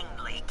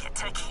finally get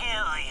to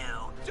kill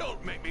you.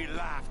 Don't make me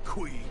laugh,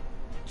 Kui.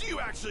 Do you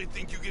actually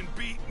think you can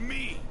beat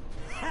me?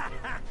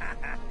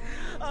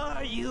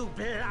 Are you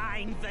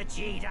blind,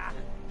 Vegeta?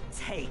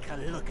 Take a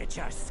look at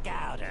your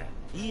scouter.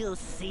 You'll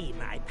see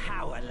my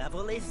power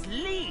level is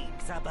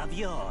leagues above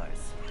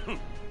yours.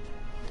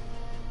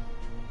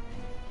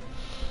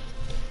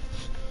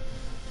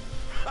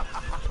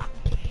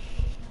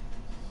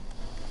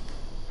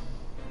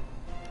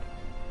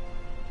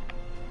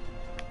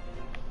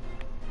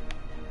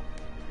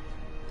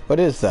 What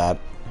is that?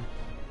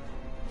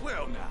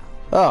 Well now.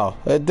 Oh,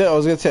 I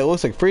was gonna say it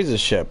looks like Frieza's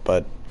ship,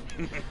 but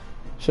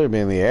should be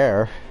in the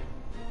air.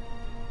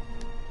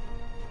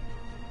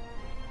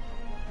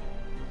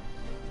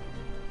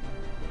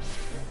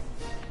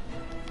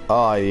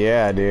 Oh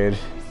yeah, dude.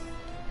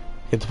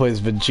 Get to play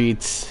as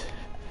Vegeta.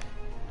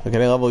 Can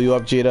I level you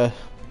up, Vegeta?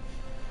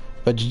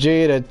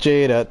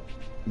 Vegeta,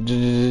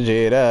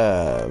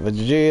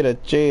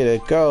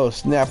 Vegeta, go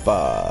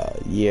Snapper,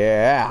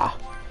 yeah.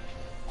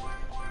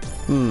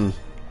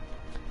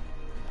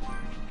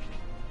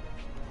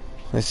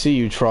 I see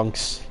you,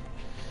 Trunks.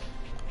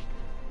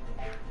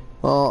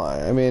 Well,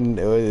 I mean,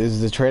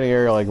 is the training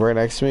area like right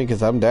next to me?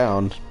 Because I'm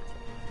down.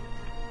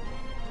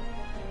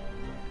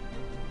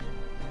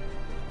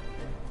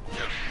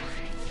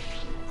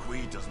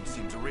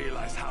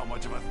 realize how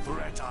much of a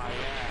threat I am.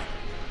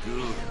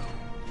 Good.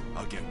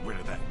 I'll get rid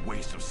of that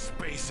waste of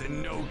space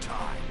in no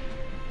time.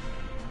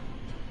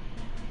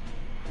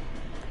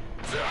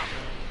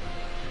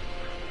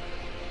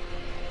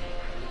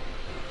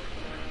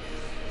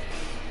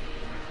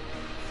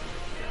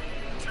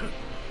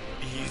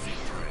 Easy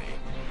prey.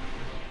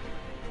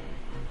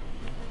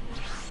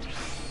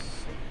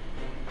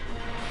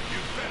 You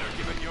better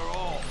give it your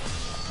all.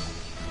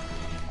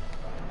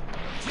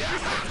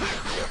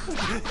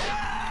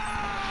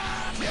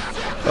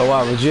 Oh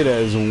wow, Vegeta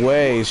is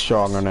way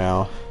stronger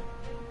now.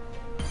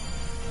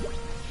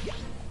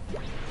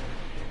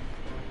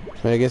 I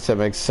mean, I guess that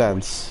makes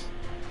sense.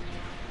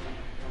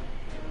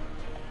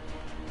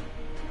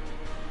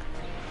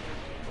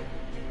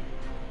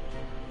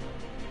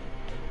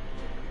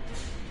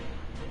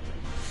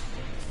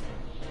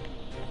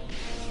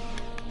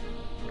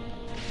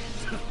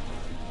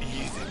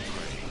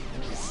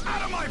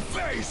 Out of my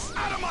face!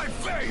 Out of my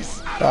face!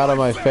 Out of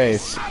my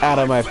face! Out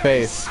of my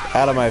face!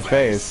 Out of my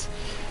face!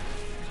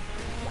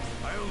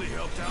 I only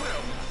helped out.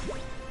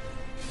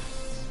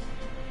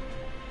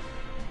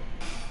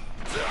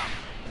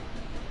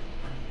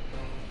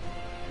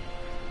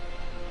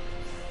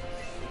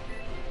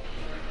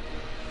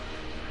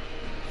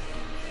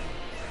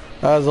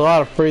 There's a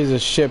lot of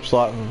Frieza's ships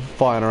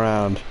flying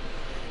around.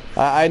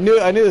 I knew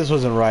this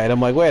wasn't right. I'm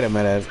like, wait a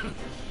minute.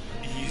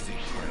 Easy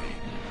prey.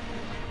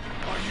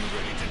 Are you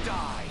ready to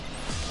die?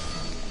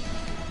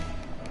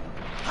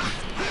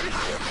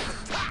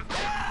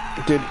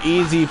 Dude,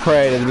 easy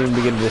prey doesn't even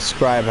begin to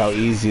describe how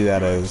easy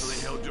that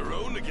is. Held your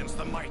own against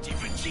the mighty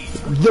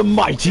Vegeta. The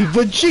mighty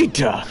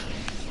Vegeta!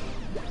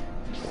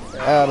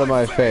 Out of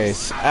my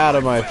face, out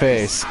of my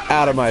face,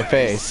 out of my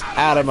face,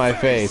 out of my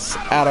face,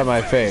 out of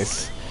my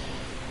face.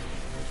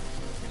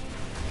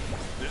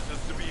 This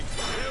is to be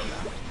clear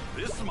now.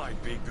 This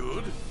might be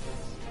good.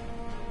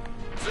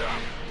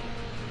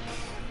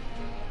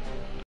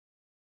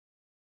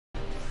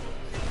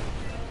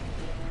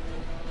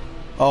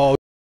 Oh,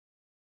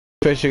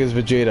 fishing is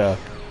Vegeta.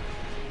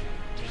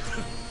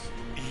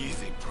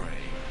 Easy prey.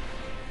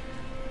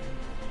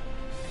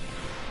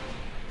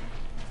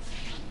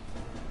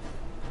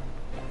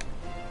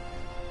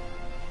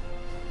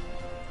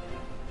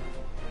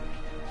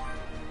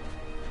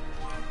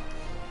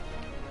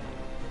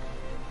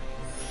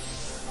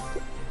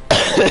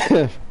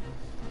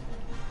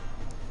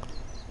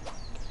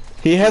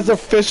 He has a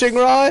fishing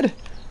rod?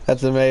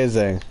 That's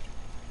amazing.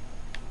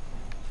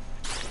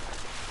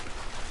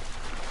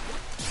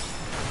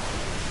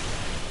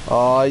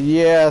 Oh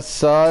yeah,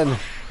 son.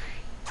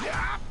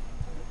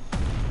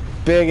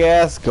 Big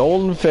ass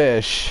golden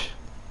fish.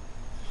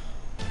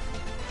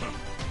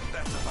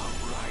 That's about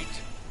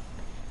right.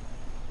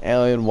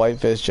 Alien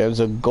whitefish gems,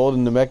 a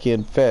golden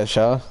Namekian fish,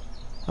 huh?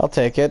 I'll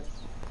take it.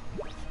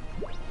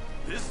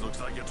 This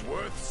looks like it's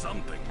worth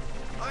something.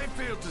 I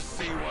fail to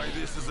see why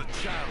this is a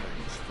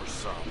challenge for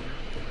some.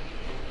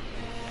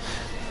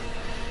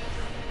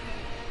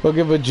 Look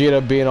at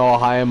Vegeta being all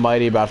high and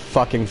mighty about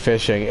fucking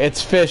fishing.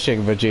 It's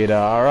fishing, Vegeta,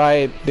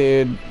 alright?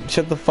 Dude,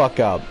 shut the fuck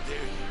up.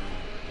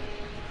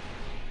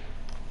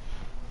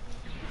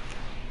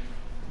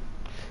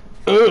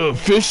 Ugh,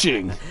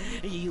 fishing!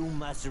 You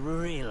must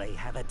really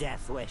have a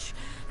death wish.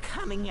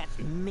 Coming at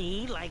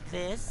me like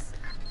this?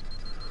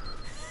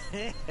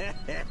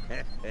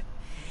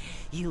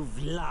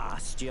 You've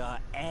lost your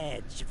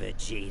edge,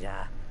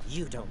 Vegeta.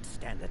 You don't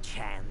stand a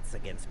chance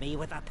against me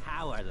with a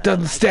power level.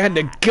 Doesn't stand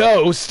a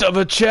ghost of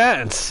a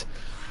chance!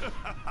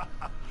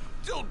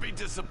 Don't be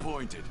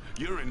disappointed.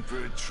 You're in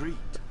for a treat.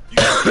 You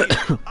see,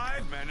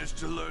 I've managed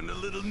to learn a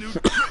little new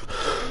trick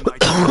during my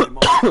time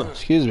on Earth.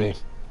 Excuse me.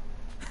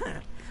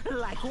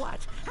 Like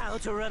what? How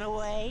to run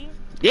away?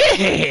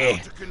 Yeah!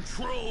 How to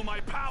control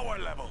my power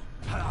level.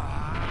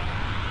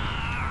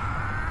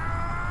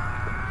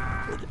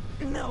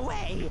 No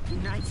way!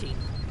 19,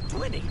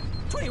 20,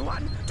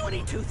 21,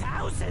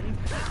 22,000!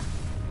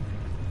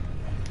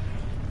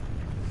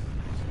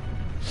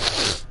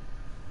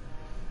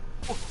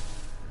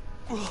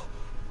 Well,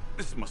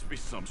 this must be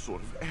some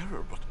sort of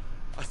error, but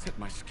I set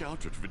my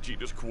scouter to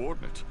Vegeta's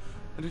coordinates,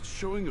 and it's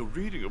showing a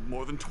reading of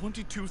more than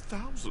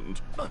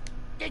 22,000.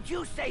 Did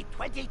you say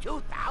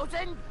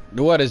 22,000?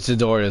 What is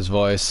Tidoria's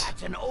voice?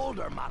 That's an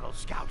older model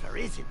scouter,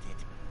 isn't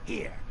it?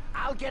 Here,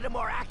 I'll get a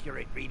more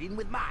accurate reading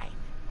with mine.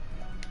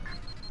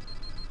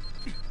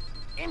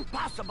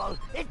 Impossible!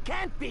 It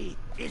can't be!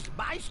 Is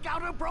my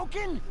scouter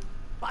broken?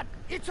 But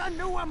it's a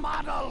newer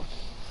model!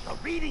 The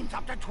reading's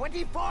up to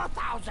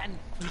 24,000!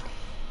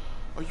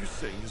 Are you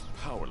saying his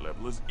power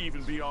level is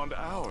even beyond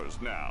ours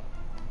now?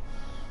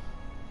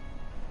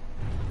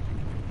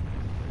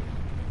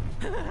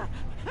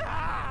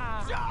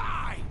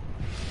 Die!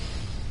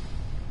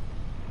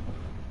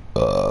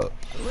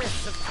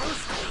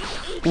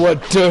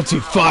 What dirty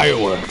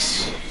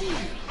fireworks!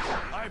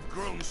 I've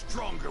grown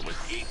stronger with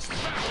each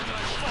battle that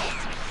I've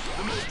fought.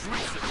 The most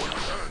recent one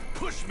on Earth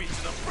pushed me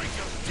to the brink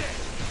of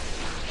death.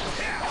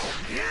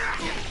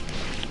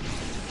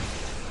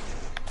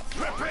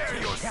 Prepare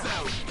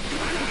yourself!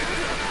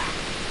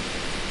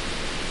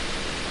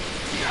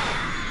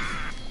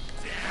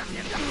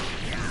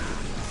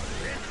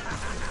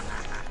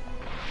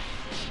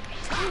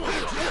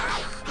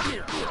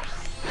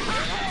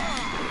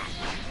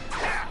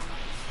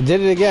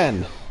 Did it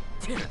again.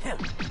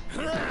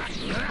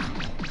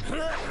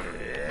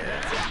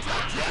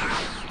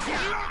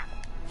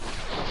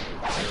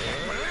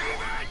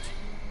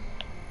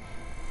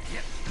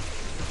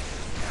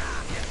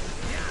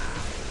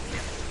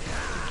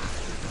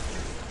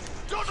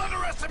 Don't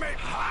underestimate.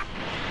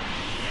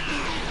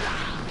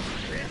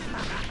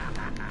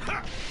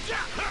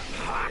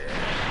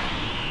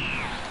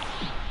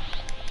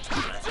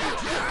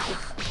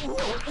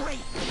 Wait,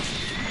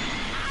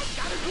 I've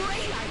got a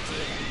great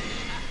idea.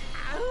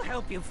 I'll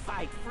help you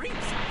fight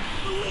Frieza.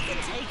 We can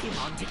take him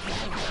on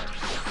together.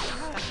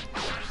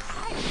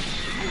 I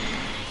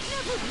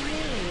never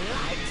really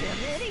liked him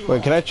anyway.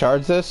 Wait, can I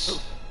charge this?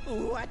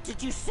 What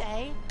did you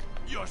say?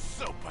 You're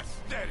so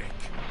pathetic.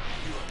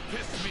 You have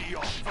pissed me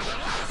off for the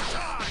last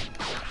time.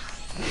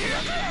 The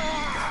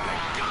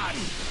gun.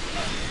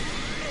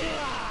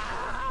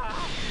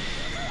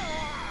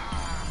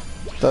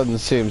 Doesn't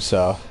seem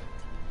so.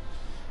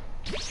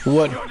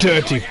 What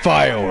dirty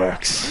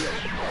fireworks!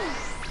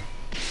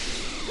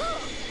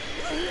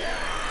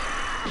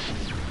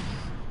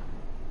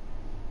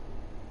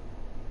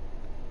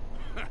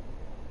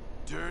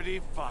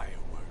 Dirty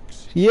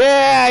fireworks.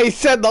 Yeah, he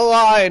said the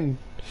line!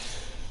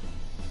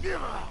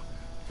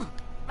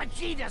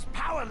 Vegeta's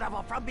power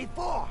level from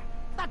before.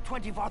 That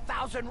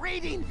 24,000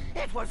 reading,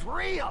 it was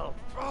real.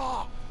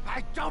 Oh,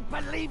 I don't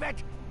believe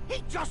it.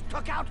 He just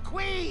took out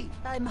Qui.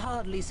 I'm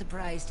hardly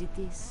surprised at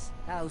this.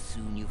 How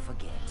soon you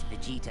forget.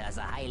 Vegeta is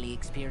a highly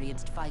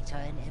experienced fighter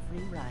in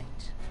every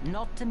right.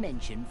 Not to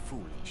mention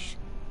foolish.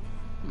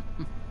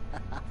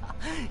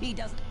 He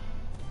doesn't...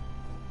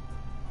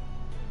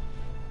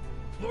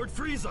 Lord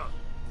Frieza,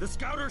 the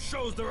scouter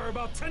shows there are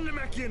about 10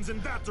 Namekians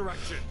in that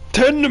direction.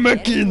 10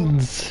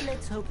 Namekians!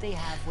 Let's hope they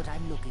have what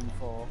I'm looking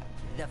for.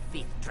 The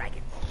 5th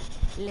Dragon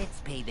Ball. Let's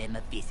pay them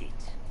a visit.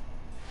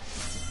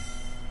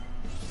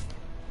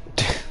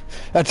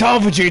 That's how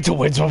Vegeta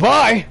wins.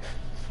 Bye-bye!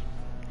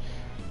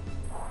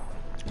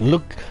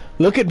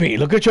 Look at me.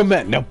 Look at your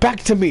men. Now back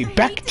to me.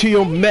 Back to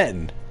your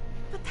men.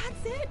 But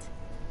that's it.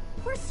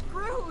 We're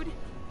screwed.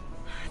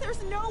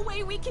 There's no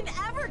way we can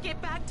ever get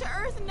back to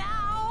Earth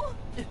now.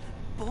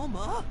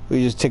 Bulma?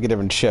 We just take a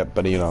different ship,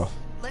 but you know.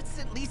 Let's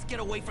at least get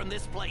away from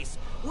this place.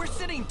 We're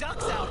sitting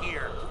ducks out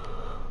here.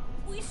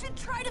 We should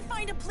try to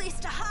find a place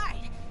to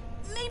hide.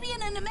 Maybe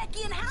in a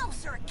Namekian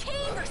house or a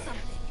cave or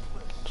something.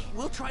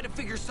 We'll try to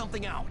figure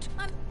something out.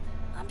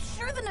 I'm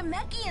sure the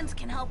Namekians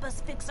can help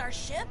us fix our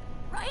ship,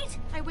 right?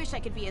 I wish I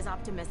could be as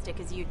optimistic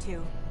as you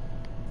two.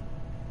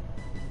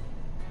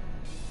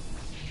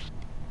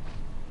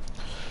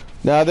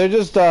 No, they're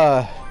just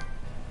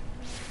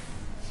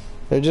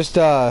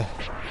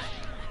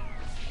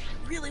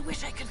Really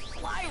wish I could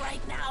fly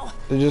right now.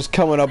 they're just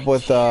coming up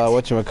with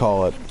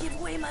whatchamacallit,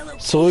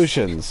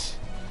 solutions.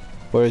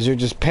 Whereas you're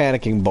just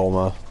panicking,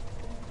 Bulma.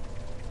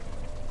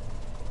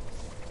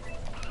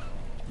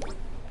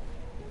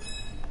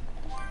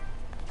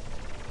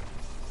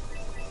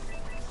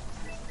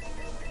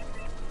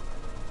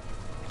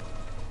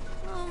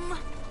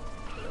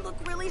 You look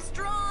really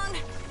strong.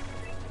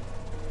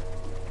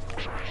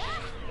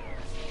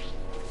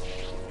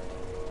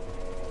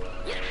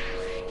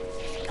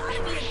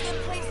 Gotta be a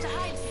good place to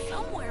hide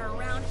somewhere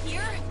around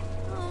here.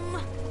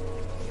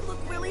 You look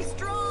really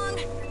strong.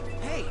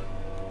 Hey,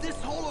 this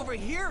hole over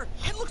here,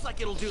 it looks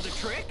like it'll do the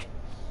trick.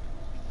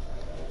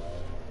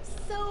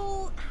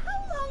 So,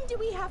 how long do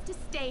we have to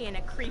stay in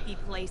a creepy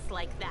place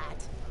like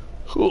that?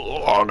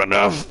 Long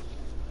enough.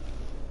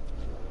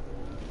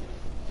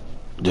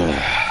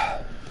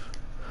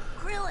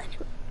 Krillin,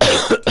 do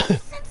you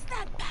sense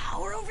that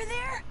power over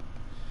there?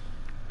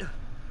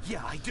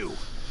 Yeah, I do.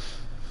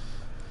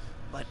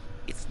 But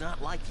it's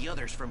not like the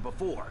others from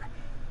before.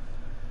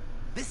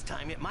 This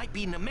time it might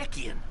be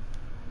Namekian.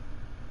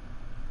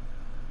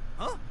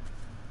 Huh?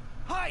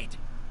 Hide!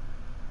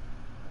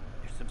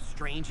 There's some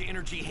strange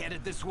energy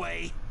headed this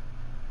way.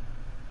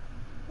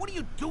 What are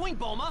you doing,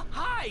 Bulma?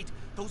 Hide!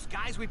 Those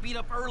guys we beat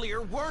up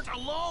earlier weren't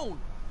alone!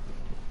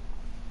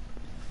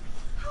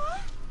 Huh?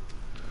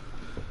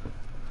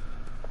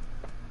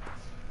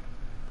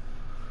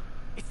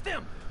 It's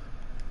them!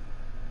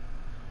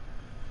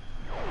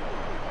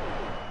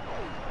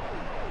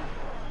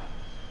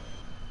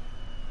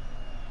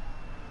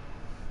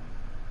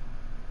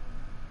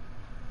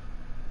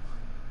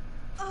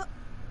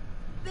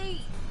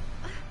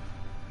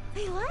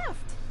 They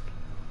left.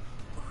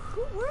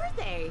 Who were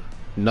they?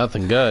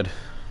 Nothing good.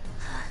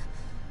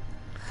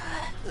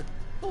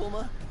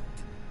 Bulma,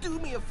 do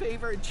me a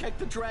favor and check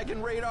the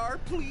Dragon Radar,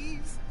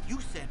 please.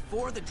 You said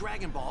 4 of the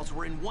Dragon Balls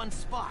were in one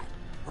spot,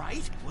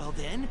 right? Well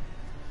then,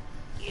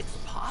 it's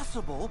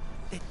possible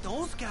that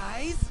those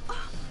guys...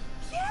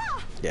 Yeah!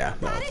 Yeah,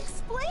 no. That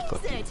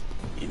explains it!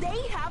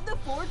 They have the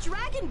 4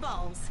 Dragon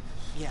Balls!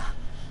 Yeah,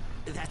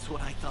 that's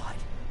what I thought.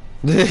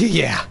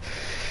 Yeah,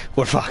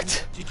 we're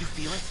fucked. Did you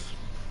feel it?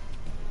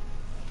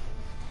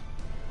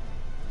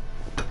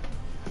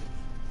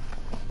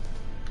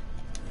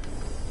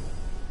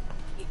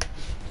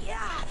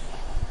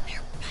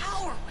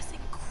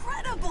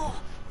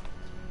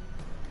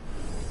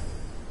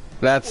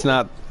 That's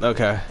not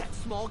okay. That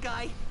small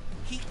guy,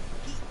 he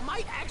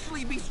might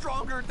actually be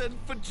stronger than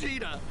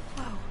Vegeta.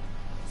 Whoa.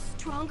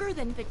 Stronger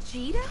than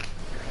Vegeta?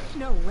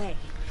 No way.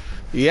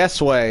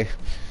 Yes way.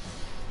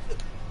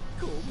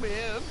 Cool,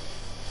 man.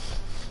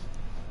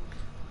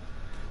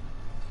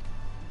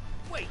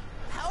 Wait,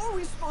 how are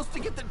we supposed to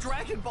get the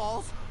Dragon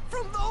Balls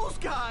from those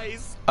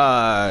guys?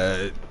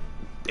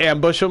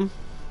 Ambush them.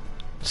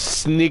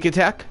 Sneak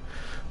attack.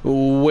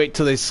 Wait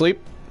till they sleep.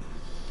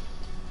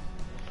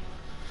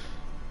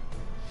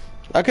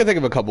 I can think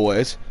of a couple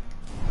ways.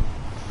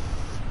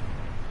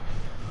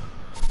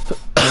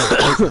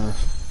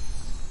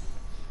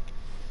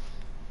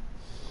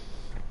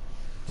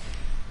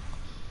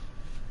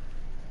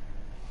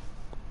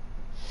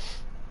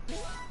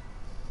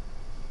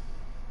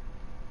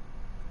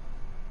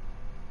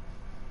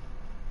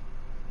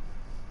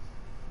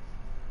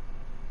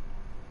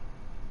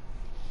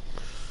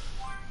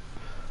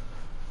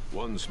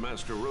 Once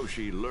Master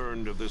Roshi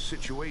learned of the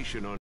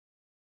situation on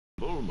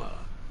Bulma,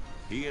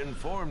 he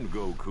informed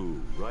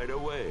Goku right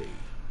away.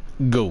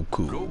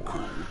 Goku,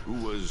 who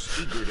was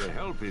eager to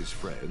help his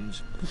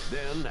friends,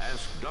 then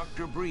asked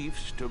Dr.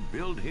 Briefs to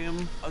build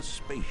him a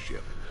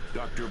spaceship.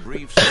 Dr.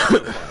 Briefs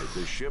modified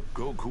the ship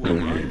Goku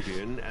arrived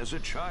in as a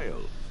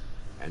child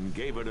and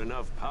gave it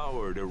enough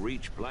power to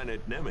reach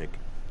planet Namek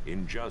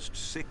in just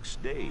 6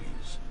 days.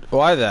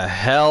 Why the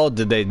hell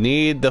did they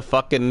need the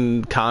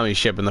fucking commie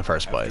ship in the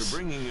first place? After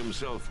bringing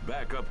himself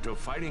back up to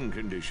fighting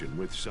condition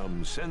with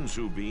some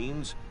sensu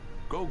beans,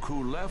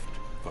 Goku left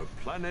for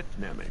planet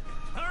Namek.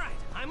 All right,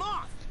 I'm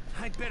off.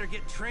 I'd better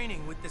get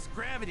training with this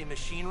gravity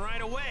machine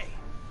right away.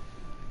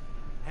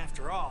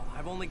 After all,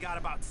 I've only got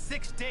about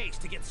 6 days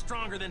to get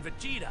stronger than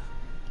Vegeta.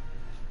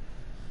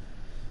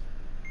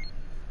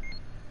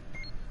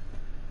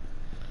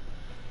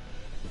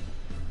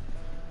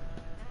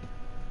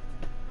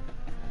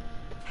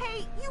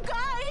 Hey, you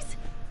guys!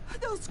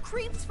 Those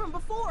creeps from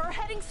before are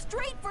heading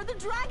straight for the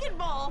Dragon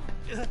Ball!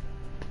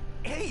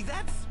 Hey,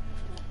 that's...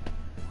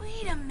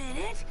 Wait a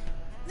minute.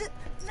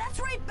 That's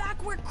right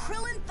back where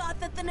Krillin thought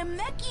that the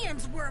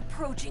Namekians were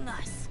approaching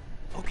us.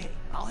 Okay,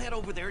 I'll head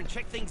over there and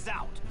check things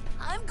out.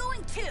 I'm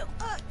going too.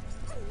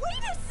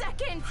 Wait a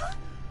second!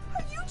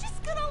 Are you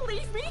just gonna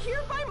leave me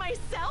here by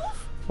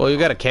myself? Well, you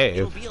got a cave.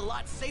 It'll be a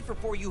lot safer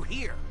for you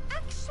here.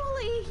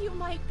 Actually, you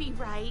might be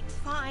right.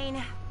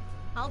 Fine.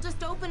 I'll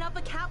just open up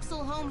a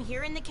capsule home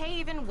here in the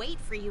cave and wait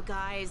for you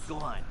guys. Go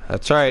on.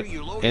 That's right,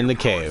 in the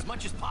cave. As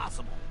much as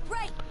possible.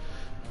 Right.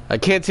 I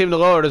can't seem to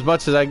lower it as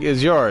much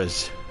as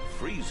yours.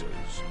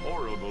 Frieza's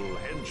horrible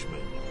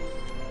henchman.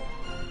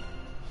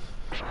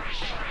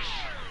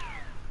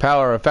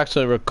 Power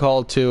affectionately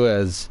recalled to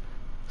as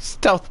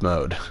stealth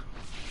mode.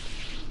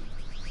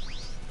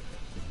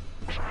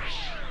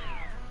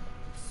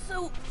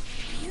 So,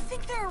 you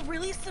think there are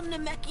really some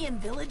Namekian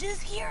villages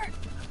here?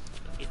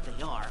 If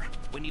they are,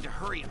 we need to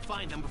hurry and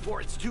find them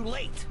before it's too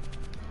late.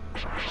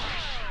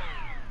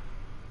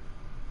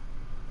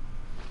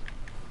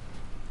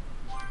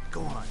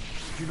 Go on.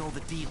 You know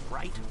the deal,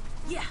 right?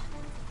 Yeah.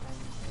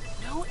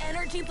 No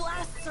energy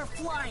blasts are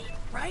flying,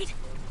 right?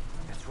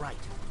 That's right.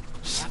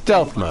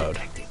 Stealth mode.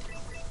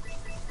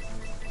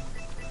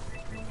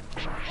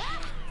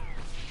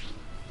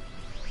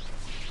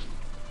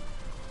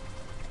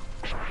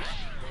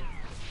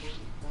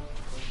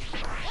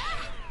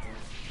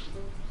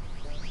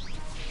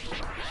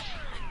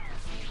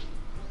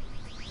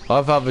 I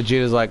love how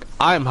Vegeta's like,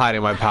 I'm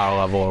hiding my power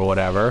level or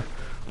whatever,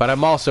 but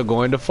I'm also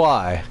going to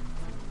fly.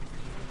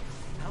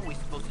 How are we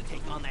supposed to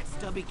take on that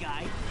stubby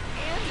guy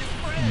and his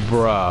friends?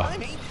 Bruh. I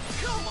mean,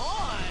 come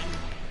on!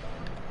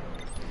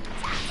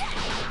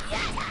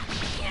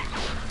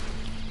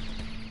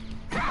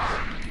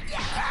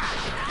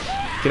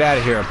 Get out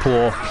of here,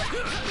 Pool.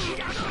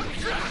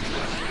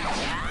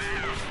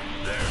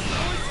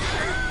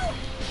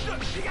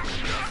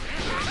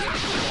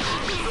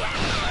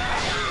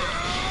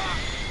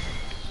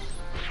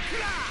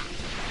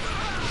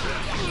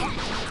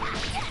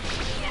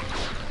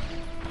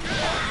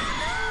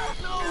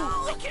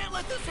 No, I can't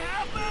let this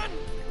happen!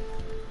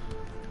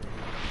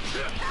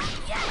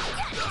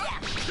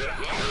 Well,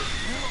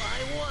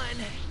 I won.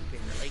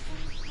 Barely.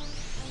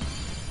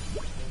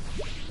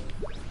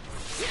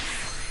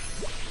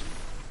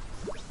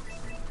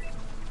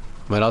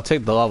 Man, I'll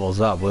take the levels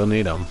up. We'll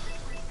need them.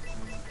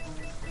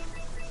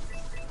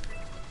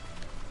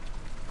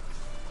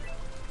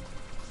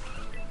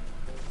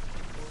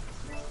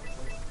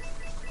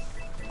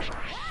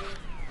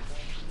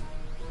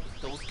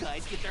 Those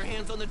guys get their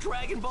hands on the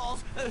Dragon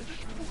Balls,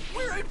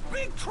 we're in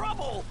big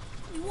trouble!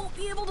 We won't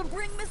be able to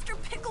bring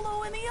Mr.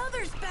 Piccolo and the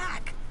others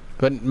back.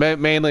 But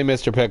mainly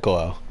Mr.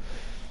 Piccolo.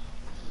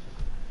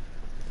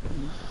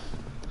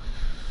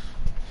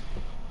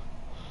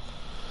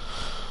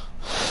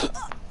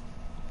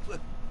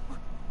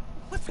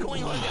 What's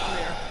going on down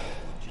there?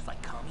 Just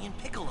like Kami and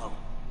Piccolo.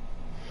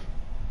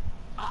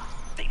 Ah,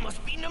 they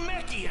must be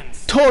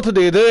Namekians!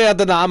 Totally, they are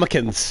the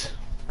Namekians.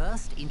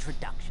 First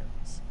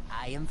introductions.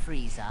 I am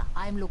Frieza.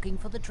 I'm looking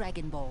for the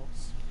Dragon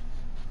Balls.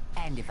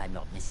 And if I'm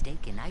not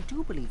mistaken, I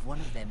do believe one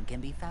of them can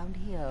be found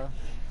here.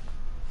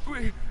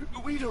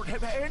 We don't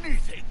have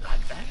anything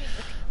like that.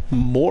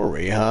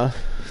 Maury, huh?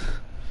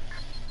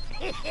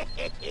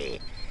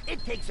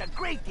 It takes a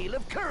great deal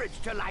of courage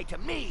to lie to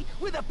me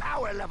with a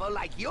power level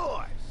like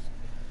yours.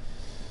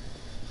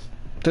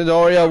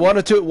 Doria, one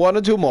or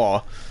two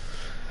more.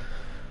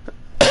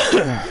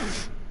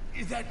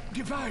 That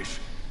device,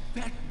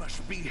 that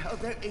must be how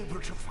they're able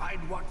to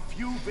find what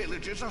few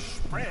villages are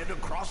spread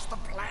across the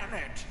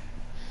planet.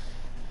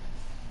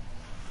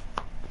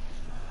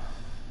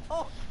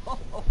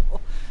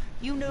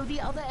 You know, the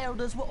other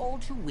elders were all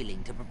too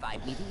willing to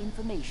provide me the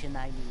information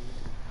I need.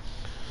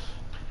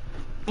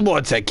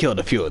 Once I killed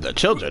a few of the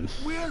children.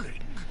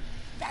 Willing?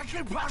 That's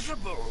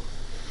impossible.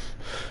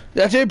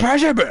 That's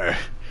impossible.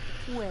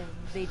 Well,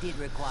 they did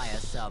require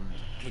some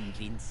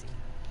convincing.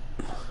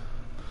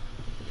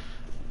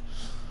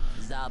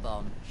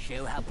 Zarbon,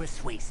 show how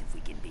persuasive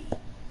we can be.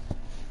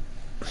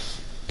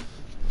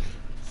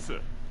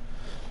 Sir.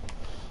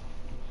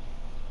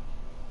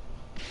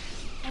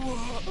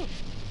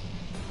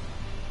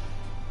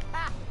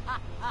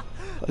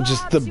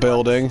 Just the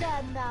building.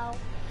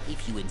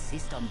 If you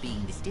insist on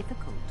being this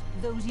difficult,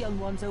 those young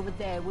ones over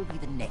there will be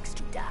the next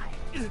to die.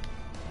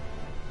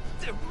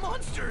 They're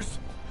monsters!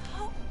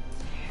 How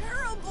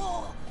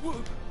terrible!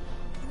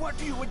 What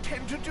do you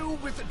intend to do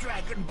with the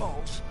Dragon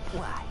Balls?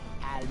 Why,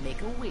 I'll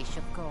make a wish,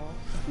 of course.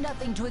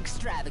 Nothing too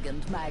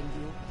extravagant, mind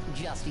you.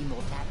 Just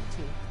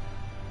immortality.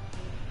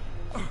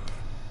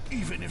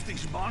 Even if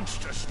these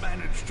monsters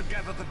manage to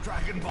gather the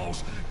Dragon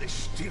Balls, they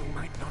still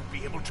might not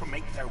be able to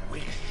make their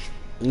wish.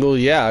 Well,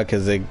 yeah,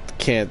 because they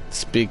can't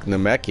speak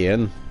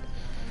Namekian.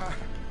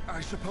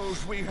 I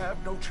suppose we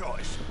have no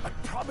choice. But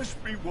promise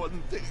me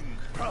one thing.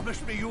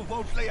 Promise me you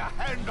won't lay a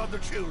hand on the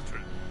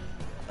children.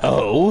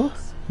 Oh?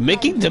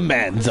 Making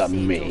demands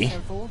on me.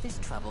 Yourself all this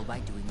trouble by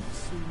doing it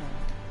sooner.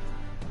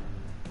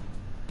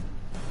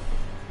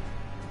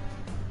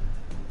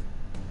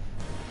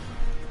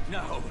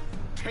 Now,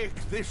 take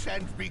this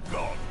and be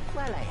gone.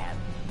 Well, I have.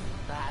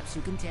 Perhaps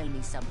you can tell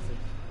me something.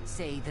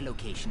 Say the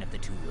location of the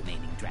 2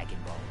 remaining Dragon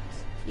Balls.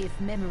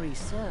 If memory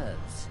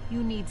serves,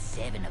 you need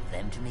 7 of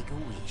them to make a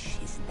wish,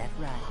 isn't that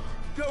right?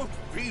 Don't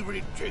be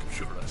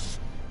ridiculous.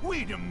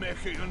 We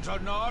Namekians are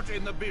not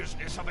in the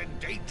business of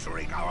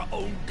endangering our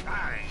own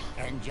kind.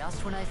 And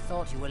just when I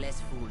thought you were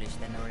less foolish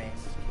than the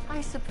rest,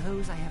 I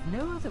suppose I have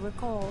no other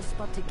recourse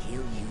but to kill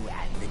you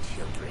and the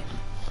children.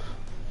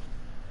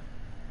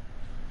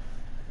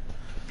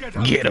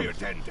 Get him.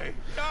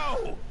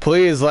 No.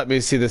 Please let me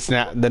see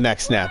the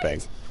next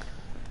snapping.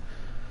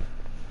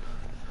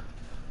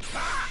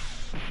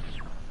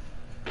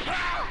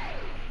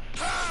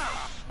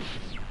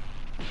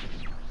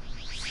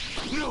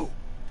 You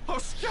are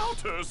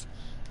scouters.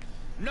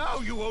 Now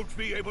you won't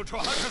be able to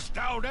hunt us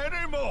down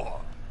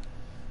anymore.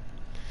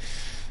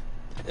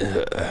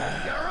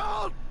 You're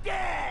all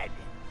dead.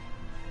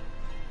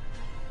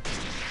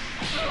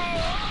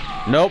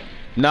 Nope,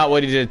 not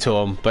what he did to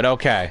him, but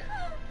okay.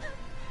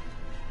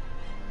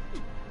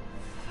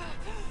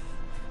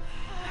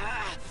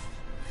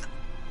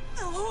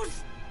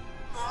 Those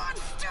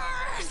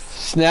monsters!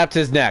 Snapped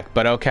his neck,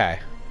 but okay.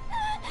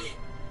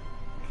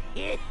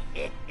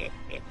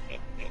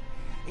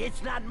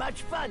 It's not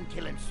much fun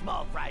killing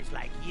small fries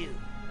like you.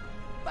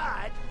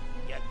 But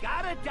you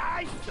gotta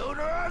die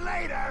sooner or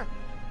later.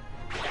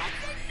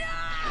 That's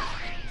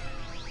enough!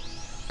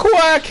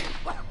 Quack!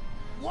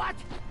 What?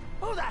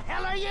 Who the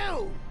hell are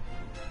you?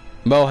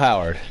 Mo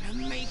Howard. I'm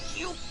gonna make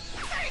you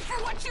pay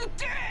for what you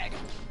did!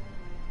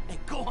 Hey,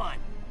 go on.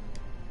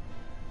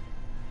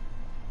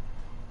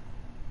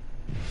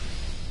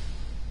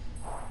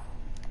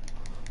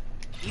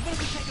 Even if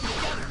we take them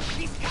together,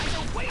 these guys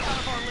are way out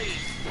of our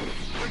league.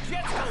 Your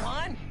jets go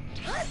on.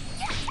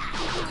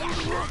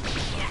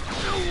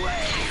 No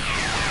way.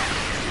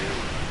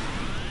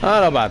 I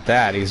don't know about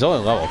that. He's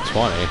only level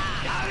 20.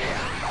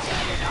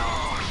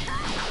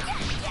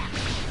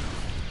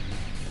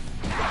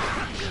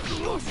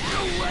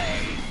 No way.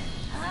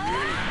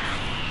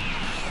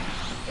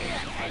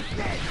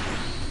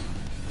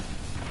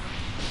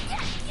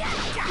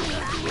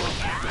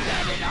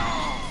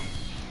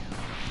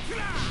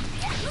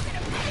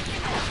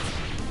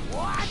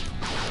 What?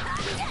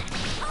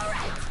 All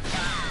right.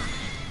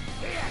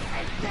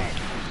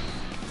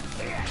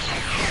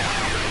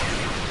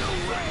 No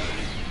way.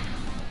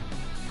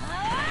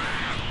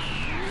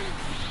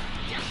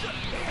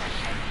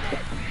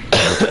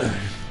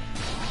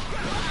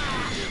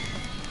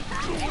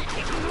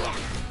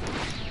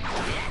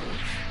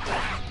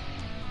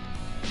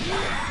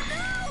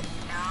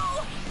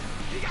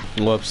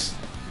 Whoops.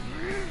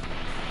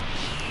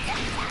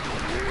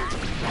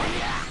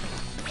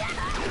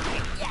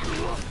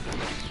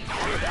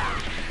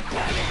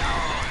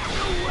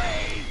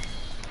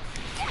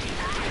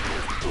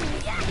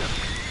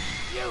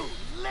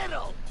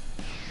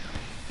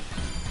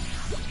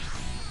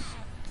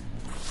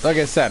 Like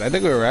I said, I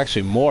think we were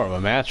actually more of a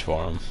match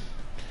for him.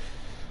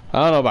 I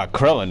don't know about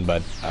Krillin,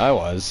 but I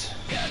was.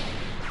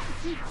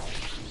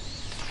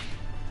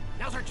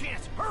 Now's our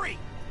chance. Hurry!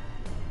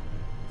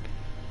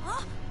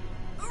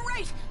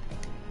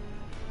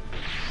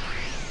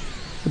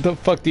 What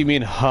the fuck do you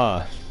mean,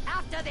 huh?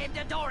 After them,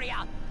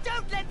 Dodoria!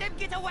 Don't let them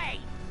get away!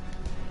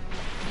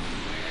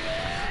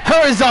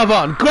 Hurry,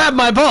 Zarbon! Grab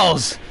my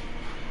balls!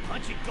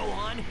 Punch it,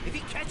 Gohan! If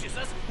he catches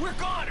us, we're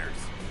goners!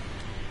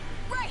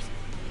 Right!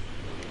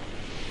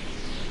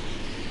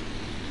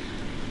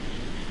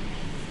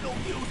 No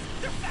use!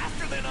 They're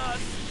faster than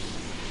us!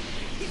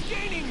 He's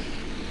gaining!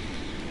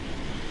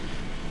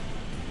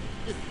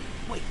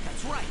 Wait,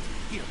 that's right!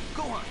 Here,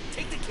 Gohan,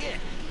 take the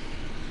kid!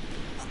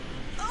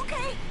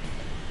 Okay.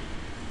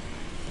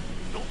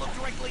 Don't look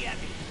directly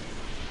at me!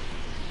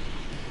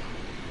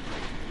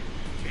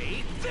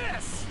 Take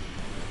this!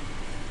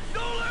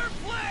 Solar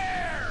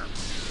flare!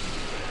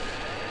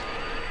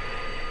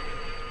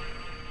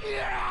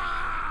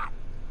 Yeah!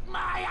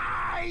 My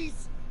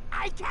eyes!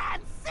 I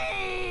can't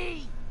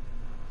see!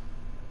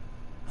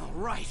 All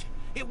right,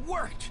 it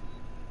worked!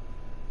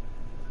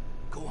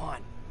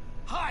 Gohan,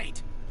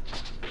 hide!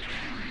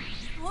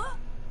 What?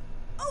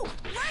 Oh,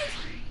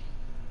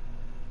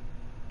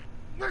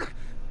 right!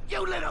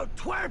 You little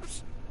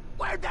twerps!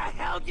 Where the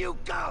hell you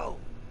go?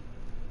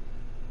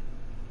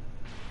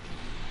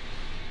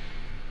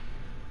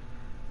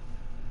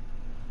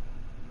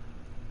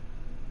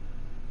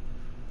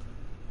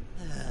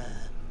 We're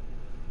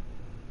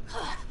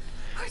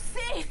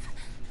safe!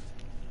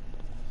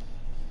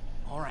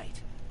 All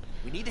right,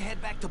 we need to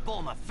head back to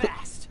Bulma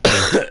fast.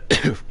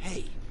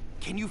 Hey,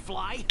 can you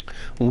fly?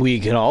 We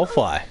can all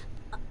fly.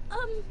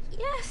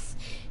 Yes.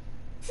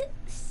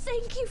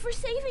 Thank you for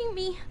saving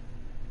me.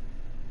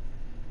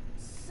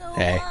 So,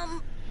 Hey.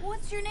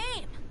 What's your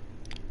name?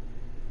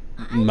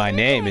 My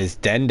name is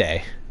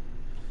Dende.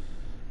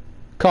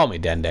 Call me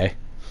Dende.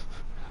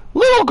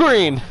 Little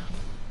Green!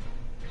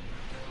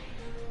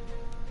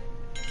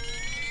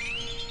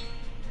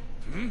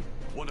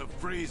 One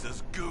of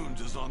Frieza's goons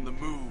is on the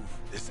move.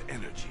 This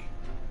energy.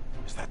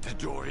 Is that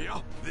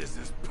Dodoria? This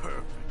is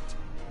perfect.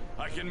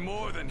 I can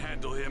more than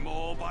handle him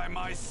all by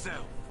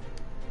myself.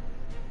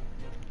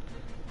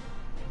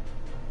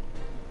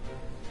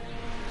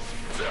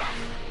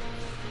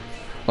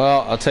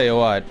 Well, I'll tell you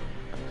what.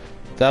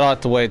 That'll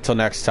have to wait till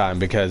next time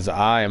because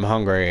I am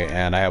hungry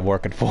and I have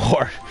work at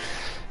 4.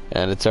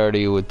 And it's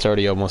already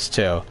almost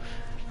 2.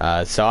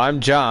 So I'm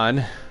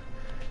John.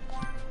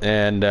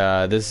 And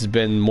this has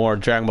been more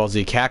Dragon Ball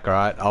Z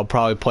Kakarot. I'll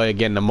probably play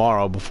again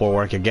tomorrow before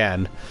work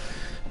again.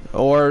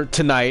 Or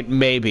tonight,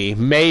 maybe.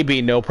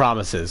 Maybe, no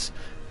promises.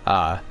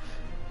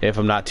 If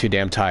I'm not too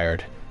damn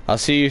tired. I'll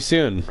see you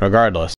soon, regardless.